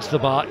around towards the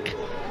back.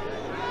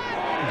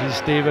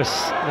 Rhys Davis,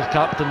 the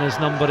captain, is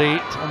number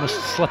 8, almost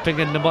slipping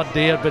in the mud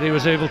there, but he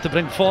was able to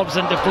bring Forbes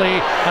into play,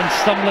 and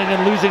stumbling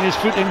and losing his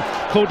footing,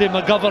 Cody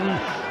McGovern.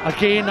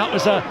 Again, that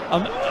was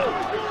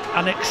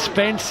an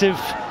expensive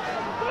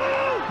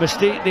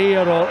mistake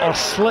there, or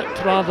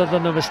slip rather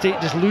than a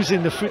mistake, just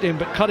losing the footing.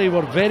 But Currie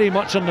were very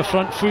much on the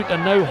front foot,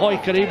 and now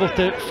Hawick are able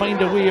to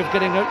find a way of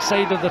getting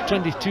outside of the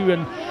 22,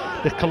 and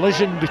the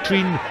collision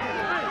between,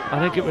 I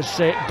think it was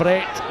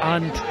Brett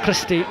and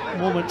Christie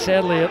moments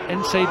earlier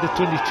inside the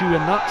 22,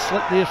 and that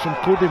slip there from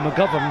Cody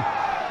McGovern.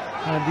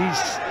 And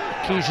these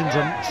occasions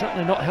are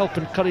certainly not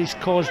helping Currie's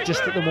cause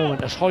just at the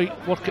moment, as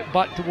Hawick work it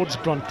back towards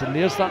Brunton.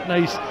 There's that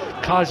nice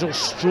casual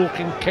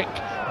stroking kick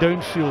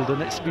downfield,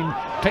 and it's been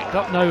picked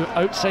up now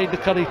outside the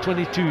Currie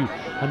 22,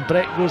 and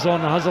Brett goes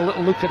on and has a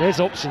little look at his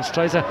options,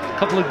 tries a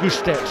couple of goose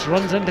steps,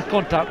 runs into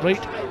contact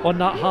right on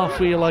that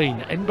halfway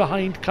line. In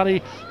behind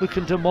Currie,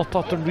 looking to mop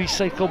up and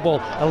recycle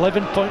ball.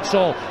 11 points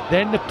all.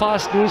 Then the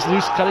pass goes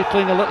loose, Currie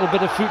playing a little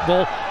bit of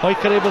football.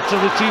 Hawick are able to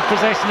retrieve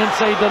possession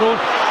inside their own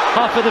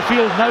half of the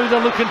field. Now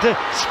they're looking to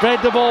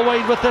spread the ball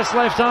wide with this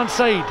left hand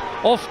side.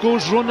 Off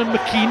goes Ronan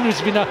McKean,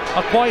 who's been a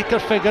quieter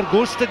figure,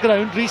 goes to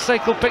ground.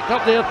 Recycle picked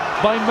up there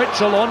by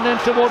Mitchell, on then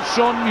towards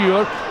Sean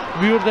Muir.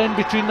 Muir then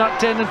between that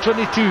 10 and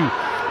 22.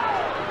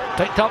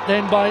 Picked up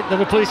then by the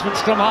replacement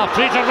scrum half,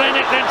 Fraser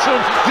Rennick, then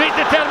shown great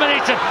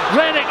determination.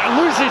 Rennick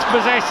loses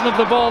possession of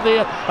the ball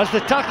there as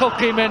the tackle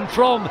came in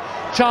from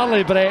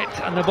Charlie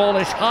Brett, and the ball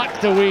is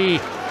hacked away.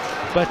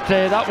 But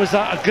that was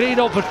a great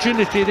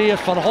opportunity there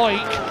for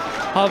Hawick,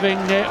 having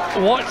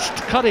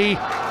watched Currie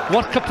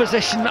work a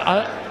position,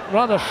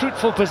 rather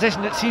fruitful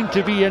position it seemed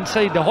to be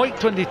inside the Hawick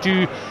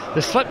 22.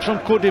 The slip from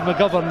Cody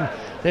McGovern,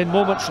 then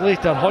moments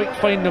later Hawick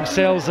find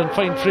themselves and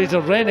find Fraser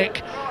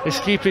Rennick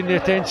escaping the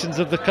attentions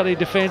of the Currie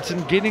defence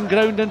and gaining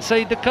ground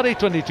inside the Currie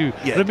 22.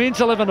 Yeah. Remains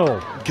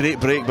 11-all. Great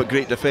break, but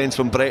great defence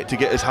from Brett to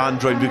get his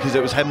hand round, because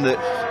it was him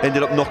that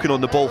ended up knocking on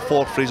the ball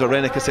for Fraser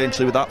Rennick,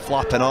 essentially, with that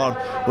flapping arm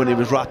when he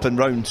was wrapping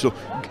round. So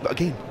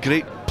again,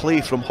 great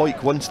play from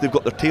Hawick. Once they've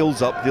got their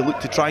tails up, they look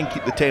to try and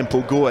keep the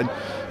tempo going.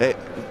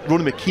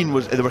 Ronan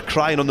McKean they were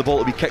crying on the ball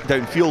to be kicked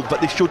downfield,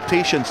 but they showed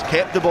patience,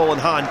 kept the ball in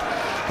hand,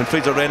 and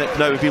Fraser Rennick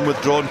now being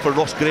withdrawn for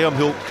Ross Graham,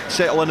 who'll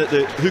settle in at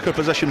the hooker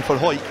position for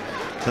Hawick.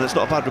 And it's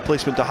not a bad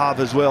replacement to have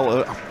as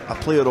well, a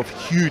player of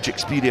huge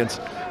experience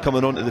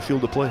coming onto the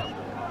field of play.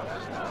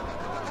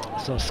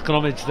 So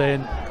scrummage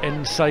then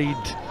inside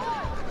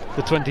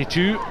the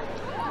 22,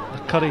 the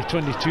Currie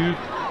 22.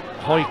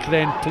 Hawick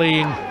then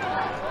playing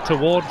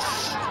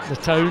towards the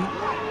town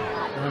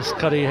as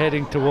Currie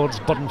heading towards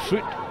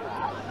Burnfoot,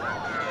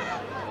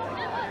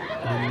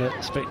 and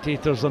the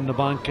spectators on the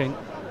banking,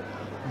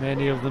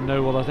 many of them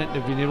now, well, I think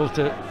they've been able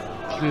to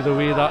clear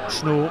away that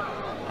snow,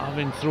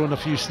 having thrown a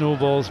few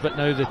snowballs, but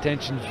now the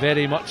attention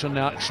very much on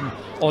the action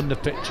on the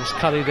pitch as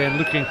Currie then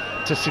looking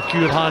to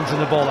secure hands on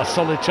the ball. A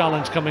solid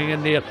challenge coming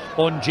in there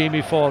on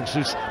Jamie Forbes,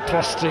 who's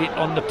prostrate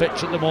on the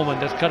pitch at the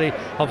moment as Currie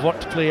have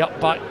worked play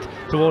up back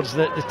towards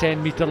the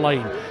 10-metre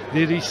line.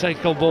 They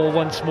recycle ball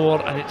once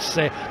more, and it's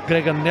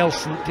Gregor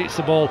Nelson takes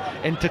the ball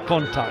into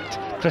contact.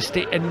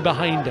 Christie in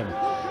behind him.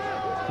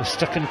 The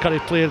stricken Currie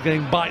player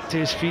getting back to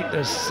his feet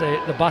as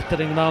the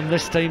battering ram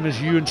this time is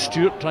Ewan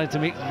Stuart trying to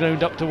make the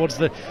ground up towards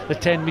the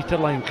 10-metre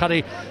line.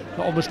 Currie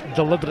almost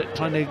deliberate,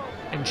 trying to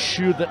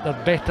ensure that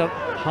they're better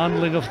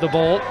handling of the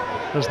ball.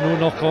 There's no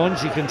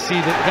knock-ons. You can see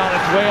that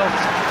Gareth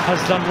Wells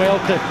has done well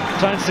to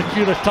try and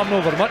secure a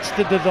turnover, much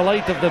to the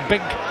delight of the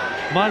big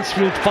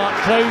Mansfield Park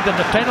crowd, and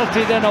the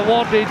penalty then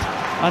awarded,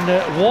 and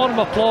the warm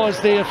applause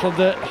there from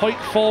the Hawick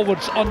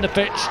forwards on the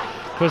pitch,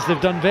 because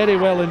they've done very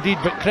well indeed.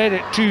 But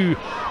credit to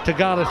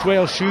Gareth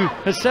Welsh, who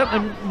has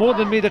certainly more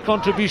than made a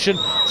contribution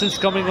since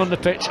coming on the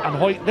pitch, and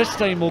Hawick this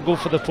time will go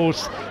for the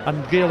post,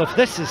 and Gael, if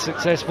this is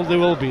successful, they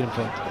will be in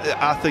front.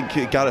 I think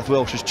Gareth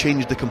Welsh has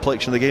changed the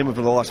complexion of the game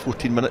over the last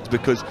 14 minutes,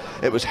 because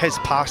it was his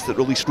pass that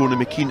released Ronan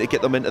McKean to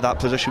get them into that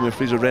position where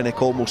Fraser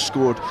Rennick almost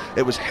scored.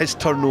 It was his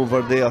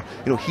turnover there.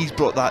 You know, he's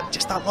brought that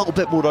just that little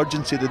bit more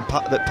urgency than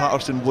that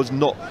Patterson was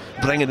not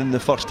bringing in the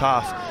first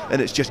half,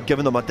 and it's just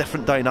given them a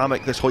different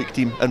dynamic, this Hawick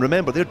team. And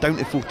remember, they're down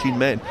to 14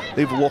 men.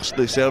 They've lost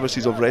the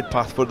services of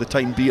Redpath for the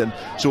time being,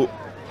 so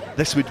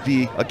this would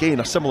be again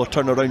a similar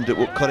turnaround to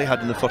what Currie had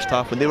in the first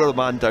half. When they were a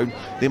man down,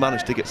 they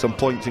managed to get some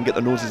points and get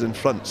their noses in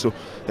front. So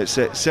it's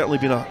certainly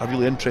been a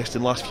really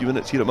interesting last few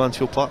minutes here at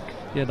Mansfield Park.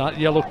 Yeah, that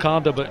yellow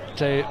card, about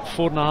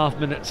 4.5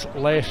 minutes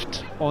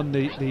left on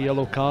the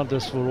yellow card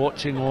as we're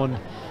watching on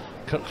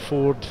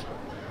Kirkford,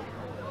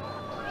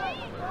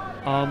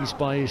 arms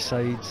by his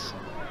sides,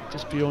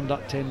 just beyond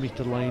that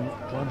 10-metre line,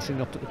 glancing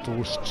up at the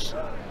posts,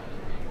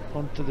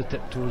 onto the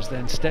tiptoes,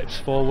 then steps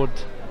forward,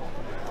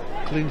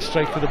 clean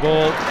strike of the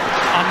ball,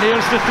 and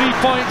there's the 3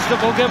 points that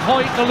will give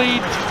Hawick the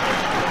lead.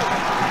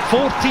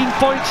 14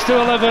 points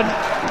to 11,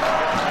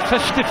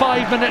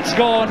 55 minutes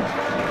gone,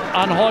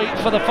 and Hawick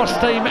for the first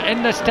time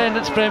in this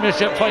Tennent's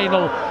Premiership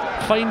final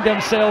find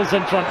themselves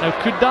in front. Now,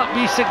 could that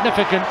be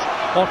significant,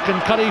 or can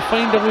Currie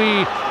find a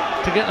way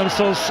to get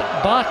themselves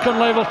back on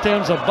level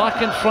terms or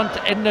back in front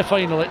in the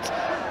final? It's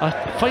a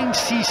fine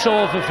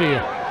seesaw of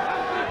affair.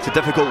 It's a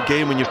difficult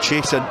game when you're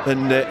chasing,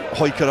 and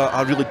Hawick are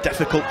a really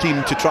difficult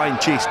team to try and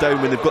chase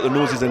down when they've got their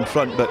noses in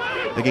front. But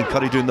again,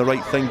 Currie doing the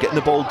right thing, getting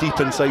the ball deep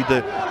inside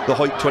the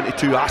Hawick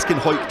 22, asking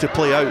Hawick to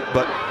play out,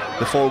 but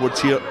the forwards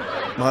here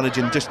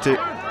managing just to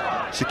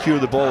secure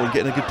the ball and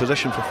get in a good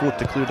position for Ford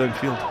to clear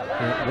downfield.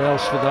 Yeah,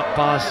 Welsh with that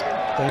pass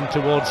down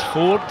towards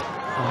Ford,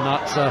 and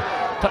that's a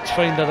touch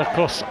finder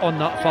across on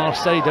that far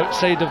side,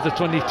 outside of the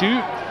 22.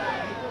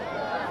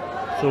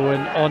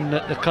 Throwing on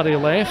the Currie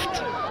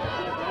left.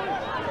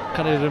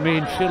 Currie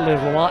remain fairly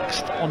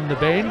relaxed on the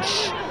bench,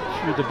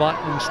 through the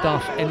backroom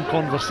staff in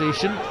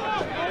conversation.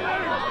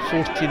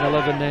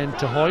 14-11 then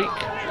to Hawick.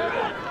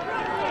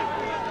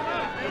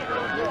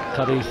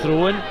 Currie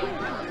throwing.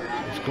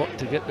 They've got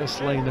to get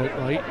this line out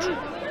right,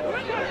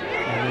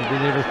 and they've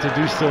been able to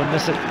do so in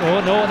this.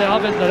 Oh no, they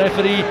haven't. The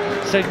referee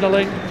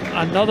signalling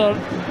another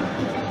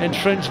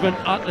infringement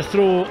at the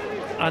throw,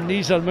 and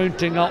these are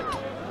mounting up.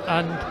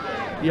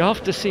 And you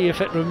have to say, if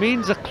it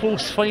remains a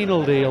close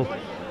final, Dale,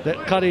 that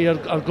Currie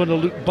are going to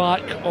look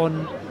back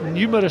on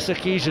numerous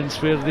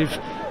occasions where they've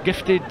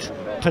gifted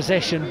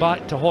possession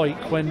back to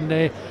Hawick when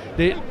they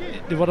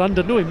were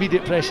under no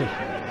immediate pressure.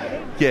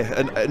 Yeah,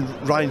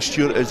 and Ryan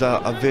Stewart is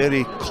a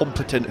very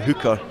competent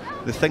hooker.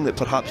 The thing that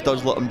perhaps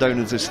does let him down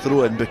is his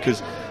throw-in,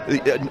 because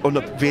on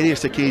the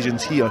various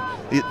occasions here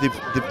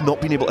they've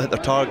not been able to hit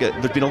their target.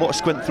 There's been a lot of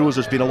squint throws,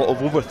 there's been a lot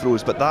of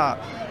overthrows, but that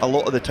a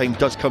lot of the time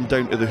does come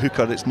down to the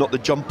hooker. It's not the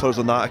jumpers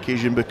on that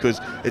occasion, because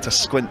it's a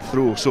squint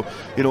throw. So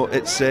you know,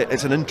 it's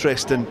an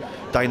interesting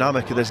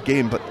dynamic of this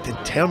game. But in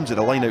terms of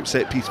the line-out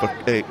set piece for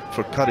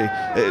Currie,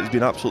 it has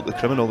been absolutely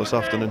criminal this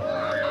afternoon.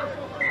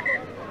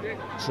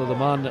 So the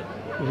man that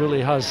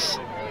really has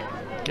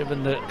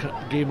given the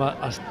game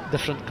a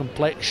different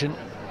complexion,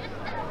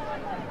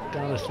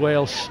 Gareth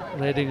Welsh,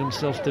 readying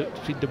himself to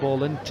feed the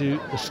ball into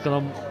the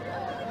scrum.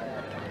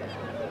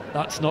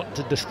 That's not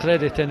to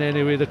discredit in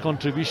any way the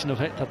contribution of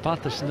Hector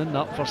Patterson in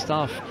that first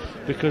half,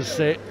 because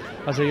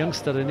as a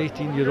youngster, an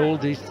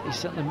 18-year-old, he's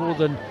certainly more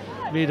than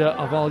made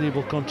a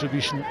valuable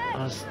contribution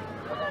as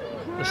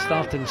the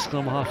starting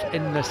scrum half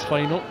in this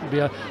final. It'll be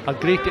a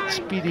great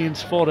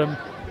experience for him,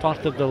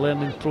 part of the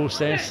learning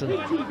process and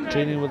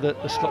training with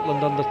the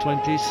Scotland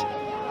under-20s.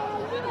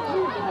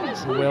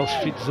 So Welsh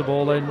feeds the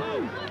ball in,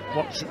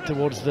 works it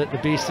towards the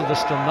base of the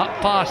scrum.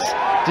 That pass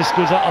just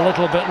goes out a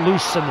little bit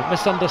loose, and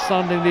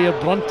misunderstanding there.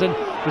 Brunton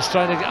was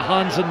trying to get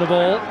hands on the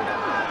ball,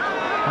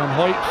 and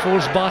Hawick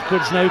forced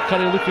backwards now.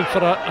 Currie looking for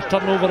a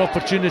turnover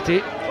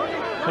opportunity.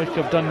 Hawick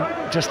have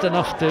done just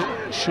enough to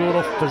shore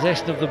off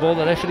possession of the ball.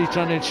 The referee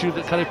trying to ensure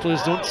that Currie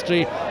players don't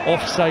stray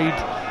offside.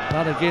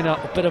 That again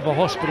a bit of a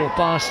hospital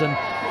pass, and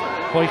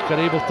Hawick are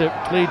able to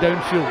play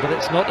downfield, but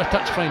it's not a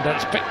touch finder.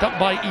 It's picked up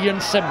by Ian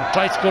Sim.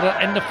 Tries to score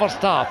it in the first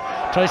half.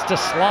 Tries to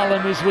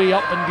slalom his way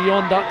up and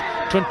beyond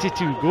that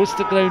 22. Goes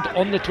to ground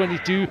on the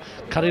 22.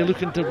 Currie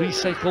looking to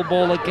recycle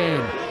ball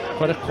again.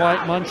 Quite a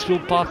quiet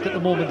Mansfield Park at the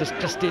moment as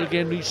Christie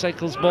again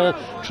recycles ball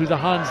through the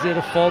hands there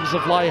of Forbes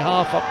of Lie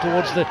half up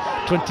towards the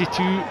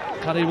 22.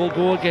 Currie will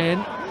go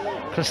again.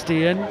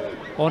 Christie in,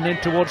 on in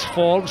towards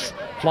Forbes.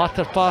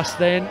 Flatter pass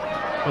then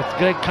with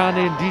Greg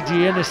Canny and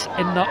DJ Ennis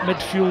in that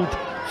midfield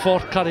for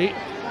Currie.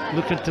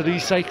 Looking to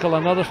recycle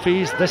another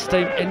phase, this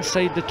time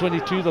inside the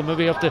 22. They'll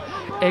maybe have to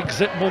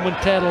exit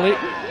momentarily.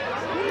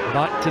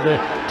 Back to the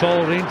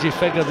tall rangy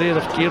figure there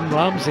of Kieran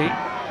Ramsey,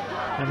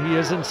 and he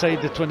is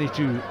inside the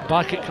 22.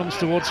 Back it comes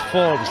towards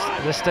Forbes.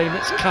 This time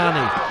it's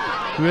Canny,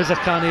 who is a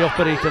Canny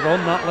operator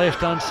on that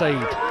left hand side.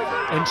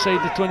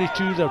 Inside the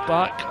 22 they're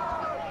back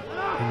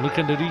and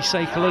looking to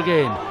recycle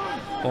again.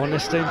 On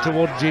this time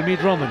towards Jamie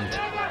Drummond.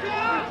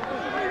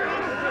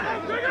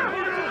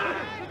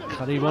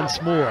 Currie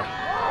once more.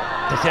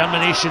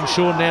 Determination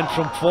shown then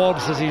from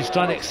Forbes as he's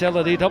trying to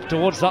accelerate up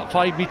towards that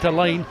 5 metre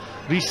line.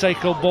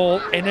 Recycle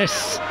ball.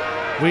 Ennis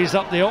weighs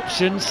up the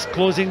options,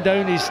 closing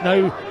down. He's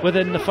now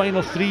within the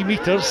final 3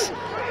 metres.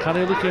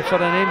 Currie looking for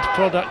an end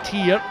product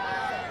here.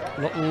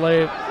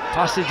 Little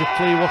passage of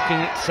play working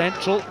at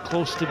central,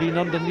 close to being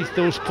underneath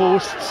those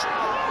posts.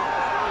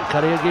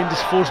 Currie again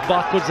just forced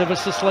backwards ever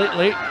so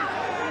slightly.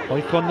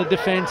 Hawick on the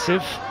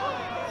defensive.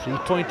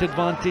 3-point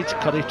advantage.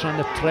 Currie trying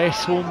to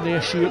press home the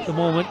issue at the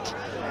moment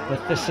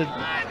with this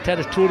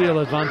territorial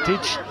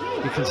advantage.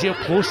 You can see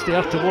how close they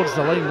are towards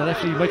the line. The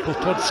referee Michael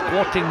Todd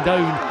squatting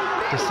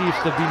down to see if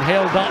they've been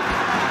held up,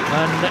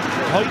 and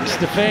Hawick's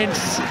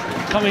defence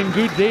coming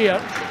good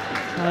there,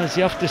 as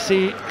you have to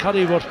say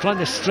Currie were trying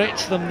to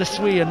stretch them this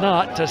way and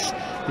that, as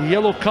the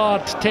yellow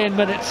card 10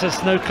 minutes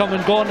has now come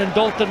and gone, and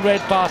Dalton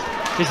Redpath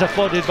is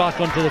applauded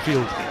back onto the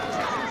field.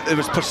 It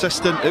was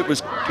persistent, it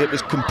was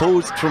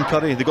composed from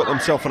Currie. They got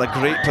themselves in a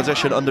great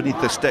position underneath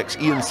the sticks.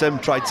 Ian Sim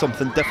tried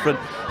something different.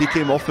 He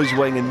came off his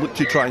wing and looked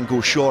to try and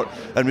go short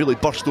and really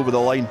burst over the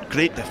line.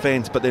 Great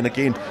defence, but then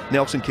again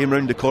Nelson came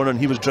round the corner and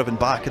he was driven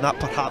back, and that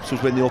perhaps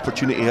was when the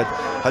opportunity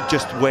had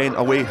just went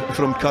away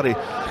from Currie.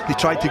 He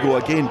tried to go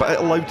again, but it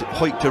allowed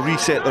Hawick to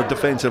reset their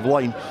defensive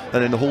line,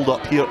 and then the hold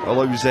up here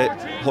allows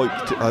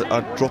Hawick to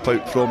a drop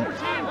out from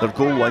their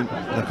goal line,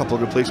 and a couple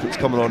of replacements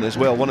coming on as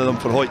well. One of them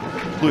for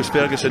Hawick, Lewis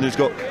Ferguson, who's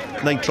got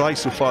 9 tries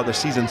so far this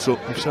season, so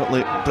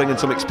certainly bringing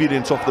some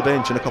experience off the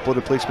bench, and a couple of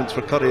replacements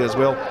for Currie as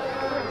well.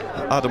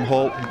 Adam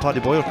Hall and Paddy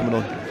Boyer coming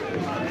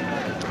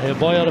on.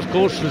 Boyer of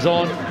course was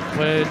on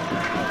when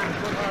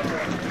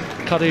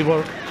Currie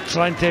were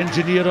trying to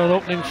engineer an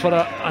opening for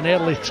an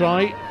early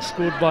try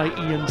scored by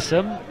Ian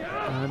Sim,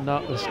 and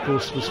that was, of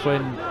course, was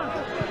when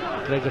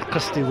Gregor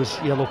Christie was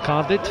yellow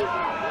carded.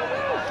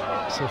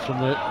 So from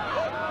the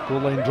goal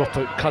line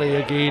dropout, Currie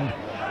again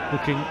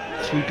looking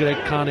through Greg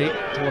Canny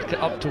to work it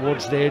up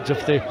towards the edge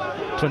of the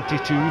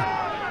 22.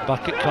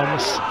 Back it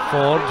comes,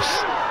 Forbes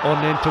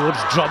on then towards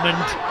Drummond.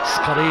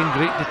 Scurrying,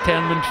 great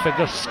determined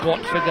figure, squat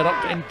figure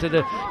up into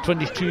the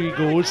 22 he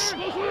goes,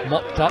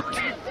 mopped up.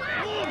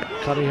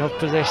 Currie have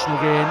possession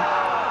again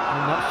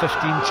on that 15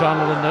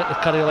 channel in the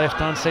Currie left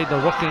hand side.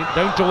 They're working it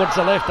down towards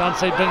the left hand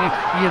side, bringing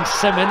Ian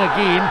Sim in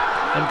again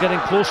and getting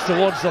close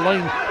towards the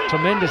line.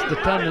 Tremendous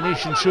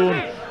determination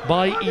shown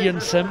by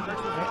Ian Sim.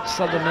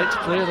 Southern Knights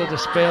player had a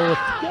spell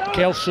with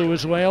Kelso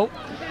as well.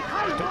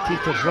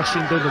 Spectators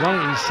rushing down the line,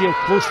 and you see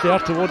how close they are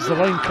towards the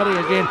line. Currie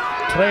again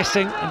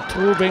pressing and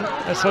probing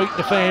this Hawick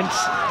defence.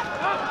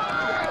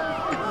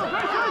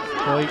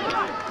 Hawick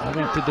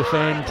having to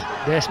defend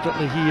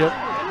desperately here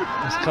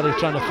as Currie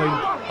trying to find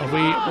a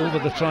way over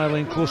the try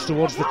line close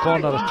towards the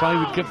corner. A try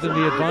would give them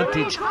the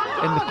advantage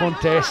in the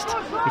contest.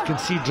 You can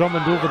see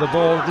Drummond over the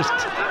ball just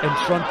in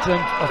front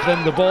of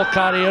them. The ball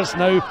carriers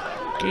now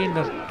again,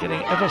 they're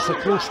getting ever so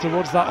close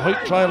towards that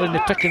Hawick trial in the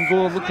pick and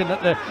go. Looking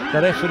at the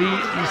referee,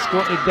 he's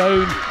squatted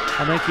down.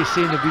 I think he's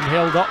saying they've been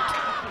held up,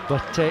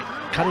 but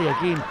Currie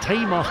again,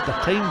 time after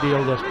time,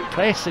 Dale, they're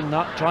pressing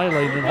that try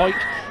line, and Hawick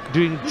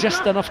doing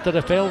just enough to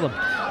repel them.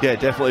 Yeah,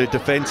 definitely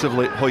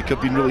defensively Hawick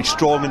have been really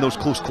strong in those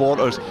close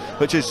quarters,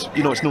 which is,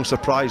 you know, it's no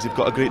surprise. They've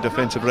got a great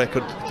defensive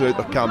record throughout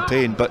their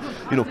campaign, but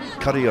you know,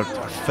 Currie are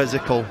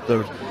physical,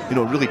 they're, you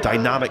know, really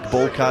dynamic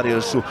ball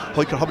carriers, so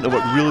Hawick are having to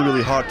work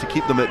really hard to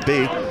keep them at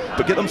bay,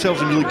 but get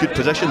themselves in really good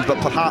positions, but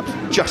perhaps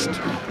just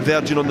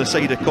verging on the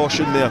side of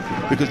caution there,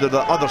 because they're the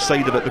other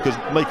side of it, because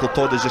Michael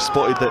Todd has just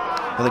spotted that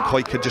I think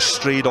Hawick had just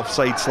strayed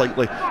offside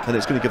slightly, and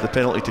it's going to give the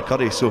penalty to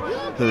Currie. So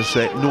there's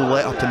no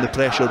let up in the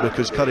pressure,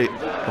 because Currie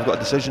have got a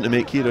decision to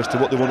make here. here as to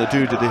what they want to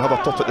do. Do they have a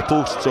pop at the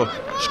posts or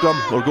scrum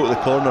or go to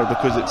the corner,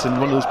 because it's in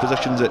one of those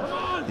positions that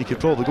you could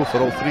probably go for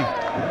all three.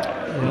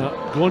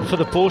 Yeah, going for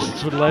the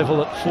posts would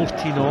level at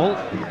 14-all.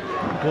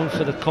 Going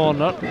for the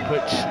corner,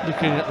 which,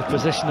 looking at the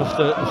position of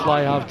the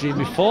fly half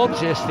Jamie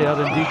Forbes, yes, they are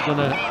indeed going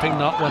to ping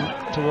that one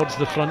towards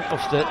the front of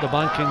the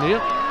banking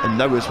there. And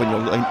now is when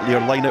your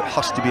line out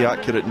has to be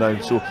accurate now,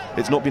 so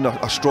it's not been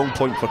a strong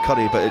point for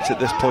Currie, but it's at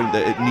this point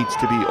that it needs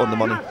to be on the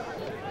money.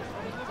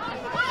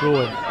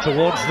 Throw in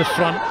towards the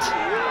front.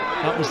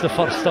 That was the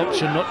first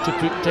option, not to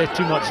put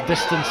too much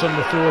distance on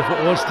the throw. If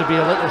it was to be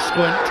a little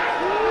squint,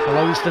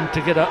 allows them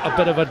to get a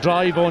bit of a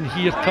drive on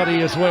here.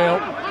 Currie as well.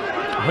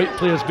 White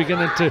players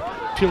beginning to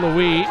peel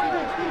away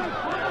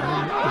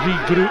and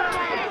regroup,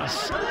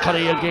 as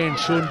Currie again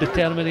showing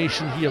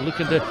determination here,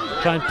 looking to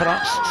try and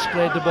perhaps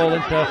spread the ball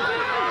into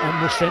a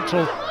more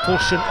central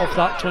portion of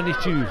that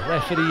 22.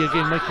 Referee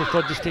again, Michael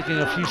Todd, just taking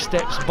a few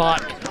steps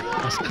back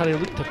as Currie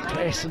look to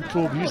press and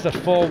probe, use their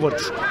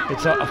forwards.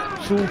 It's a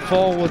full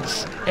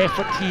forwards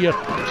effort here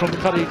from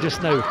Currie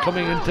just now,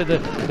 coming into the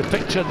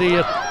picture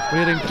there,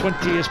 wearing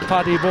 20 is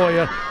Paddy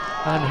Boyer,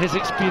 and his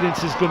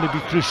experience is going to be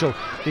crucial.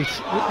 They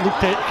look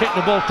to kick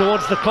the ball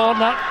towards the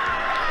corner,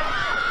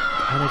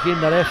 and again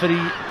the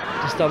referee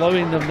just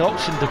allowing them the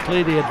option to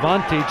play the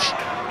advantage,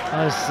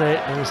 as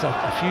there was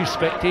a few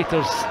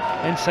spectators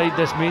inside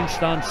this main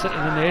stand sitting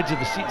on the edge of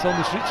the seats,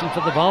 almost reaching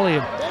for the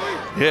Valium.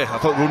 Yeah, I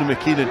thought Ronan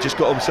McKean had just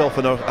got himself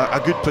in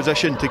a good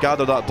position to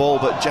gather that ball,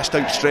 but just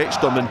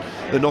outstretched him, and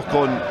the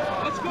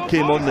knock-on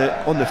came on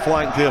the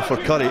flank there for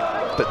Currie.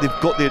 But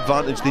they've got the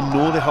advantage, they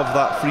know they have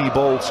that free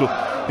ball, so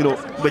you know,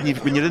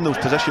 when you're in those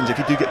positions, if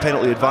you do get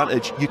penalty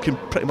advantage, you can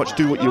pretty much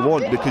do what you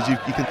want, because you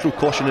can throw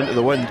caution into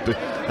the wind.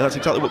 And that's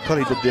exactly what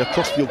Currie did there.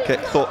 Crossfield kick,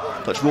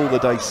 thought, let's roll the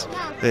dice.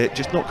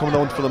 Just not coming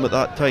on for them at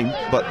that time,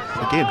 but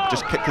again,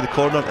 just kick to the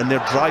corner, and their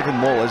driving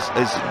maul is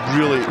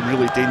really,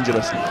 really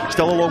dangerous.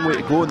 Still a long way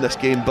to go in this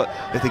game, but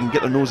if they can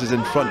get their noses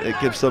in front, it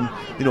gives them,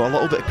 you know, a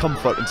little bit of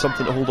comfort and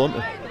something to hold on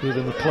to. With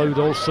McLeod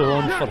also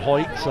on for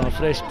Hawick, so a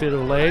fresh pair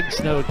of legs.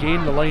 Now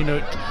again, the line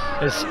out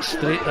is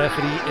straight.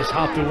 Referee is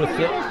happy with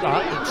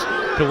that.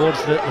 It's towards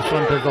the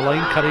front of the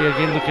line. Currie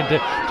again looking to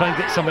try and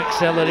get some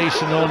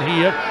acceleration on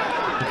here.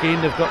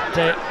 Again, they've got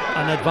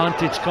an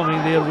advantage coming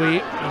their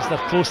way as they're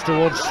close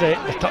towards the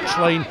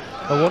touchline.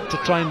 They want to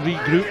try and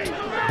regroup.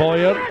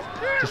 Boyer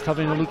just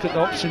having a look at the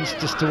options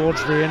just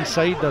towards the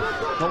inside. They're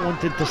not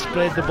wanting to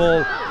spread the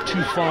ball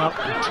too far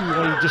and too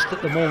wide just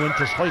at the moment,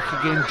 as Hawick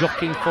again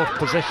jockeying for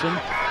position,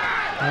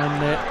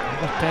 and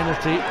a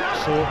penalty,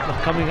 so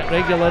they're coming at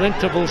regular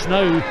intervals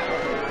now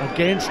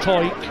against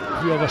Hawick,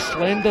 who have a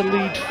slender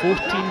lead, 14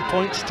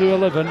 points to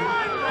 11,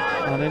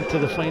 and into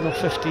the final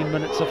 15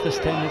 minutes of this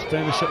Tennent's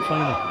Premiership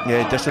final.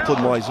 Yeah,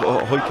 discipline wise,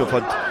 Hawick have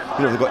had,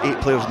 you know, they've got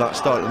 8 players in that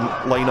starting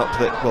line-up,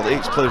 that, well, the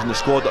 8 players in the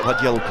squad that have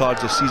had yellow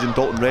cards this season.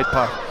 Dalton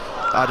Redpath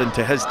adding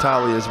to his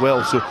tally as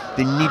well, so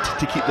they need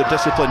to keep their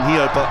discipline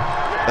here. But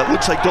it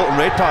looks like Dalton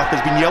Redpath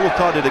has been yellow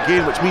carded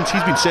again, which means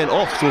he's been sent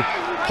off, so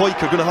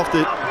Hawick are going to have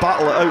to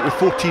battle it out with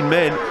 14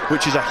 men,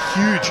 which is a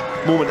huge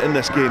moment in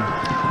this game.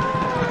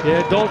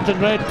 Yeah,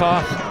 Dalton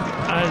Redpath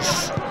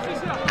is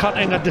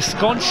cutting a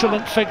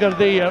disconsolate figure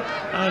there,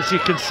 as you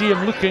can see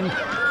him looking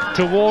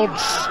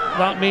towards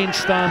that main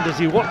stand as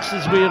he works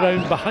his way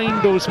around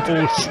behind those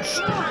posts.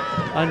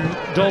 And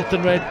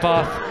Dalton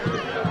Redpath,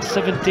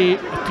 70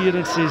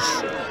 appearances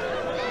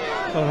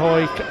for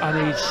Hawick,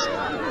 and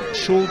his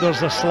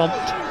shoulders are slumped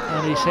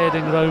and he's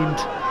heading round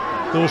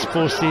those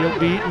posts. He'll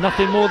be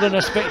nothing more than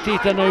a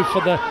spectator now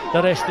for the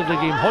rest of the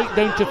game. Hawick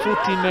down to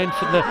 14 men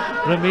for the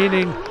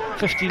remaining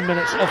 15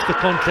 minutes of the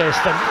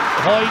contest, and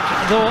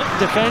Hawick, though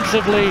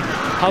defensively,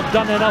 have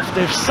done enough.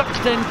 They've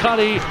sucked in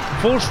Currie,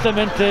 forced them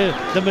into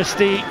the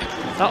mistake.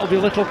 That'll be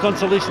little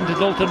consolation to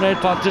Dalton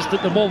Redpath just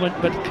at the moment,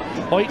 but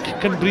Hawick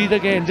can breathe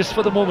again, just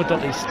for the moment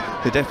at least.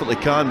 They definitely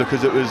can,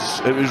 because it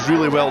was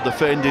really well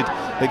defended.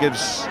 It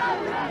gives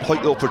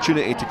Hawick the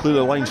opportunity to clear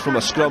the lines from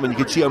a scrum, and you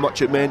can see how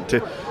much it meant to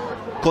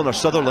Connor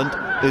Sutherland,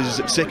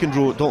 his second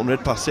row, Dalton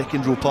Redpath's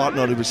second row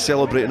partner, who was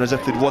celebrating as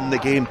if they'd won the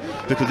game,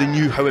 because they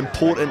knew how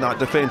important that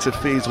defensive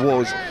phase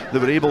was. They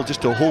were able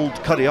just to hold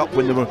Currie up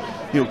when they were,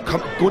 you know,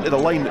 going to the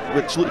line,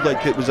 which looked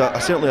like it was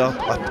certainly a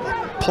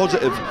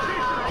positive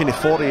kind of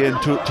foray in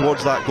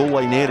towards that goal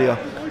line area.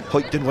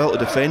 Hawick did well to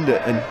defend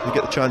it, and they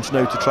get the chance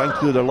now to try and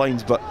clear their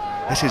lines. But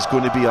this is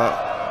going to be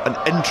an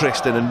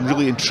interesting and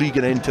really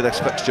intriguing end to this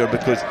fixture,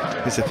 because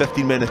it's the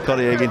 15 men of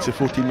Currie against the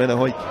 14 men of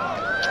Hawick.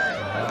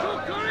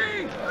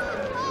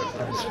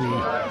 As we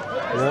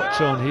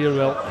watch on here,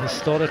 well,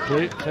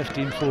 historically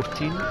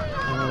 15-14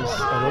 as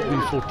Rugby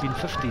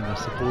 14-15, I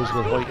suppose,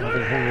 with Hawick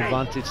having home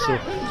advantage, so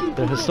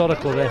the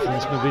historical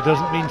reference maybe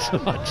doesn't mean so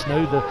much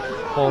now. The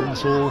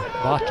Horns Hole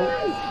battle,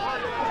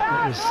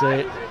 it was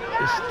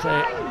just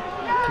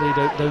played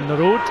out down the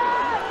road,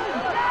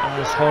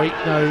 as Hawick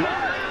now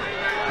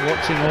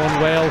watching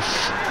on.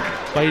 Welsh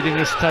biding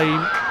his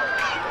time,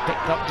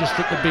 picked up just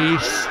at the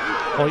base.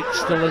 Hawick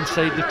still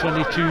inside the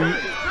 22.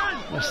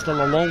 There's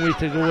still a long way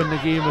to go in the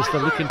game as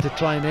they're looking to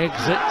try and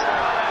exit.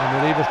 and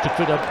they're able to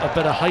put a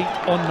bit of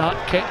height on that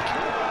kick,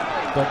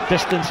 but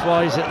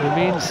distance-wise it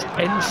remains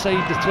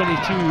inside the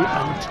 22.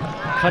 And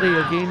Currie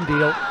again,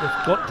 Dale,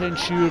 they've got to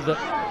ensure that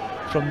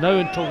from now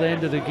until the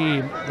end of the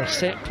game, their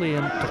set play,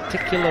 in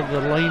particular the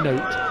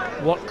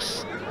line-out,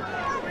 works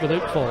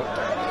without fault.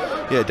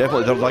 Yeah,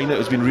 definitely. Their line-out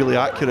has been really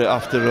accurate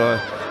after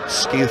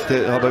scathed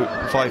it about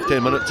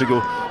 5-10 minutes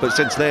ago, but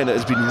since then it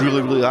has been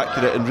really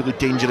accurate in really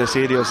dangerous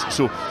areas.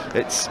 So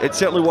it's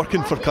certainly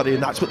working for Currie,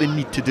 and that's what they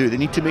need to do. They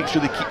need to make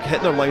sure they keep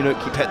hitting their line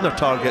out, keep hitting their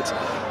targets,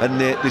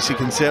 and they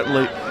can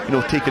certainly, you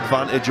know, take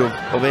advantage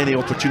of any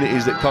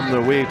opportunities that come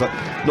their way. But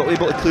not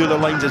able to clear their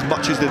lines as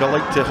much as they'd have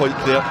liked to.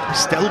 Hawick there,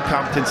 still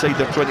camped inside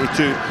their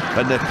 22,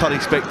 and the Currie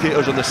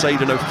spectators on the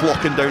side are now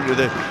flocking down to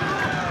the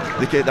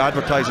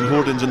advertising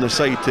hoardings on the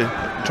side to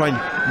try and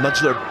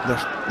nudge their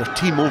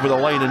team over the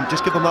line and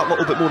just give them that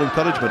little bit more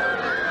encouragement.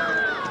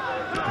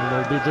 And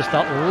there'll be just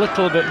that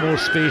little bit more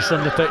space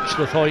on the pitch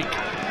with Hawick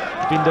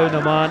being down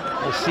a man.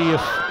 We'll see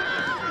if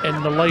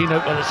in the line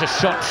out, well, it's a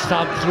shot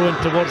stab thrown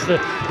towards the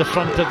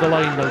front of the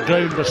line. The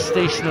ground is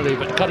stationary,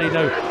 but Currie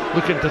now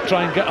looking to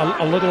try and get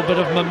a little bit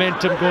of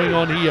momentum going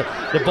on here.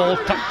 The ball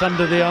tucked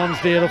under the arms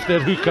there of their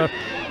hooker,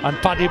 and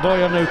Paddy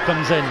Boyer now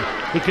comes in,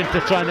 looking to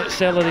try and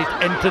accelerate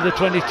into the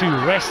 22,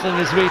 wrestling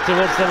his way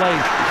towards the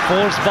line,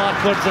 forced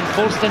backwards and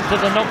forced into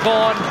the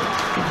knock-on,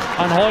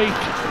 and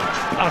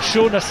Hawick are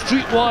shown a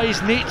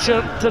streetwise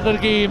nature to their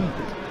game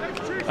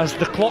as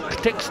the clock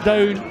ticks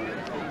down.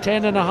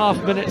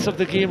 10.5 minutes of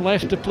the game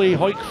left to play.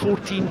 Hawick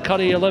 14,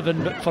 Currie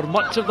 11, but for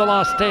much of the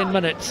last 10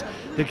 minutes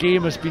the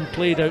game has been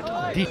played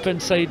out deep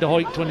inside the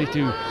Hawick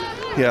 22.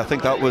 Yeah, I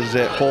think that was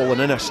Hall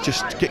and Innes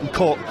just getting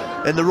caught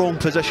in the wrong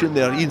position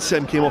there. Ian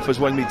Sim came off his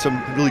wing, made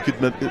some really good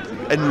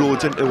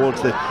inroads in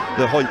towards the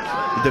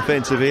Hawick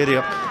defensive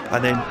area,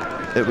 and then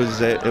it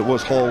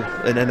was Hall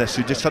and Innes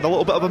who just had a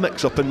little bit of a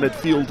mix-up in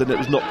midfield, and it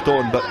was knocked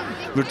on. But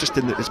we're just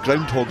in it's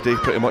Groundhog Day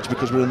pretty much,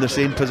 because we're in the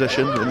same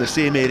position, in the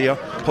same area.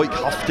 Hawick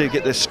have to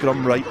get this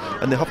scrum right,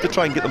 and they have to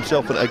try and get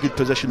themselves in a good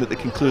position that they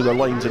can clear their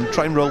lines and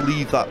try and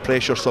relieve that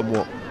pressure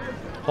somewhat.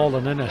 Hall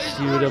and Innes,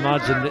 you would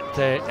imagine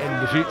that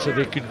in the future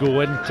they could go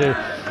into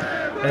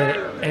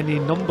any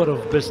number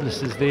of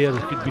businesses there.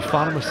 They could be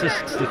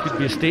pharmacists, they could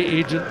be estate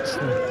agents,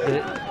 and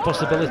the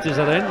possibilities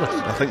are endless.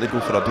 I think they'd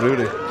go for a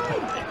brewery.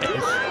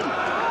 Yes.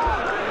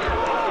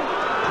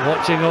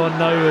 Watching on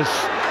now as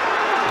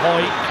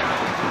Hawick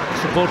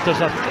supporters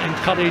are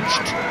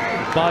encouraged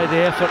by the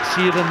efforts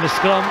here in the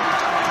scrum.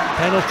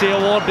 Penalty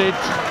awarded,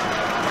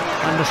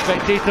 and the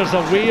spectators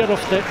are aware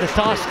of the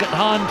task at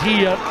hand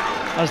here,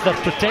 as they're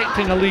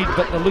protecting a lead,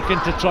 but they're looking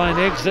to try and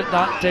exit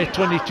that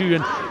 22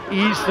 and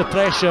ease the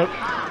pressure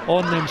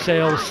on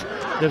themselves.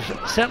 They've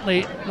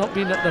certainly not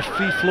been at their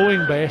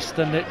free-flowing best,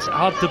 and it's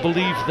hard to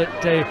believe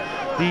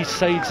that these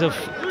sides have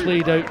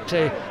played out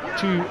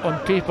two, on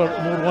paper,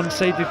 more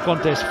one-sided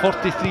contests.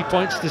 43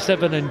 points to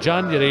 7 in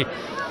January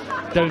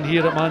down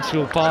here at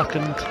Mansfield Park,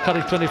 and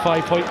Currie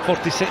 25, Hawick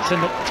 46 in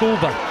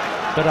October.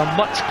 But a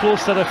much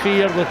closer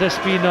affair, with this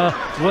being a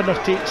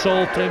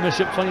winner-takes-all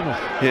Premiership final.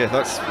 Yeah,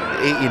 that's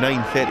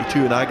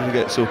 89-32 in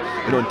aggregate. So,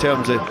 you know, in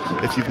terms of,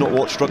 if you've not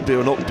watched rugby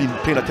or not been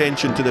paying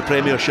attention to the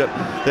Premiership,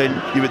 then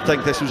you would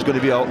think this was going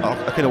to be a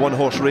kind of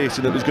one-horse race,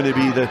 and it was going to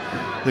be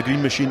the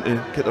Green Machine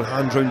to get their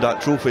hand round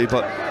that trophy.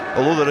 But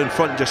although they're in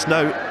front just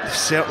now, they've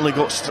certainly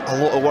got a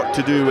lot of work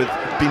to do with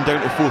being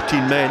down to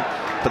 14 men.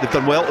 But they've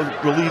done well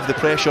to relieve the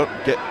pressure,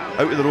 get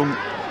out of their own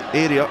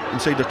area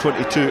inside their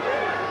 22.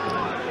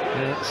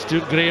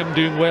 Stuart Graham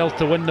doing well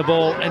to win the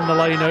ball in the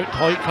line out.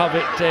 Hawick have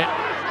it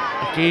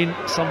again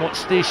somewhat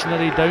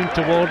stationary down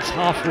towards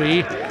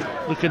halfway,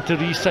 looking to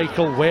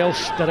recycle.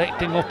 Welsh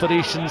directing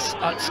operations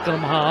at scrum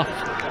half,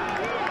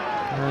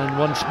 and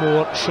once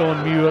more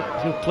Sean Muir,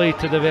 who'll play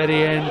to the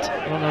very end.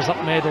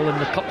 Runners-up medal in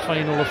the cup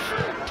final of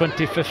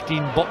 2015,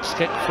 box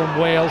kick from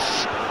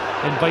Welsh,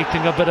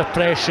 inviting a bit of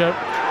pressure.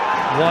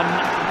 One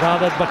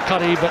gathered by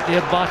Currie, but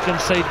they're back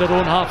inside their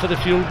own half of the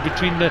field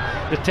between the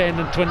 10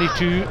 and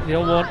 22.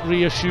 They'll want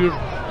reassured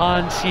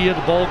hands here.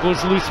 The ball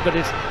goes loose, but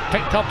it's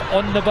picked up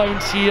on the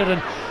bounce here,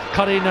 and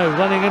Currie now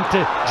running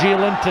into Jay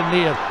Linton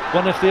there,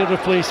 one of their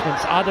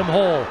replacements. Adam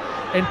Hall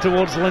in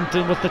towards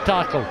Linton with the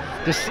tackle.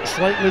 Just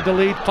slightly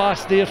delayed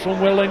pass there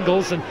from Will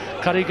Ingles, and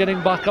Currie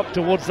getting back up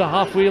towards the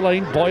halfway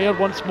line. Boyer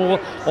once more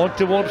on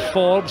towards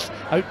Forbes,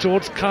 out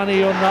towards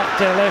Canny on that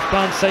left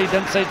hand side.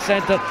 Inside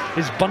centre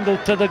is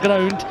bundled to the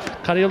ground.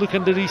 Currie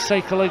looking to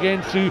recycle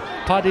again through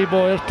Paddy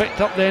Boyer, picked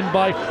up then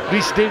by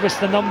Rhys Davis,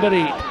 the number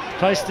 8.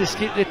 Tries to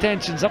escape the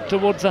tensions up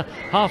towards the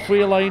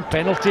halfway line.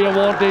 Penalty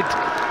awarded,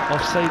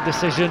 offside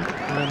decision,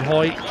 and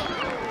Hawick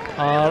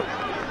are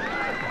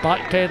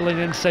backpedaling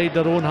inside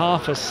their own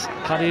half as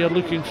Currie are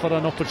looking for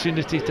an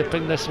opportunity to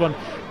ping this one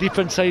deep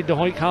inside the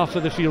Hawick half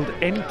of the field.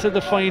 Into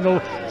the final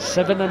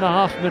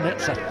 7.5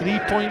 minutes, a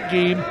 3-point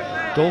game.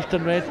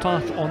 Dalton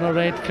Redpath on a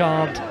red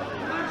card.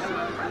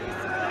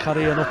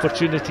 Currie an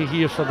opportunity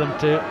here for them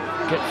to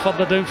get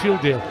further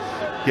downfield there.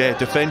 Yeah,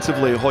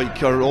 defensively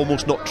Hawick are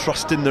almost not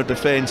trusting their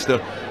defence. They're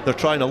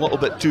trying a little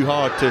bit too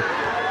hard to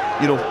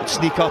you know,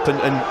 sneak up and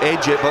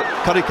edge it, but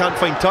Currie can't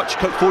find touch.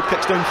 Ford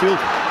kicks downfield.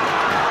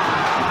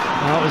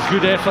 That was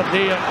good effort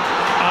there,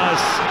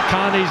 as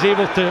Canny's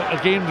able to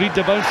again read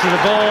the bounce of the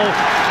ball,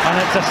 and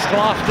it's a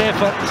slapped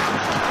effort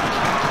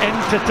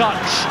into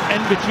touch in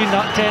between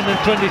that 10 and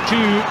 22,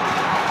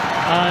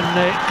 and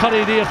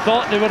Currie there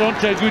thought they were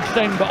onto a good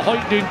thing, but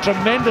Hawick doing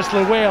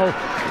tremendously well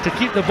to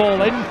keep the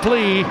ball in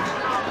play,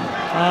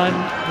 and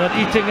they're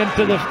eating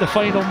into the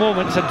final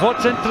moments. And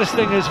what's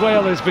interesting as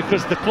well is,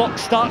 because the clock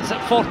starts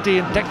at 40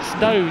 and ticks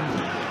down,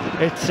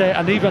 it's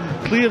an even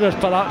clearer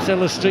perhaps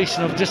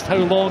illustration of just how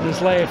long is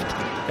left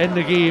in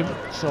the game.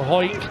 So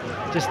Hawick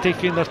just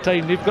taking their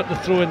time. They've got the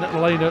throw in at the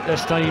line out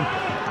this time,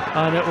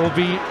 and it will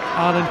be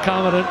Aaron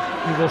Cameron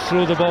who will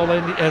throw the ball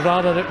in,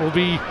 rather it will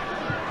be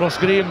Ross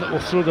Graham that will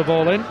throw the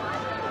ball in.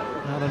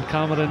 Aaron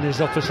Cameron is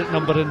opposite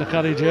number in the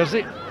Currie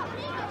jersey.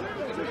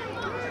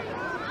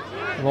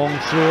 Long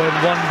throw in,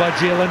 won by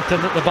Jay Linton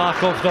at the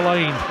back of the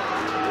line,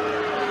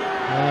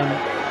 and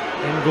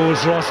in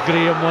goes Ross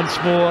Graham once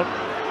more.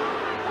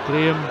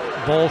 Graham,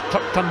 ball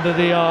tucked under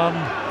the arm.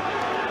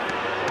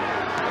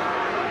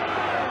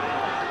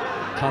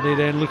 Currie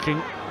then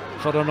looking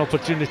for an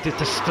opportunity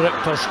to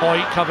strip, as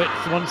Hawick have it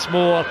once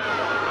more.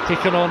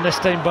 Taken on this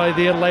time by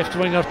their left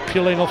winger,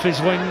 peeling off his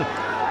wing,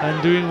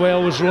 and doing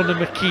well was Ronan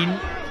McKean.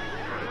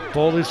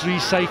 Ball is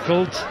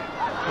recycled.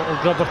 Little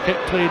grubber kick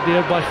played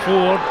there by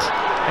Ford.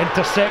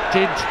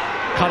 Intercepted.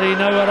 Currie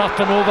now are up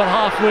and over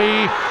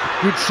halfway.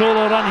 Good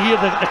solo run here,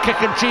 the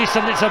kick and chase,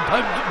 and it's a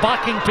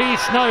backing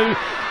pace now.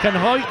 Can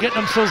Hawick get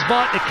themselves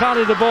back to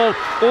carry the ball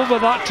over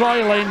that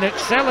try line? The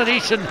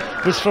acceleration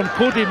was from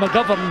Cody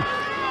McGovern,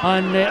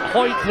 and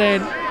Hawick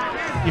then,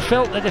 you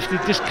felt that if they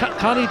just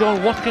carried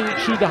on working it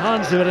through the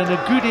hands, they were in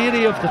a good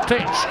area of the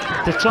pitch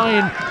to try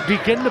and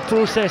begin the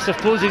process of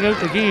closing out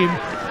the game,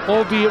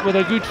 albeit with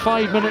a good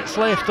 5 minutes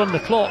left on the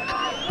clock.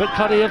 But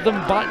Currie have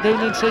them back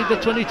down inside the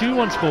 22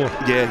 once more.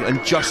 Yeah, and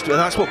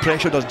that's what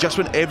pressure does. Just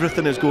when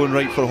everything is going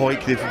right for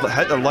Hawick, they've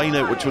hit their line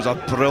out, which was a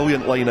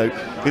brilliant line out.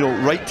 You know,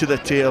 right to the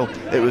tail.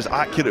 It was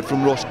accurate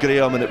from Ross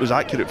Graham, and it was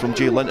accurate from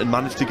Jay Linton.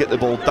 Managed to get the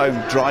ball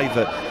down, drive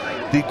it.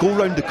 They go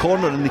round the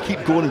corner and they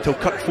keep going until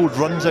Kurt Ford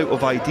runs out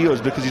of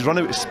ideas, because he's run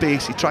out of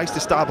space. He tries to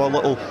stab a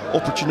little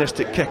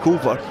opportunistic kick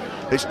over.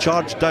 It's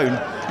charged down,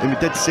 and we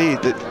did say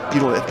that,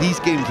 you know, at these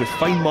games with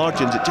fine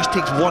margins, it just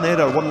takes one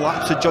error, one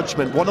lapse of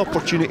judgment, one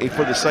opportunity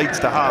for the sides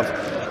to have,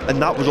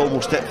 and that was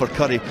almost it for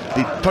Currie.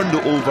 They turned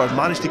it over,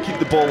 managed to keep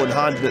the ball in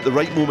hand, and at the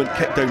right moment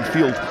kicked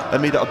downfield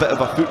and made it a bit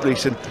of a foot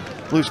race. And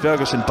Lewis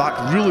Ferguson back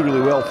really, really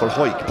well for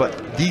Hawick. But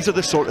these are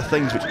the sort of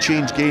things which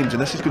change games,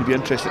 and this is going to be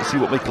interesting to see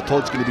what Michael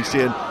Todd's going to be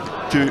saying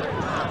to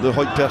the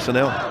Hawick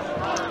personnel.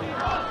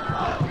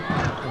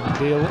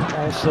 They'll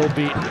also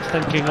be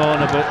thinking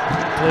on about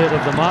player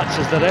of the match,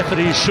 as the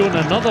referee's shown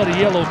another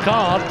yellow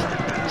card,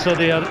 so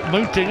they are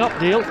mounting up,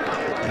 Dale.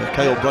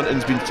 Kyle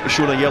Brunton's been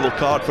shown a yellow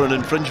card for an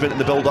infringement in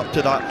the build up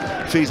to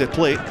that phase of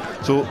play.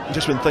 So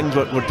just when things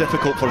were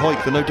difficult for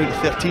Hawick, they're now down to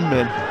 13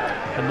 men.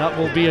 And that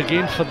will be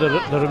again for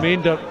the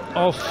remainder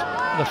of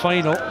the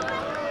final,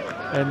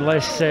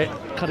 unless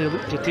Currie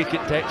look to take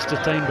it to extra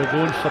time by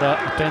going for a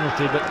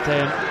penalty, but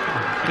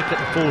kick at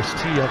the post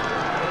here.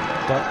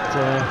 But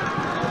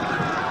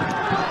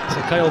so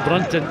Kyle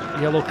Brunton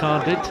yellow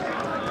carded,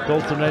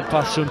 Dalton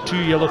Redpath shown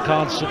 2 yellow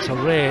cards, so it's a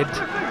red.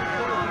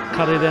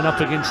 Currie then up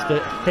against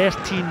the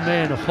 13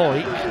 men of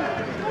Hawick,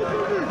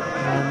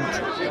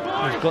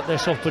 and we've got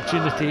this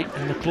opportunity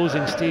in the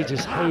closing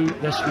stages how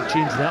this would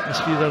change the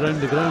atmosphere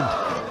around the ground.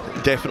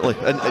 Definitely,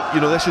 and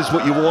you know, this is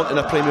what you want in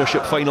a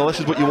Premiership final. This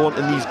is what you want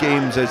in these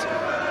games, is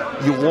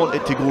you want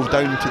it to go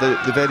down to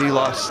the very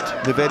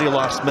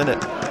last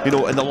minute. You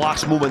know, in the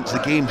last moments, the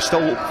game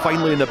still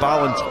finally in the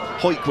balance.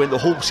 Hawick went the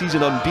whole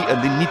season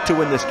unbeaten. They need to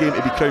win this game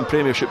to be crowned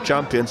Premiership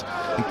champions.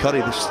 And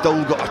Currie, they've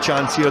still got a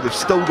chance here. They've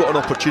still got an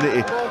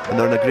opportunity, and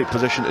they're in a great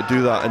position to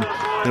do that. And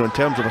you know, in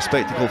terms of a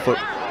spectacle for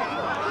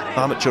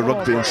amateur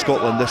rugby in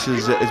Scotland, this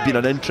has been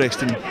an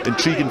interesting,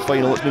 intriguing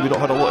final. It's maybe not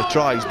had a lot of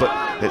tries, but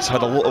it's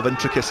had a lot of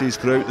intricacies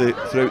throughout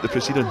the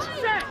proceedings.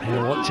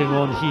 Yeah, watching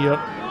on here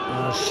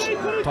as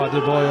Paddy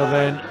Boyer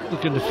then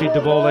looking to feed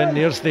the ball in.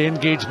 There's the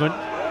engagement.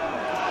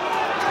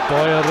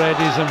 Boyer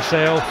readies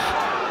himself.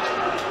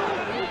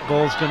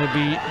 Ball's going to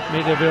be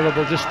made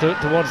available just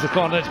towards the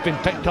corner. It's been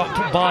picked up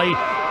by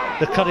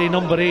the Currie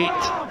number 8,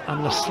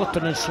 and they're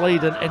slipping and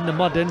sliding in the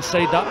mud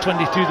inside that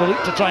 22. They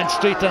look to try and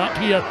straighten up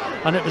here,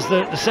 and it was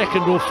the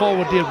second row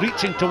forward there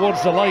reaching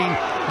towards the line.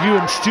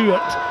 Ewan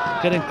Stuart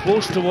getting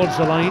close towards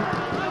the line.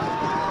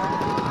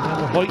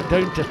 And Hawick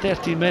down to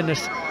 13 men.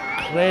 This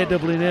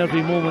incredibly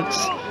nervy moments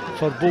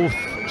for both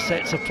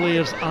sets of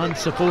players and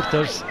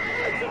supporters.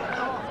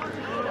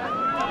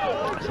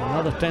 So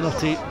another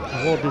penalty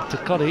awarded to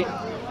Currie,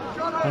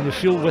 and you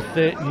feel with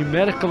the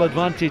numerical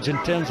advantage in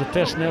terms of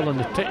personnel on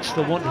the pitch,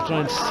 they want to try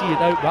and see it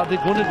out, but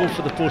they're going to go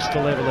for the post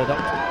to level it up.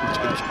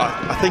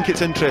 I think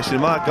it's interesting.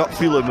 My gut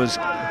feeling was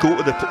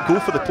go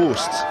for the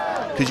posts,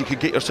 because you could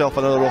get yourself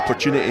another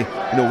opportunity,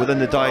 you know, within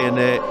the dying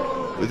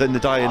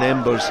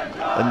embers.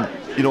 And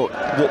you know,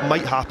 what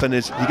might happen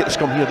is you get the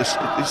scrum here. There's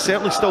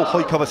certainly still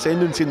Hawick have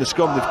ascendancy in the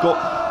scrum. They've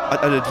got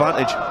an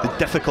advantage. The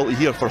difficulty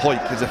here for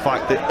Hawick is the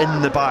fact that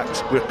in the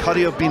backs, where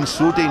Currie have been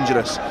so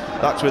dangerous,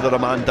 that's where they're a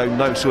man down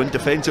now. So in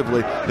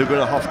defensively, they're going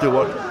to have to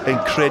work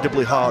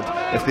incredibly hard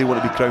if they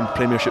want to be crowned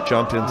Premiership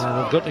champions.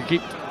 Yeah, they've got to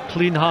keep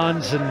clean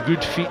hands and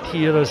good feet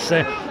here, as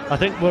I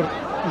think we're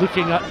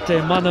looking at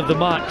man of the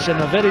match, and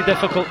a very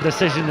difficult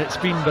decision it's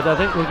been, but I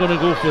think we're going to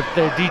go with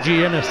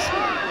DJ Innes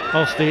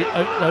off the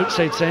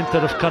outside centre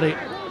of Currie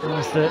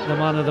as the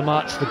man of the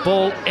match. The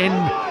ball in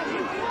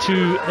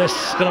to this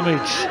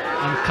scrummage,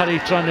 and Currie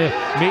trying to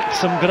make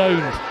some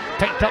ground,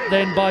 picked up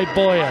then by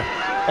Boyer,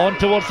 on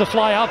towards the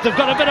fly half. They've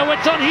got a bit of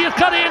width on here,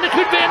 Currie, and it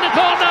could be in the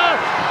corner.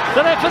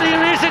 The referee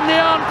raising the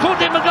arm,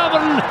 Cody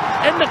McGovern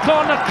in the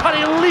corner,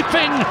 Currie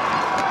leaping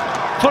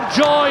for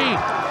joy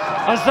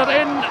as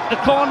they're in the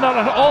corner,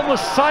 and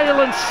almost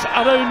silence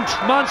around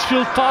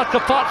Mansfield Park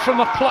apart from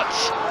a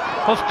clutch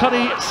of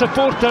Currie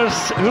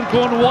supporters who are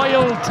going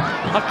wild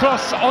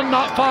across on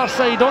that far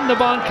side on the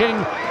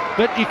banking.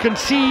 But you can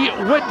see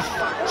width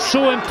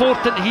so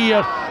important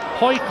here.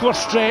 Hawick were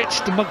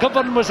stretched,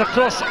 McGovern was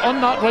across on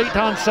that right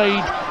hand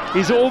side.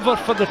 He's over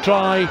for the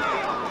try.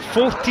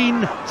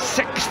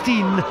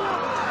 14-16.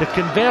 The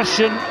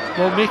conversion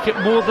will make it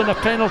more than a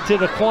penalty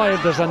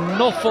required. There's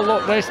an awful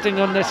lot resting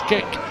on this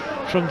kick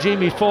from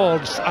Jamie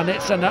Forbes, and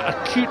it's an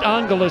acute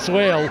angle as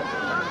well.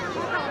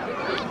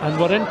 And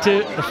we're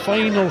into the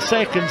final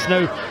seconds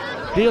now.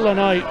 Dale and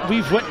I,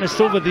 we've witnessed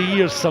over the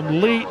years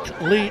some late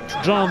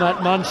drama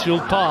at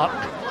Mansfield Park,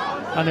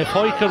 and if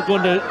Hawick are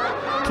going to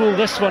pull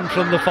this one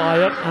from the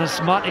fire, as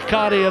Matty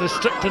Carrier is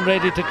stripped and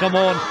ready to come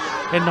on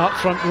in that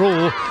front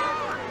row,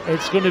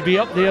 it's going to be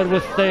up there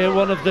with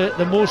one of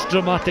the most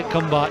dramatic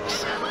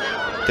comebacks.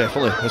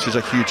 Definitely, this is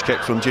a huge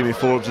kick from Jamie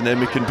Forbes, and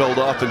then we can build it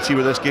up and see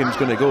where this game's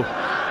going to go.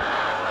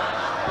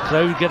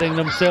 Crowd getting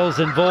themselves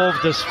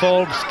involved as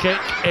Forbes'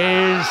 kick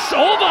is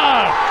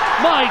over!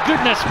 My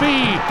goodness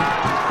me!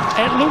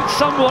 It looked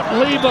somewhat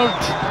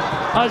laboured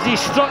as he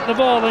struck the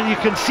ball, and you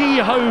can see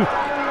how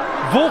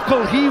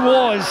vocal he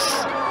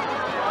was,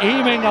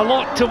 aiming a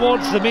lot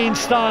towards the main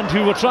stand,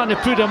 who were trying to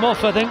put him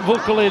off, I think,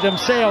 vocally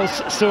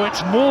themselves. So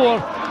it's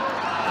more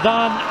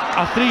than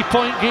a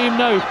 3-point game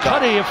now.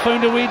 Currie have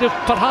found a way to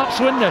perhaps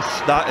win this.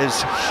 That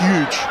is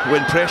huge.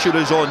 When pressure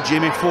is on,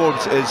 Jamie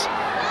Forbes is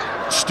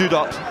stood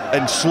up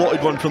and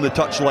slotted one from the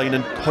touchline,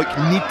 and Hawick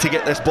need to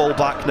get this ball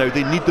back now.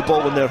 They need the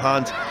ball in their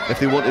hands if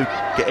they want to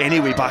get any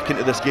way back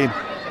into this game.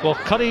 Well,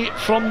 Currie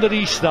from the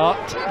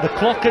restart, the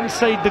clock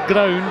inside the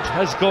ground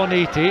has gone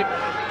 80,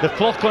 the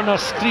clock on our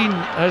screen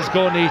has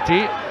gone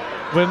 80.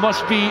 We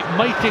must be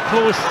mighty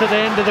close to the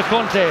end of the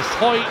contest.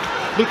 Hawick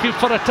looking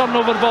for a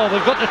turnover ball.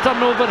 They've got the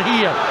turnover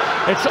here.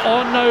 It's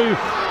on now,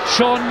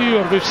 Sean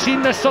Muir. We've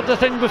seen this sort of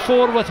thing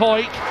before with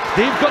Hawick.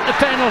 They've got the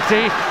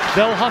penalty.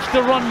 They'll have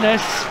to run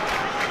this.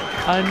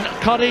 And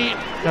Currie,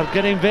 they're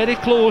getting very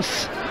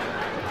close.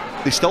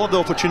 They still have the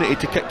opportunity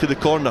to kick to the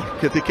corner.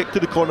 If they kick to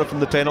the corner from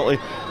the penalty,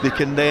 they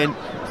can then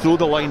throw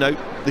the line out.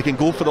 They can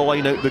go for the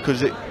line out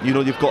because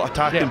you've got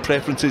attacking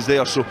preferences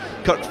there. So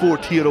Kirk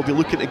Ford here will be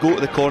looking to go to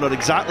the corner,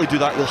 exactly do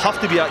that. They'll have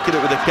to be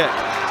accurate with the kick.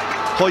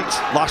 Hawick's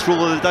last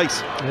roll of the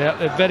dice. Yeah,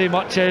 it very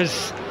much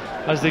is,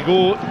 as they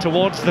go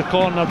towards the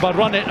corner. But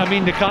run it, I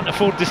mean, they can't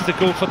afford just to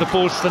go for the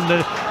post and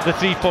the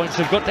 3 points.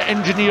 They've got to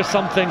engineer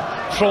something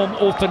from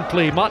open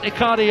play. Matty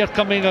Carrier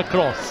coming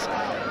across,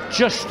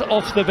 just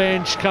off the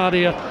bench.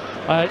 Carrier,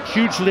 a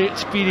hugely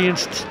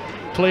experienced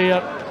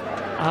player,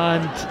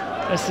 and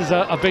this is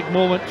a big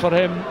moment for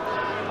him.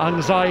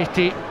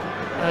 Anxiety.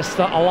 It's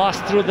a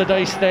last throw of the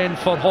dice then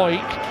for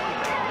Hawick.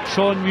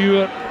 Sean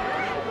Muir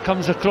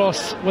comes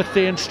across with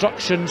the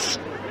instructions.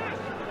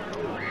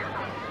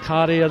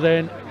 Carrier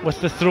then with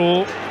the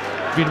throw,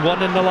 been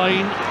one in the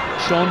line.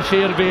 Sean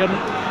Fairbairn,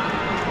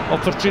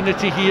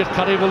 opportunity here.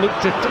 Currie will look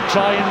to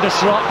try and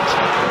disrupt.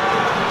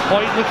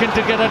 Hawick looking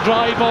to get a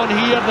drive on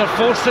here. They're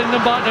forcing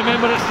them back.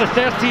 Remember, it's the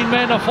 13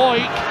 men of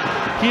Hawick.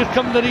 Here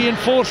come the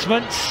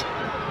reinforcements.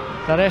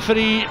 The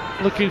referee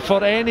looking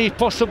for any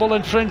possible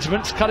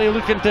infringements. Currie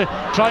looking to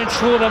try and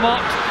slow them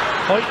up.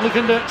 Hawick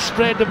looking to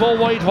spread the ball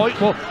wide. Hawick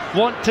will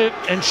want to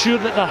ensure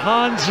that their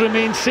hands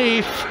remain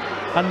safe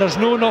and there's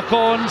no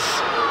knock-ons.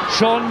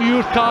 Sean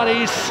Muir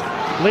carries.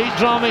 Late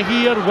drama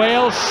here.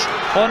 Welsh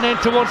on in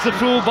towards the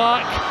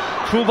fullback.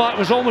 Fullback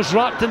was almost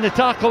wrapped in the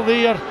tackle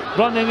there.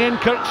 Running in,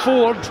 Kirk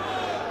Ford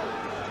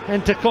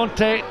into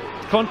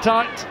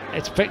contact.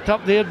 It's picked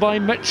up there by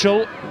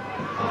Mitchell.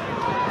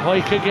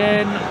 Hawick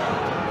again.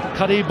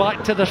 Currie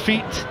back to their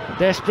feet.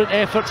 Desperate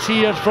efforts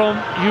here from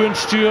Ewan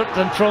Stuart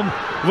and from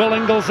Will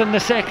Ingles in the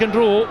second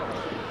row.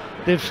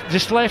 They've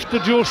just left the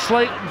door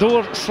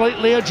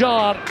slightly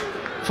ajar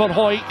for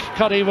Hawick.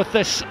 Currie with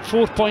this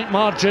 4-point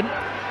margin.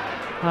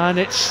 And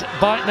it's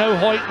back now.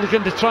 Hawick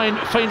looking to try and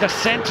find a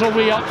central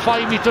way up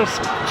 5 metres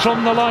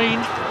from the line.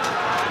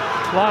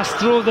 Last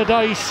throw of the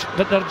dice,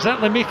 but they're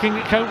certainly making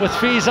it count with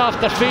phase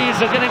after phase.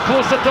 They're getting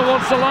closer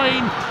towards the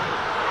line.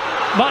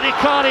 Matty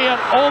Carrier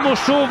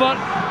almost over.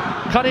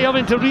 Currie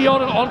having to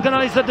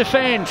reorganise the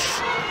defence.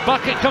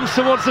 Back it comes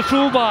towards the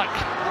fullback.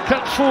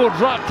 Kirkford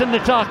wrapped in the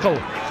tackle.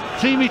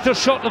 3 metres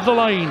short of the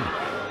line.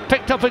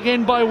 Picked up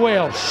again by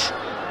Welsh.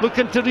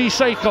 Looking to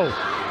recycle.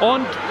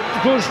 On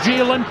goes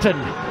Jay Linton.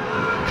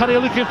 Currie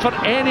looking for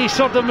any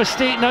sort of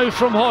mistake now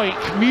from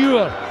Hawick.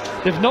 Muir.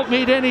 They've not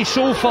made any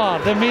so far.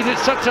 They've made it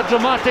such a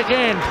dramatic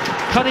end.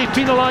 Currie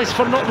penalised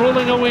for not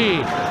rolling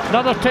away.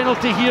 Another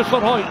penalty here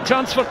for Hawick.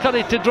 Chance for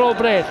Currie to draw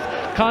breath.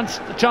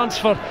 Chance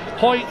for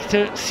Hawick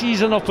to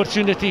seize an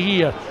opportunity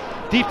here.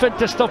 Deep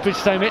into stoppage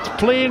time. It's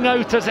playing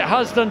out as it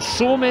has done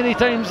so many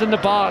times in the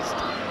past,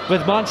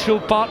 with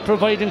Mansfield Park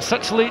providing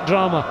such late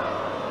drama.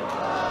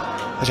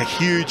 There's a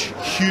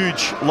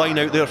huge line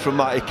out there from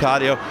Matty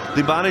Carrier.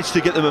 They managed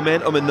to get the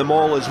momentum in the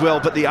maul as well,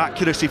 but the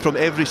accuracy from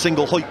every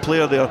single Hawick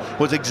player there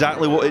was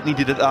exactly what it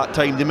needed at that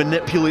time. They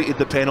manipulated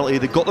the penalty,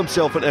 they got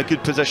themselves into a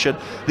good position.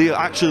 They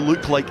actually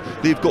look like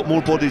they've got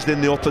more bodies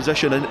than the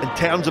opposition, and in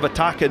terms of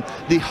attacking,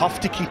 they have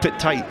to keep it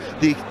tight.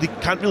 They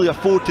can't really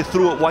afford to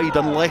throw it wide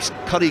unless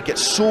Currie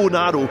gets so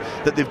narrow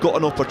that they've got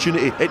an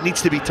opportunity. It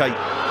needs to be tight.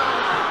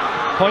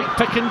 Hawick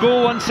pick and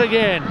go once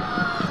again.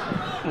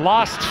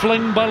 Last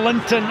fling by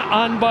Linton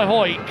and by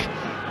Hawick.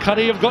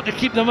 Currie have got to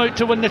keep them out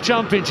to win the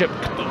championship.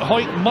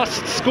 Hawick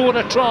must score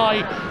a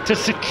try to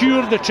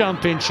secure the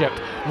championship.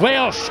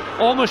 Welsh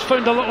almost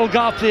found a little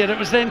gap there. It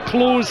was then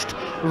closed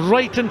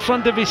right in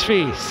front of his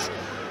face.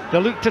 They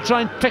look to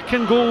try and pick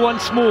and go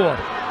once more.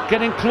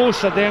 Getting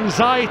closer. The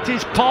anxiety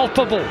is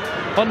palpable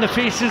on the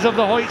faces of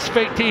the Hawick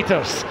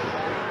spectators.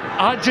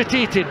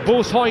 Agitated,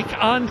 both Hawick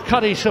and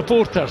Currie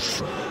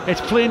supporters.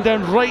 It's playing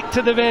down right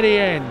to the very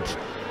end.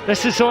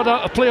 This is what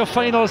a playoff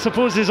final, I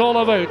suppose, is all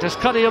about, as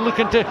Currie are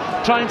looking to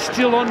try and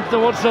steal on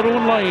towards their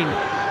own line.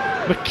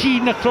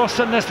 McKean across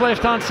on this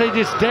left hand side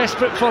is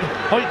desperate for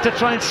Hawick to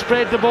try and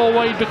spread the ball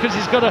wide because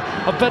he's got a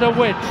bit of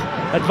width.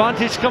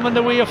 Advantage coming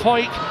the way of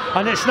Hawick,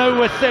 and it's now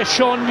with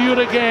Sean Muir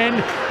again.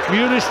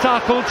 Muir is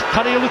tackled.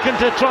 Currie looking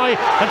to try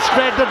and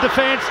spread their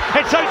defence.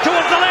 It's out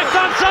towards the left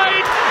hand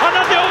side, and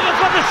then they over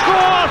for the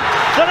score.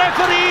 The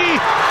referee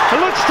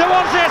looks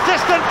towards the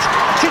assistant.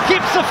 She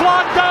keeps the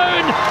flag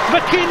down.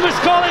 McKean was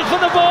calling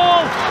for the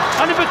ball,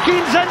 and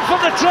McKean's in for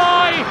the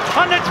try,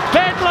 and it's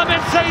bedlam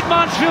inside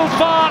Mansfield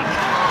Park.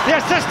 The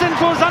assistant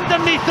goes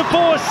underneath the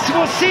post.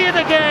 We'll see it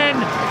again.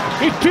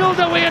 He peeled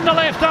away on the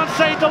left hand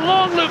side, the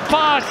long loop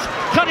pass.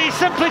 Currie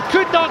simply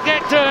could not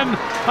get to him,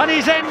 and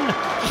he's in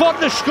for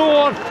the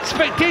score.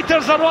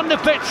 Spectators are on the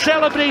pitch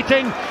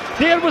celebrating.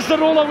 There was the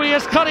roll away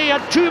as Currie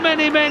had too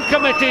many men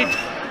committed,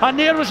 and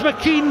there was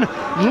McKean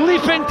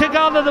leaping to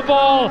gather the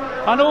ball,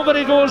 and over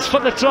he goes for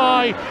the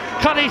try.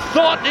 Currie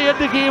thought they had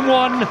the game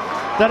won.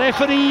 The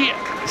referee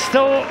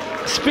still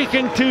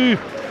speaking to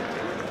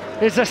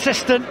his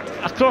assistant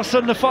across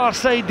on the far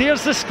side.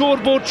 There's the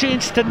scoreboard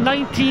change to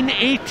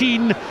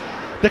 19-18.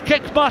 The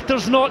kick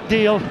matters not,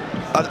 Dale.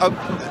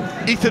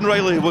 Ethan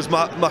Riley was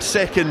my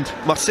second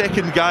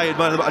guy.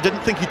 I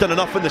didn't think he'd done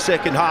enough in the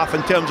second half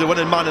in terms of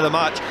winning man of the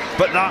match,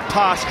 but that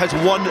pass has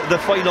won the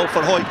final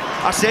for Hawick.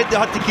 I said they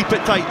had to keep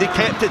it tight. They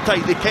kept it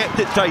tight. They kept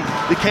it tight.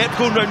 They kept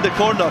going round the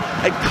corner,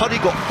 and Currie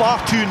got far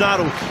too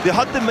narrow. They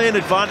had the men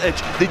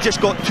advantage. They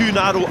just got too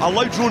narrow,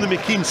 allowed Ronan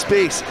McKean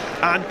space,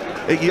 and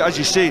as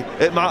you say,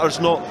 it matters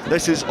not.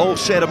 This is all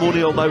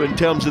ceremonial now in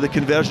terms of the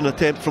conversion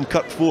attempt from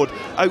Kirkford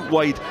out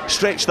wide,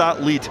 stretch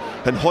that lead,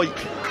 and Hawick,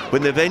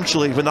 when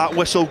that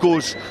whistle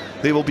goes,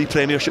 they will be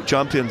Premiership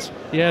champions.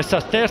 Yes, a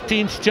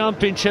 13th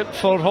championship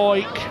for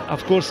Hawick,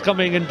 of course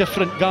coming in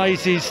different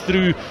guises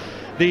through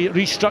the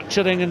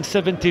restructuring in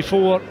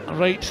 74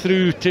 right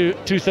through to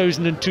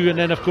 2002, and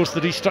then of course the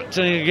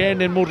restructuring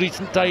again in more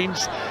recent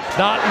times.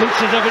 That looks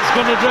as if it's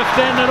going to drift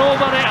in and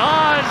over. It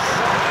has,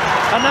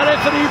 and the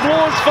referee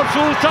blows for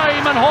full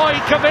time, and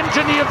Hawick have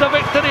engineered the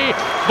victory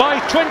by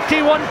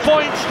 21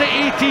 points to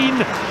 18.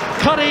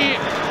 Currie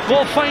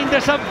will find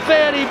this a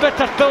very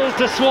bitter pill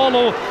to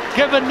swallow,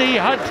 given they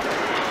had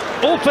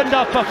opened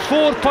up a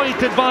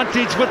 4-point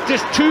advantage with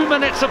just 2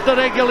 minutes of the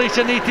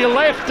regulation 80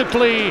 left to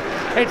play.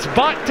 It's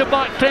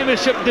back-to-back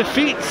Premiership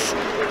defeats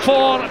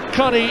for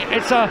Currie.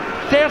 It's a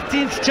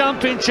 13th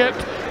championship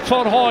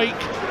for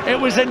Hawick. It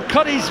was in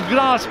Currie's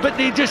grasp, but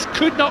they just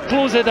could not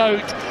close it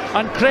out.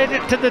 And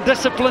credit to the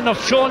discipline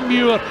of Sean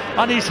Muir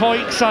and his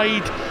Hawick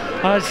side,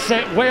 as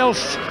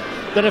Welsh,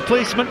 the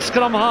replacement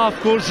scrum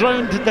half, goes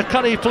round the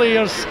Currie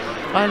players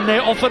and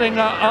offering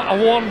a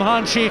warm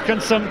handshake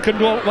and some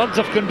words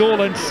of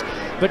condolence.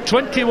 But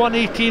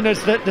 21-18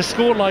 is the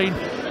scoreline.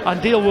 And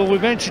Dale, well, we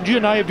mentioned you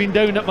and I have been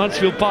down at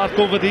Mansfield Park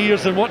over the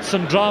years and watched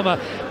some drama,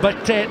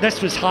 but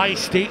this was high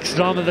stakes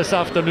drama this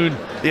afternoon.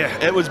 Yeah,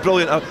 it was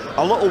brilliant.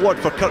 A little word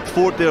for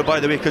Kirkford there, by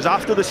the way, because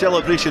after the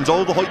celebrations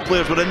all the Hawick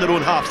players were in their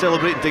own half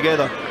celebrating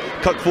together.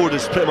 Kirkford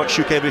has pretty much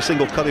shook every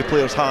single Currie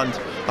player's hand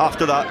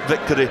after that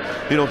victory.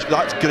 You know,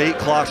 that's great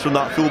class from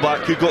that fullback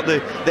who got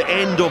the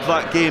end of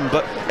that game.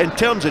 But in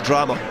terms of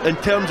drama, in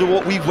terms of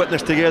what we've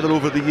witnessed together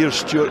over the years,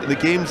 Stuart, the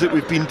games that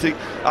we've been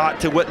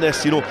to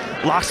witness, you know,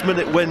 last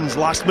minute wins,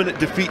 last minute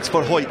defeats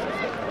for Hawick,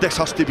 this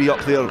has to be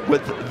up there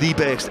with the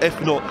best,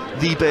 if not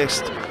the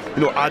best,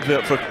 you know,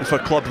 advert for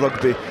club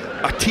rugby.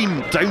 a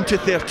team down to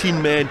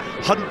 13 men,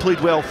 hadn't played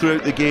well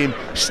throughout the game,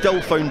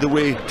 still found the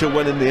way to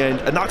win in the end.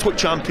 And that's what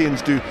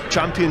champions do.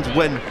 Champions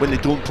win when they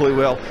don't play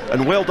well.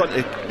 And well done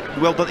to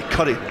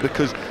Currie,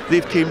 because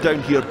they've came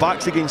down here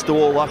backs against the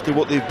wall after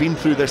what they've been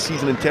through this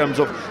season in terms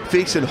of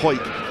facing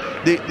Hawick.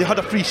 They had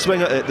a free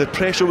swing at it, the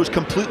pressure was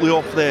completely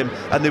off them,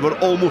 and they were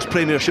almost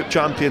Premiership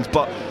champions,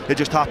 but it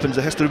just happens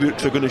the history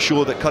books are going to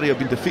show that Currie have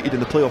been defeated in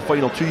the playoff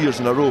final 2 years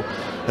in a row,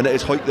 and it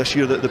is Hawick this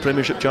year that the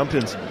Premiership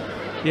champions.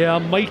 Yeah, a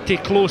mighty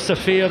close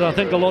affair. I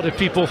think a lot of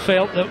people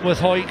felt that with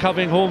Hawick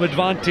having home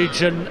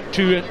advantage and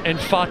 2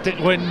 emphatic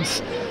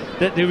wins,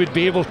 that they would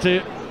be able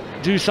to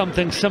do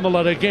something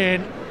similar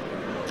again.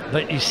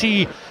 But you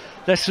see,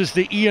 this was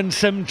the Ian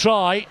Sim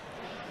try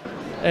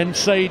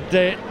inside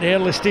the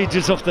early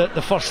stages of the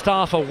first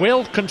half. A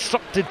well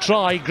constructed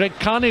try. Greg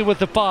Canny with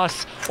the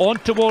pass on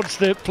towards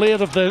the player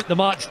of the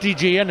match,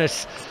 DJ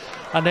Innes,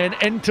 and then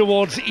in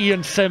towards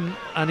Ian Sim,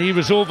 and he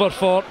was over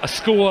for a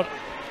score.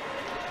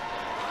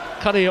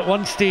 Currie at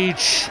one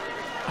stage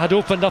had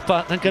opened up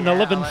I think an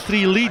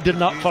 11-3 lead in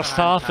that first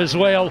half as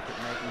well,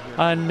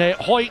 and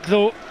Hawick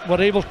though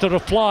were able to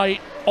reply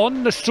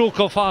on the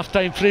stroke of half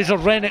time. Fraser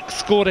Rennick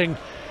scoring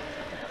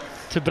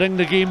to bring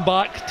the game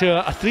back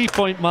to a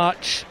 3-point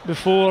match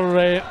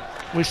before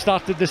we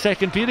started the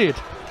second period.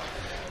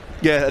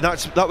 Yeah, and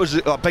that was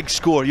a big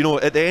score. You know,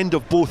 at the end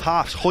of both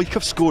halves, Hawick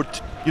have scored,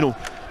 you know,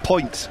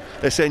 points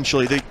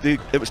essentially.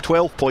 It was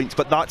 12 points,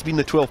 but that's been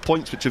the 12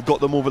 points which have got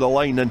them over the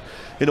line, and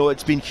you know,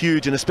 it's been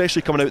huge, and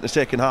especially coming out in the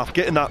second half,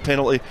 getting that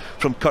penalty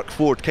from Kirk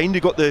Ford kind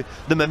of got the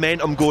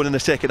momentum going in the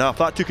second half.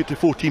 That took it to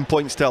 14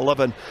 points to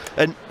 11,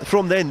 and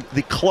from then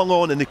they clung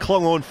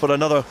on for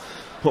another,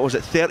 what was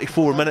it,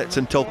 34 minutes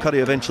until Currie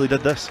eventually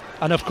did this.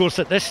 And of course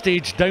at this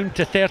stage down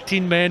to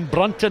 13 men.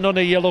 Brunton on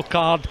a yellow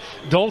card,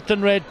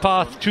 Dalton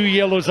Redpath 2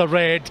 yellows, a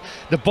red.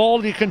 The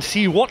ball, you can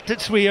see, worked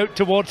its way out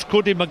towards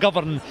Cody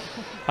McGovern,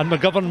 and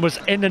McGovern was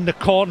in the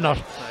corner.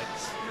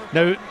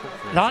 Now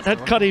that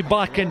had Currie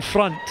back in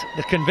front.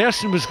 The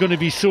conversion was going to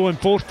be so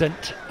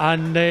important,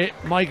 and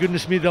my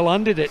goodness me, they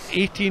landed it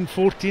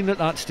 18-14 at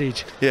that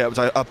stage. Yeah, it was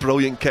a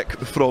brilliant kick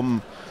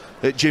from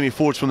Jamie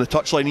Forbes from the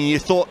touchline, and you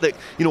thought that,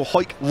 you know,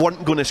 Hawick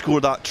weren't going to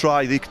score that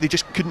try. They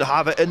just couldn't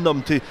have it in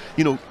them to,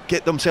 you know,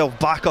 get themselves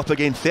back up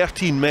again.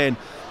 13 men.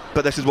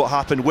 But this is what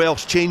happened.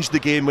 Welsh changed the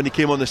game when he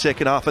came on the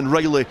second half, and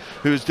Riley,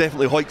 who was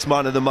definitely Hawick's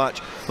man of the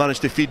match,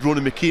 managed to feed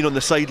Ronan McKean on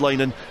the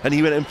sideline, and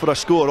he went in for a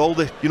score. All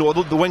the, you know,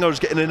 the wingers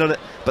getting in on it,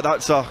 but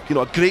that's a, you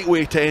know, a great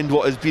way to end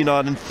what has been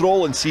an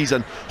enthralling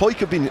season. Hawick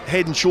have been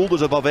head and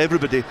shoulders above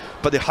everybody,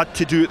 but they had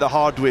to do it the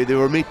hard way. They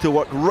were made to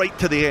work right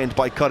to the end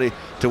by Currie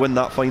to win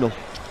that final.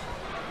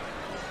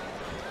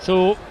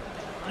 So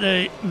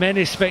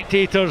many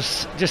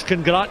spectators just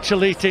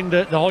congratulating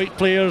the Hawick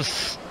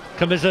players,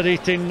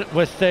 commiserating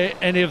with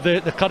any of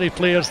the Currie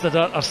players that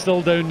are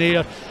still down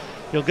there.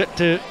 You'll get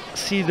to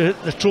see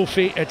the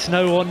trophy. It's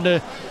now on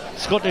the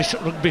Scottish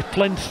Rugby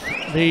plinth.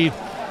 The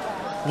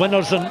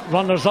winners and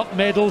runners-up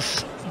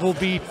medals will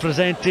be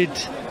presented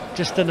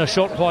just in a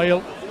short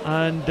while,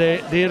 and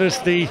there is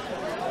the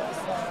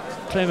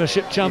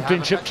Premiership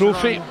Championship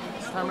trophy.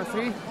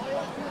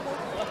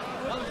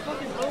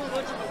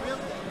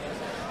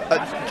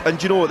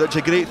 And you know, that's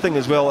a great thing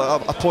as well,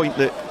 a point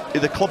that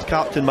the club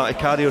captain Matty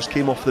Carriers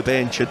came off the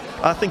bench, and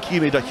I think he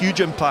made a huge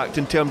impact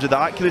in terms of the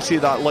accuracy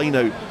of that line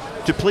out.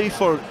 To play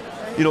for,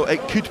 you know,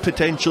 it could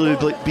potentially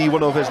be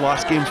one of his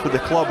last games for the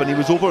club, and he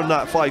was over on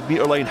that 5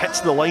 metre line,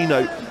 hits the line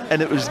out,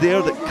 and it was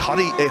there that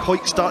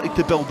Hawick started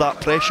to build that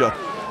pressure.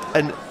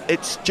 And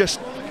it's just,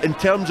 in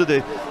terms of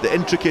the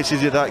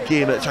intricacies of that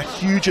game, it's a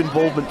huge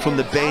involvement from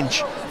the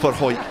bench for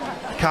Hawick.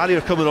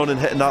 Carrier coming on and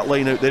hitting that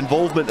line out, the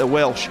involvement of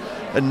Welsh,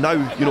 and now,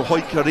 you know,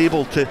 Hawick are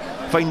able to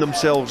find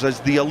themselves as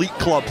the elite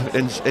club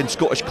in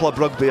Scottish club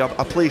rugby, a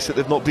place that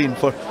they've not been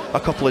for a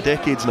couple of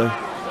decades now.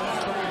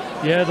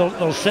 Yeah,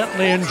 they'll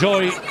certainly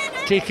enjoy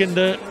taking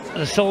the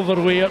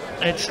silverware.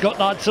 It's got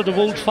that sort of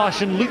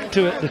old-fashioned look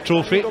to it, the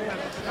trophy.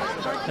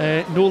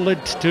 No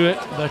lid to it,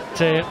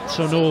 but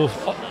so no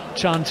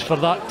chance for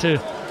that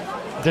to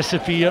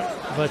disappear.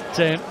 But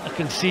I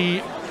can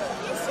see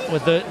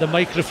with the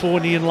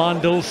microphone, Ian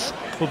Landels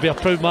will be a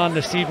proud man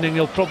this evening.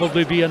 He'll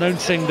probably be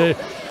announcing the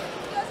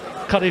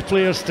Currie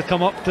players to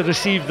come up to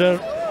receive their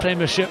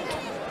Premiership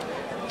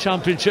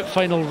Championship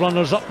final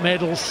runners-up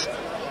medals.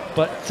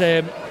 But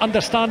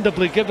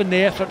understandably, given the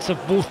efforts of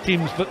both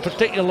teams, but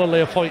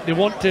particularly of Hawick, they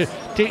want to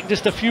take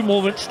just a few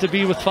moments to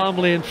be with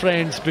family and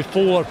friends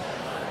before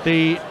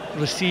they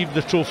receive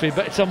the trophy.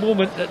 But it's a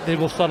moment that they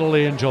will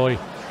thoroughly enjoy.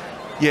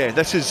 Yeah,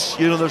 this is,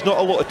 you know, there's not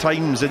a lot of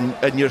times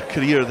in your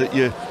career that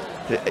you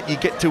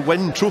get to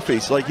win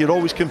trophies. Like, you're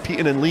always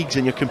competing in leagues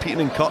and you're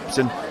competing in cups,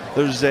 and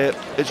there's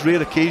it's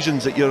rare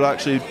occasions that you're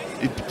actually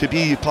to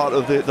be part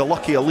of the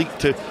lucky elite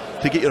to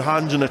get your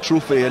hands on a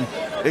trophy, and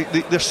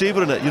they're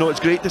savouring it. You know, it's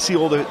great to see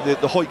all the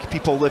Hawick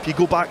people. If you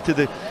go back to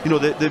the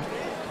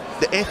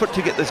effort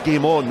to get this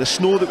game on, the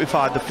snow that we've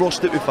had, the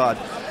frost that we've had,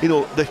 you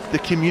know, the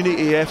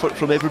community effort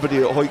from everybody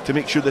at Hawick to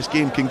make sure this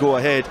game can go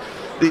ahead,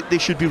 they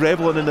should be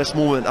revelling in this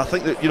moment. I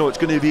think that, you know, it's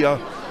going to be a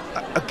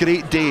a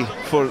great day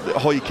for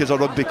Hawick as a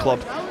rugby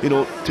club, you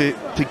know,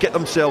 to get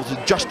themselves,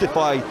 to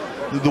justify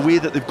the way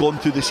that they've gone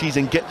through the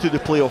season, get through the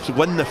playoffs,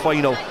 win the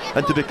final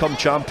and to become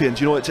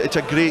champions. You know, it's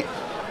a great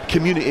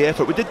community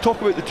effort. We did talk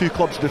about the two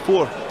clubs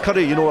before.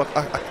 Currie, you know, a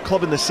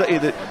club in the city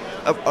that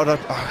are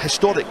a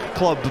historic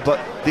club, but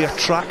they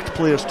attract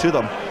players to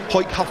them.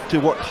 Hawick have to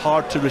work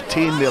hard to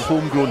retain their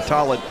homegrown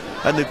talent,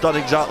 and they've done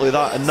exactly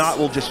that, and that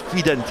will just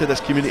feed into this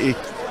community,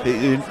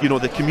 you know,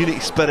 the community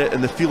spirit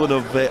and the feeling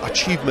of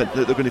achievement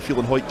that they're going to feel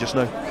in Hawick just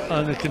now.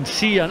 And you can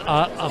see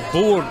a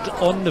board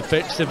on the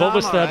pitch. They've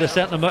obviously had a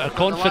certain amount of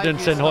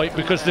confidence in Hawick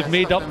because they've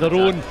made up their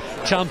own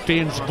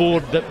champions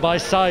board that by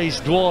size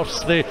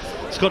dwarfs the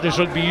Scottish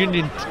Rugby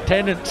Union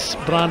Tennent's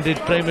branded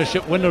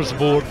Premiership winners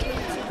board.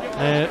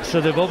 So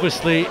they've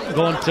obviously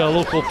gone to a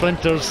local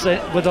printers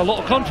with a lot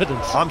of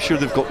confidence. I'm sure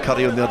they've got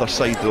Currie on the other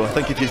side though. I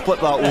think if you flip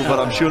that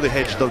over, I'm sure they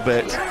hedged their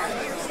bets.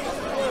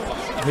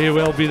 May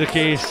well be the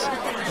case.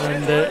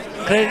 And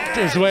credit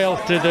as well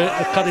to the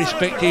Currie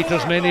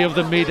spectators. Many of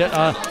them made it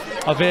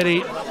a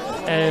very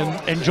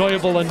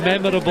enjoyable and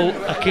memorable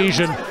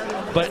occasion.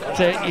 But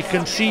you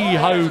can see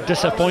how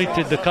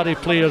disappointed the Currie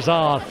players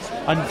are.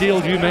 And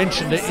Dale, you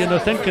mentioned it, you know,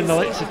 thinking the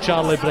likes of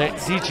Charlie Brett,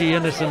 DJ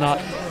Innes and that,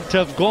 to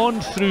have gone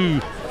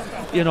through,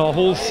 you know, a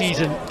whole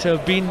season, to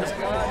have been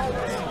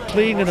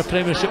playing in a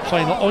Premiership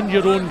final on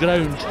your own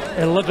ground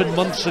 11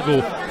 months ago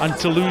and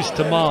to lose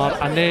to Mar,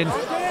 and then,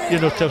 you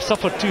know, to have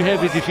suffered 2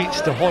 heavy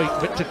defeats to Hawick,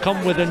 but to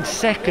come within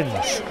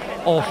seconds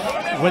of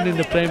winning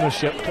the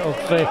Premiership,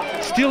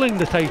 of stealing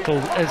the title,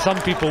 as some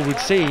people would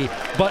say,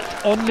 but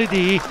on the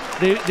day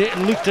they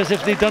looked as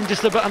if they'd done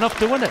just about enough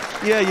to win it.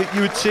 Yeah,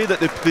 you would say that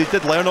they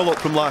did learn a lot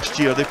from last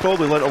year. They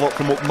probably learned a lot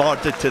from what Mar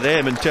did to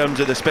them in terms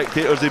of the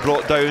spectators they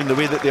brought down, the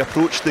way that they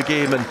approached the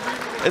game, and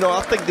you know,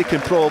 I think they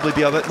can probably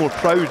be a bit more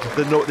proud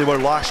than what they were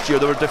last year.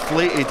 They were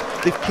deflated.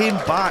 They've came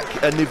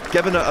back and they've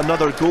given it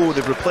another go.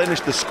 They've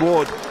replenished the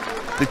squad.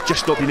 They've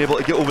just not been able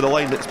to get over the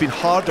line. It's been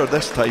harder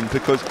this time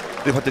because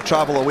they've had to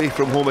travel away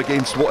from home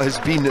against what has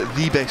been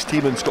the best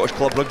team in Scottish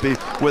club rugby,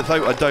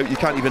 without a doubt. You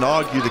can't even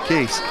argue the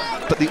case,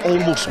 but they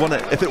almost won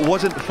it. If it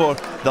wasn't for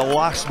the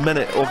last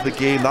minute of the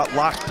game, that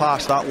last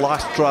pass, that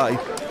last try,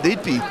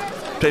 they'd be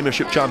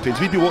Premiership champions.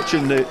 We'd be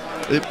watching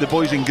the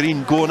boys in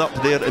green going up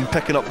there and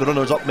picking up the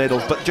runners-up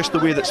medals, but just the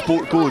way that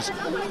sport goes,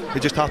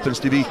 it just happens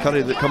to be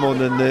Currie that come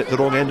on in the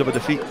wrong end of a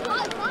defeat.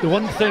 The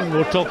one thing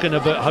we're talking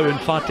about, how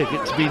emphatic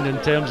it's been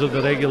in terms of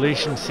the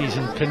regulation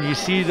season, can you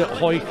see that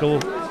Hawick will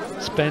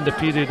spend a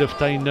period of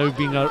time now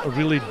being a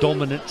really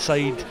dominant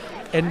side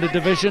in the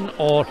division,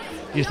 or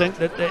do you think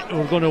that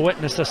we're going to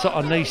witness a sort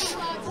of nice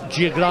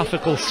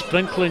geographical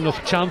sprinkling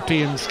of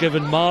champions,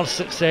 given Mar's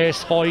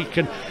success, Hawick,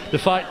 and the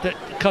fact that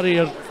Currie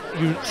are,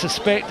 you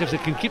suspect, if they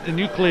can keep the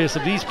nucleus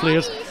of these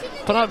players,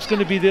 perhaps going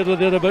to be there or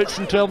thereabouts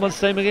in 12 months'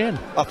 time again?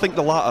 I think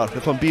the latter,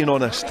 if I'm being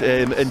honest,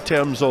 in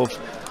terms of,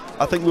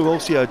 I think we will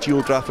see a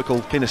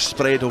geographical kind of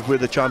spread of where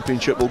the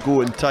championship will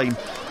go in time,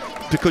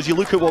 because you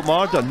look at what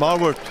Mar done. Mar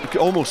were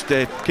almost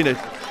kind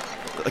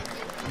of like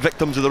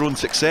victims of their own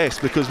success,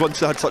 because once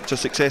they had such a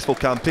successful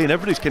campaign,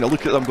 everybody's kind of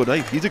looking at them going,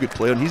 hey, he's a good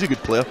player and he's a good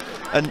player,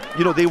 and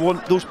you know, they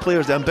want those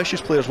players, the ambitious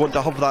players, want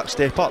to have that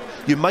step up.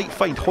 You might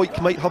find Hawick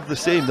might have the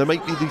same. There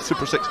might be these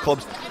Super 6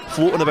 clubs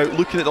floating about,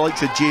 looking at the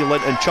likes of Jay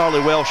Lint and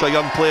Charlie Welsh, a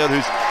young player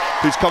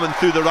who's coming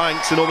through the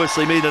ranks and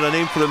obviously made a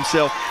name for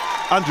himself.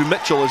 Andrew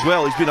Mitchell as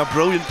well, he's been a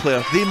brilliant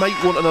player. They might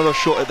want another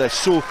shot at this,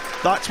 so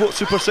that's what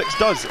Super 6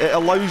 does. It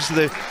allows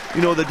the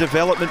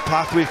development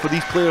pathway for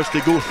these players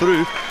to go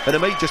through, and it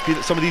might just be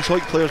that some of these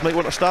Hawick players might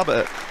want to stab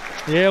at it.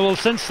 Yeah, well,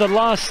 since the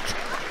last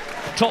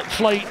top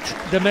flight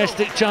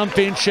domestic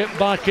championship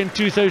back in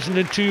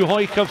 2002,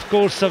 Hawick of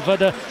course have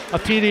had a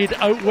period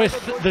out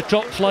with the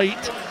top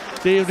flight.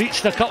 They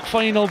reached the cup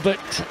final,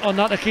 but on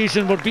that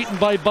occasion were beaten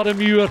by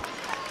Boroughmuir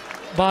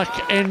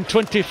back in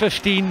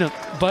 2015.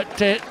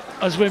 But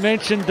as we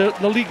mentioned,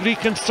 the league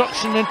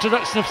reconstruction,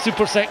 introduction of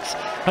Super 6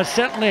 has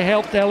certainly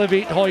helped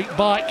elevate Hawick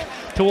back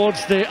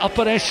towards the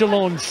upper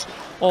echelons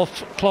of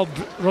club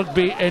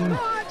rugby in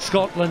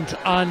Scotland,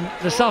 and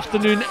this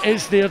afternoon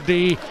is their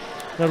day.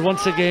 They're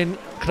once again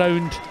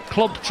crowned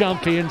club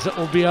champions. It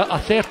will be a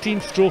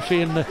 13th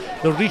trophy in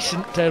the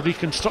recent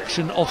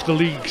reconstruction of the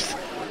leagues,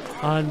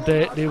 and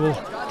they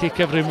will take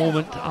every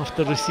moment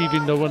after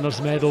receiving their winners'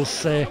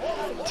 medals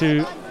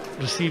to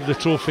receive the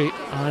trophy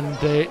and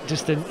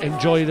just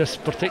enjoy this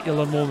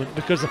particular moment,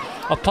 because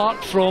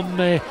apart from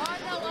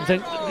I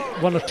think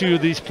one or two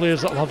of these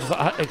players that will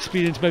have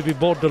experienced maybe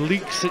border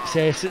league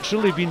success, it's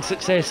really been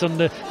success on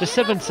the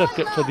 7th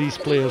circuit for these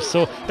players,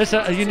 so it's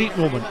a unique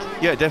moment.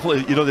 Yeah,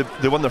 definitely. You know,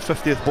 they won their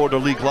 50th border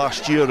league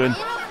last year, and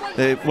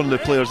one of the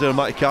players there,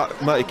 Matty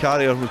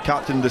Carrier, who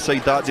captained the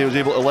side that day, was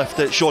able to lift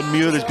it. Sean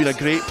Muir has been a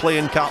great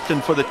playing captain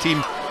for the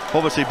team.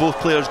 Obviously both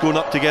players going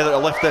up together to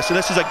lift this, and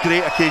this is a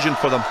great occasion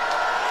for them.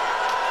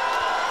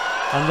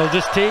 And they'll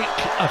just take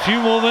a few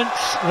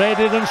moments,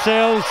 ready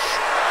themselves,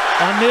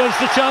 and there's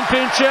the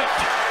championship.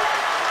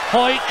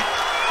 Hawick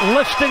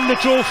lifting the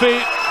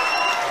trophy.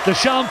 The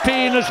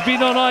champagne has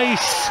been on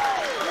ice.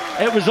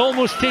 it was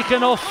almost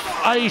taken off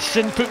ice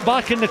and put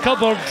back in the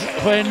cupboard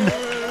when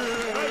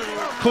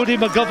Cody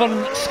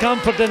McGovern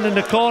scampered in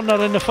the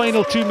corner in the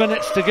final 2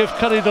 minutes to give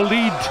Currie the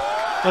lead.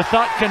 With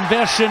that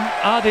conversion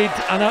added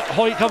and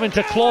Hawick having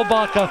to claw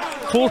back a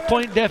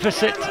 4-point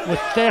deficit with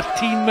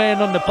 13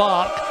 men on the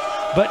park,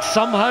 but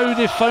somehow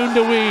they found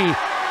a way,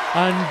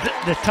 and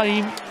the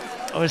time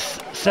was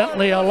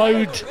certainly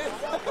allowed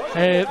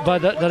by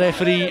the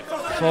referee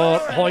for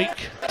Hawick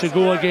to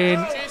go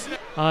again.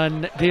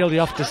 And Dale, you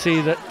have to say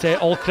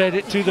that all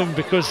credit to them,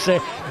 because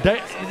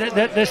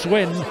this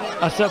win,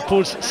 I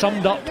suppose,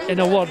 summed up in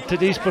a word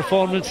today's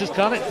performance is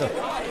character.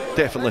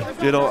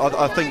 Definitely, you know,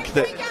 I think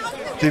that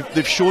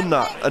they've shown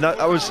that, and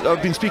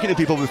I've been speaking to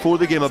people before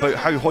the game about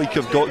how Hawick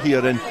have got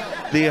here, and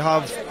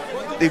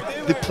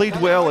they played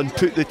well and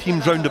put the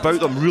teams round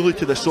about them really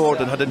to the sword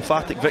and had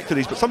emphatic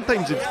victories, but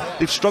sometimes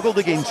they've struggled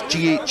against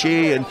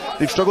GHA and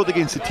they've struggled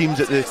against the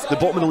teams at the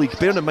bottom of the league.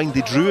 Bearing in mind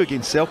they drew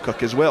against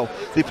Selkirk as well.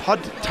 They've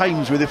had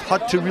times where they've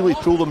had to really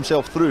pull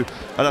themselves through,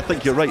 and I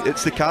think you're right,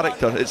 it's the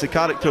character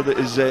that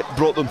has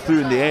brought them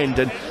through in the end.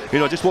 And you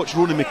know, I just watched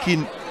Ronan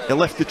McKean, he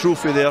left the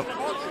trophy there,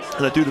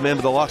 and I do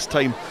remember the last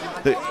time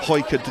that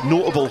Hawick had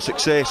notable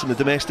success on the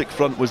domestic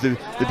front was the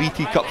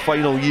BT Cup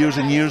final years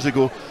and years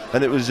ago,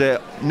 and it was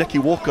Nicky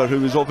Walker,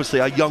 who was obviously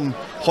a young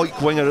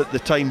Hawick winger at the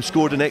time,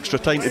 scored an extra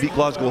time to beat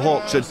Glasgow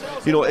Hawks. And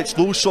you know, it's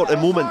those sort of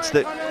moments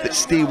that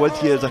stay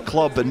with you as a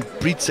club and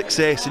breed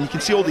success, and you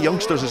can see all the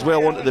youngsters as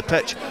well onto the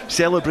pitch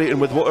celebrating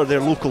with what are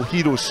their local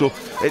heroes. So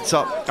it's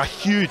a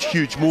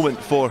huge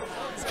moment for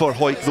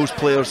Hawick, those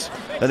players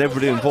and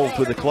everybody involved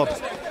with the club.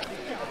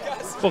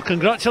 Well,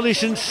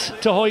 congratulations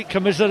to Hawick,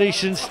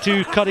 commiserations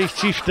to Currie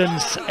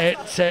Chieftains. It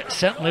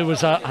certainly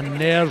was a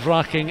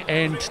nerve-wracking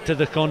end to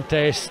the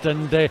contest,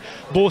 and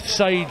both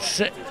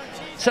sides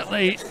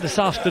certainly this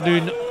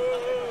afternoon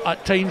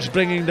at times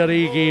bringing their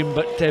A game,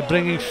 but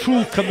bringing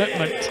full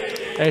commitment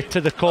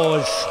to the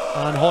cause,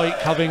 and Hawick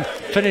having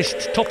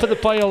finished top of the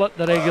pile at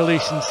the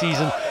regulation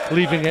season,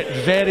 leaving it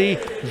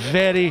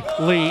very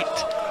late,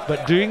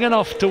 but doing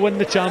enough to win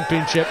the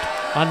championship.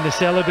 And the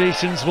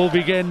celebrations will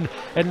begin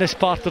in this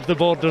part of the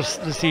Borders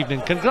this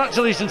evening.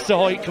 Congratulations to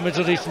Hawick,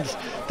 commiserations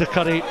to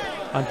Currie,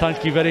 and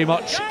thank you very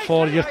much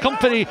for your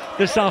company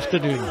this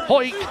afternoon.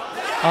 Hawick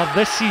are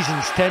this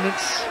season's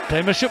Tennent's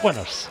Premiership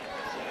winners.